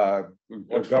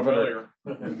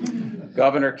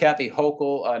 Governor Kathy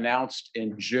Hochul announced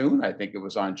in June, I think it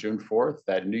was on June 4th,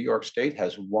 that New York State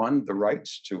has won the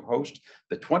rights to host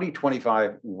the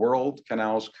 2025 World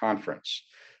Canals Conference,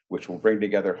 which will bring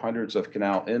together hundreds of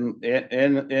canal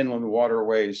inland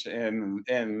waterways and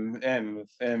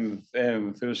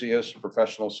enthusiasts,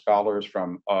 professional scholars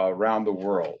from around the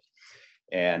world.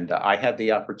 And I had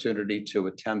the opportunity to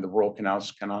attend the World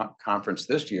Canals Conference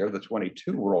this year, the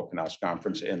 22 World Canals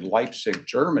Conference in Leipzig,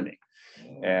 Germany.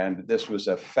 And this was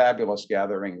a fabulous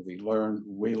gathering. We learn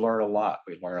a lot.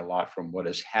 We learn a lot from what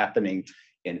is happening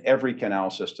in every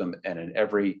canal system and in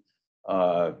every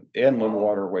inland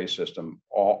waterway system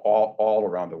all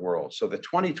around the world. So the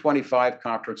 2025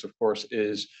 conference, of course,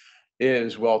 is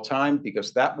well timed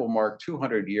because that will mark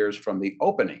 200 years from the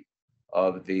opening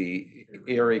of the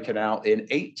Erie Canal in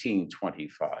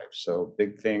 1825. So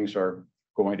big things are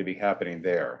going to be happening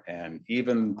there. And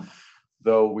even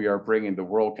though we are bringing the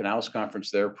World Canals Conference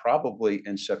there, probably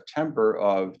in September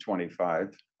of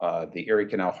 25, the Erie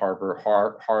Canal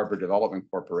Harbor Development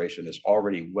Corporation is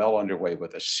already well underway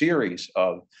with a series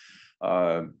of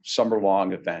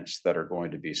summer-long events that are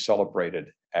going to be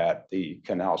celebrated at the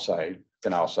Canal Side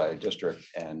District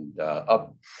and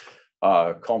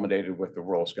culminated with the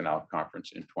World Canal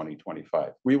Conference in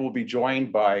 2025. We will be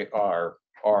joined by our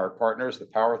partners, the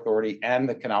Power Authority and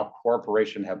the Canal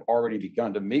Corporation have already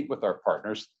begun to meet with our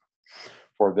partners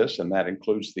for this, and that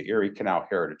includes the Erie Canal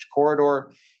Heritage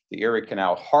Corridor, the Erie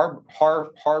Canal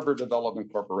Harbor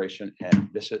Development Corporation,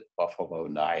 and Visit Buffalo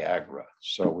Niagara.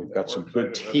 So we've got some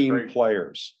good team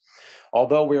players.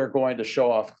 Although we are going to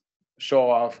show off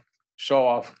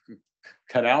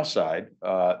Canal Side,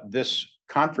 this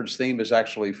conference theme is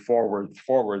actually forward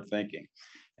thinking,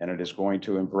 and it is going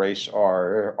to embrace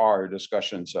our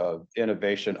discussions of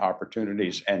innovation,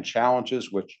 opportunities, and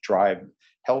challenges which drive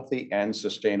healthy and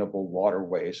sustainable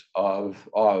waterways of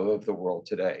the world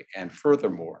today. And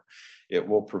furthermore, it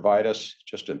will provide us,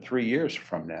 just in 3 years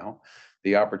from now,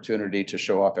 the opportunity to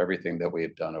show off everything that we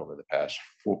have done over the past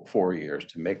 4 years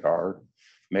to make our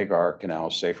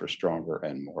canals safer, stronger,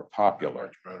 and more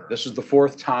popular. This is the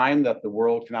 4th time that the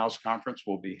World Canals Conference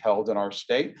will be held in our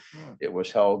state. It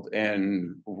was held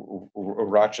in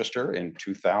Rochester in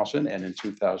 2000 and in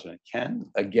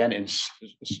 2010, again in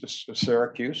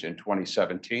Syracuse in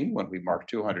 2017, when we marked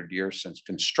 200 years since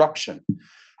construction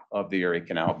of the Erie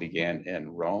Canal began in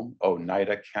Rome,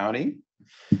 Oneida County.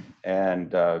 And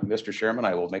Mr. Chairman,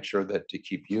 I will make sure that to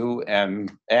keep you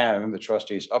and the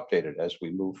trustees updated as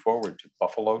we move forward to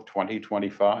Buffalo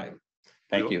 2025.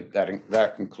 Thank you.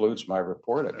 That concludes my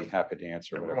report. I'd be happy to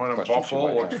answer whatever questions Buffalo you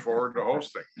might looks have. forward to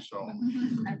hosting. So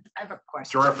I have a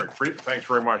question. terrific. Thanks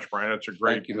very much, Brian. That's a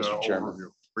great Thank you, Mr. Chairman. overview.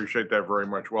 Appreciate that very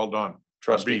much. Well done.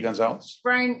 Trustee B. Gonzalez.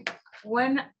 Brian,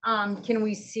 when can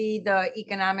we see the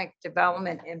economic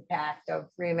development impact of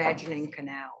reimagining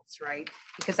canals, right?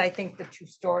 Because I think the two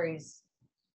stories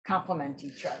complement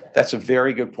each other. That's a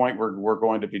very good point. We're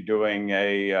going to be doing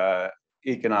a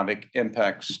economic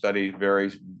impact study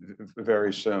very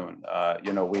soon.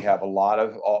 We have a lot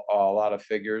of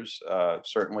figures.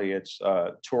 Certainly, it's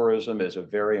tourism is a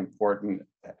very important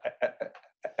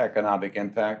economic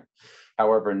impact.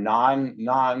 However,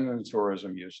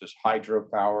 non-tourism uses,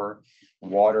 hydropower,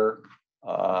 water.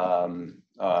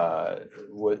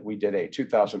 We did a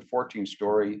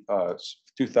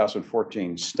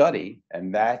 2014 study,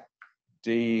 and that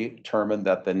determined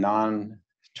that the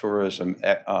non-tourism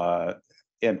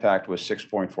impact was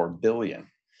 6.4 billion.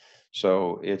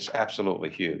 So it's absolutely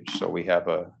huge. So we have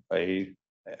a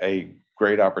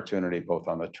great opportunity both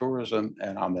on the tourism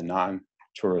and on the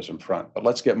non-tourism front. But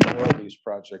let's get more of these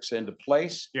projects into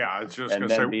place. Yeah, it's just and gonna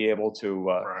then say, be able to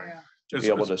right. be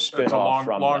able to spin it's a off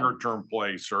from them. longer term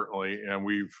play, certainly, and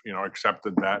we've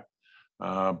accepted that.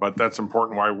 But that's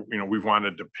important why we've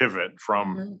wanted to pivot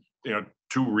from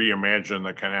to reimagine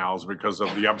the canals because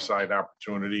of the upside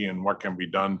opportunity and what can be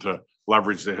done to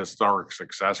leverage the historic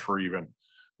success for even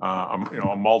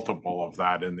a multiple of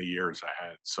that in the years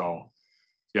ahead. So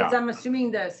Because Yeah, I'm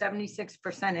assuming the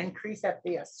 76% increase at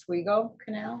the Oswego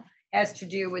Canal has to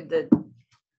do with the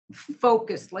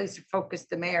laser focus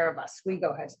the mayor of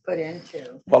Oswego has put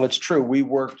into. Well, it's true. We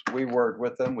worked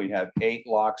with them. We have 8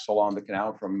 locks along the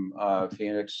canal from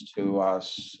Phoenix to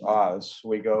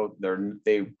Oswego.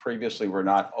 They previously were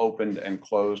not opened and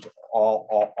closed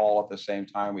all at the same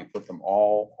time. We put them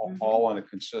all on a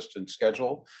consistent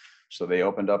schedule. So they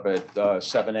opened up at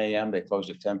 7 a.m. They closed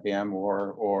at 10 p.m.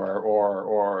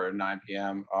 or 9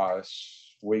 p.m.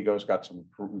 Oswego's got some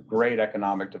great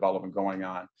economic development going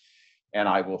on. And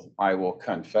I will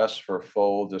confess, for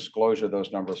full disclosure,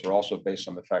 those numbers are also based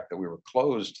on the fact that we were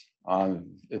closed on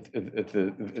the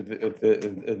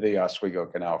Oswego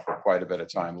Canal for quite a bit of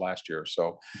time last year.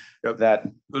 So that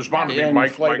there's bound to be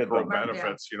micro them.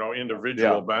 benefits,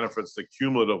 individual benefits. The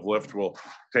cumulative lift will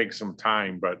take some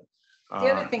time, but the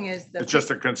other thing is it's just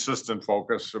a consistent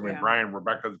focus. I mean, Brian,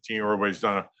 Rebecca, the team, everybody's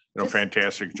done a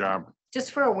fantastic job.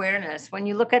 Just for awareness, when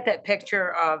you look at that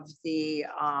picture of the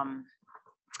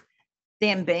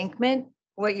embankment,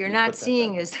 what you're not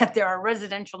seeing is that there are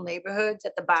residential neighborhoods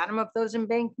at the bottom of those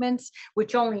embankments,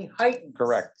 which only heightens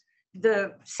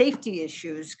the safety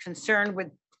issues concerned with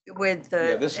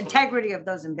the integrity of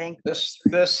those embankments.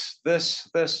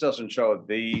 This doesn't show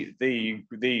the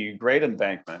Great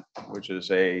Embankment, which is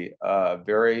a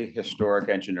very historic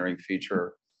engineering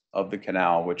feature of the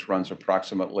canal, which runs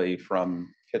approximately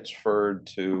from Pittsford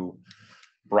to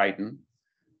Brighton.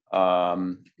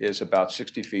 Is about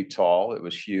 60 feet tall. It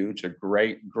was huge, a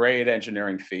great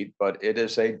engineering feat, but it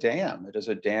is a dam. It is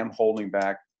a dam holding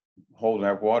back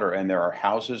water, and there are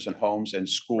houses and homes and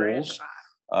schools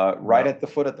right at the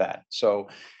foot of that. So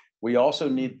we also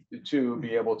need to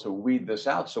be able to weed this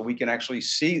out so we can actually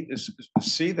see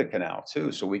the canal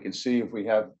too, so we can see if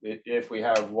we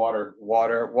have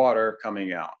water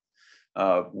coming out.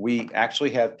 We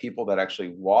actually have people that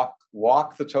actually walk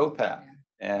the towpath.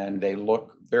 And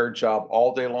their job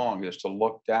all day long is to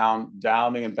look down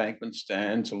the embankment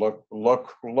stand to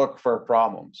look for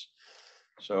problems.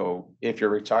 So if you're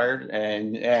retired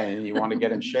and you want to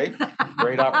get in shape,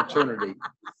 great opportunity.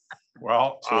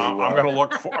 Well, I'm going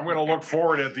to look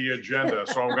forward at the agenda.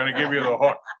 So I'm going to give you the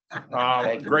hook.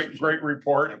 Great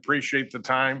report. Appreciate the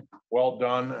time. Well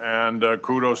done. And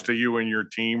kudos to you and your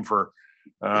team for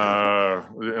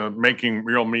making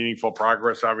real meaningful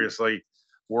progress. Obviously,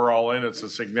 we're all in. It's a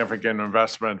significant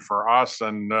investment for us,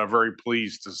 and very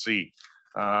pleased to see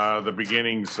the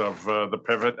beginnings of the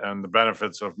pivot and the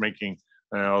benefits of making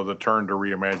the turn to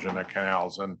reimagine the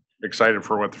canals, and excited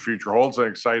for what the future holds, and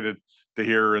excited to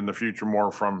hear in the future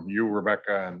more from you,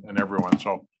 Rebecca, and everyone.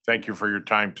 So thank you for your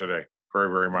time today. Very,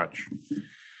 very much.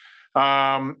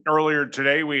 Earlier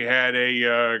today, we had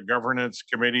a governance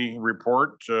committee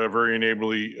report, very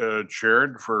enably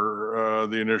chaired for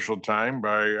the initial time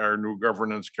by our new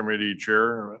governance committee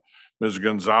chair, Ms.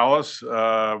 Gonzalez.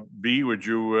 B, would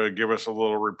you give us a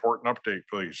little report and update,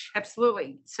 please?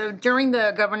 Absolutely. So during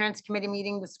the governance committee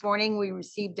meeting this morning, we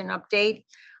received an update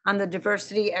on the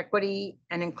diversity, equity,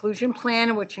 and inclusion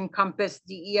plan, which encompassed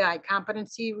DEI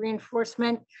competency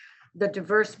reinforcement, the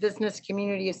Diverse Business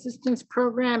Community Assistance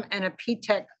Program, and a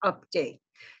PTech update.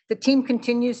 The team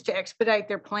continues to expedite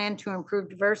their plan to improve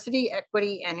diversity,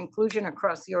 equity, and inclusion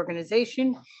across the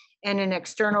organization and in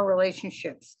external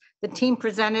relationships. The team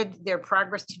presented their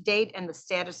progress to date and the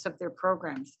status of their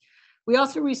programs. We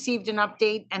also received an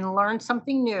update and learned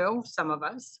something new, some of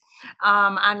us,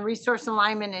 on resource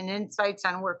alignment and insights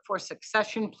on workforce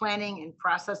succession planning and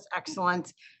process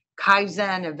excellence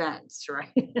Kaizen events,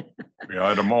 right? We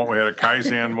had a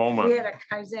Kaizen moment. We had a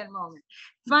Kaizen moment.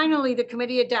 Finally, the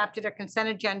committee adopted a consent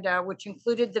agenda, which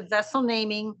included the vessel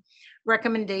naming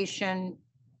recommendation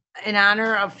in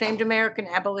honor of famed American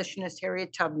abolitionist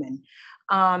Harriet Tubman.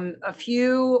 A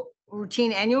few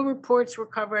routine annual reports were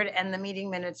covered and the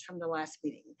meeting minutes from the last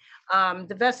meeting.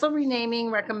 The vessel renaming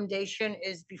recommendation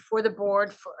is before the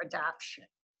board for adoption.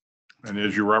 And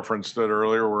as you referenced it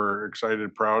earlier, we're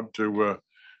excited, proud to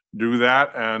do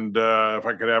that. And if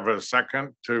I could have a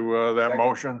second to that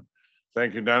motion.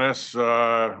 Thank you, Dennis.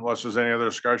 Unless there's any other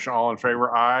discussion, all in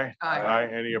favor, aye. Aye.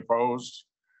 Any opposed?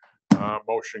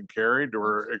 Motion carried.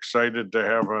 We're excited to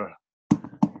have a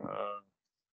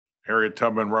Harriet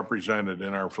Tubman represented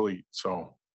in our fleet.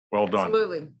 So well done.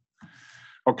 Absolutely.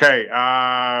 Okay.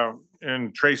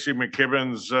 In Tracy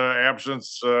McKibben's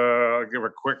absence, I'll give a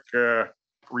quick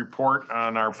report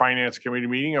on our finance committee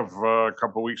meeting of a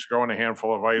couple of weeks ago, and a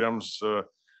handful of items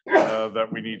that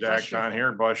we need to act on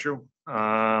here. Bless you.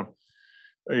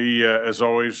 As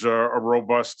always, a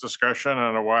robust discussion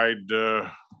on a wide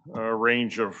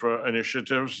range of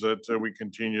initiatives that we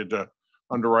continue to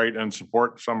underwrite and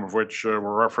support, some of which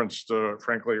were referenced,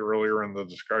 frankly, earlier in the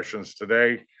discussions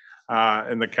today.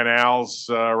 In the canals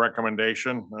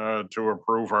recommendation to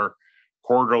approve our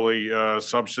quarterly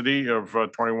subsidy of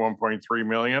 21.3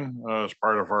 million as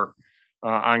part of our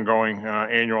ongoing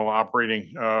annual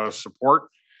operating support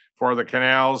for the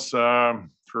canals.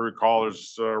 If you recall,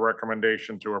 there's a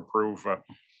recommendation to approve a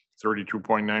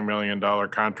 $32.9 million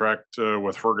contract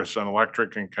with Ferguson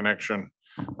Electric in connection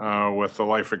with the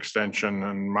life extension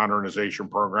and modernization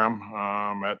program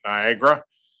at Niagara.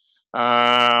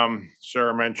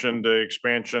 Sarah mentioned the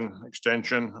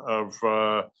extension of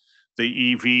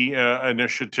the EV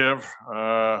initiative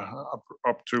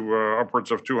up to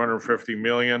upwards of 250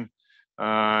 million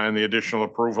and the additional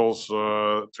approvals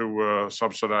to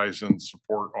subsidize and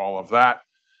support all of that.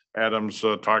 Adam's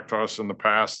talked to us in the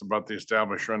past about the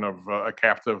establishment of a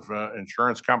captive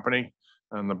insurance company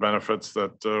and the benefits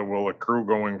that will accrue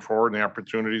going forward, and the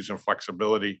opportunities and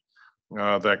flexibility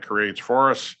that creates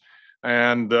for us.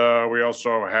 And we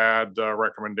also had a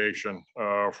recommendation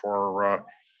for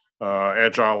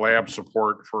Agile Lab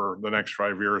support for the next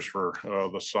 5 years for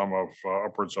the sum of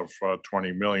upwards of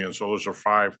 20 million. So those are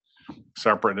 5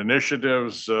 separate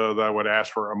initiatives that I would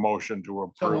ask for a motion to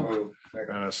approve.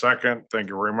 And a second. Thank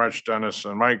you very much, Dennis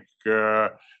and Mike.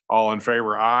 All in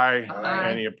favor, aye. Aye.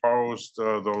 Any opposed?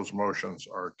 Those motions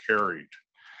are carried.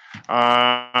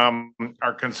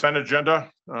 Our consent agenda,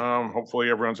 hopefully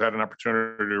everyone's had an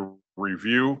opportunity to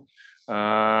review.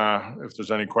 If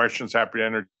there's any questions, happy to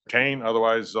entertain.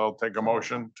 Otherwise, I'll take a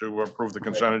motion to approve the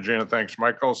consent agenda. Thanks,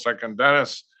 Michael. Second,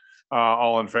 Dennis.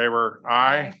 All in favor,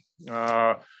 aye.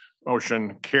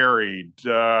 Motion carried.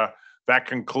 That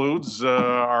concludes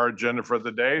our agenda for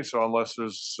the day. So unless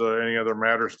there's any other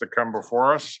matters to come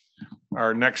before us,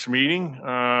 our next meeting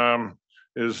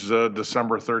is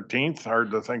December 13th.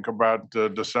 Hard to think about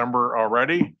December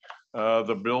already.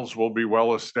 The Bills will be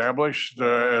well established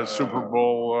as Super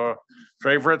Bowl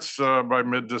favorites by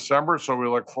mid-December. So we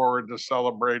look forward to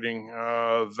celebrating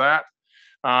that.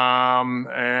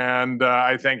 And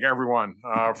I thank everyone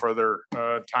for their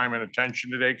time and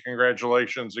attention today.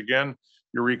 Congratulations again,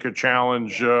 Eureka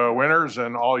Challenge winners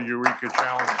and all Eureka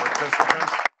Challenge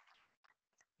participants.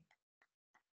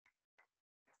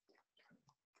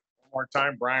 One more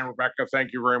time, Brian, Rebecca,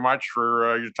 thank you very much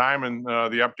for your time and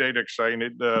the update.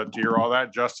 Excited to hear all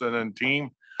that. Justin and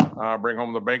team, bring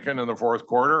home the bacon in the 4th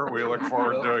quarter. We look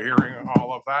forward to hearing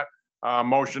all of that.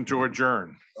 Motion to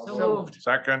adjourn. So moved.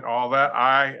 Second, all that.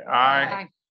 Aye.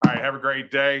 All right. Have a great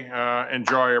day.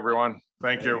 Enjoy, everyone.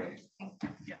 Thank you.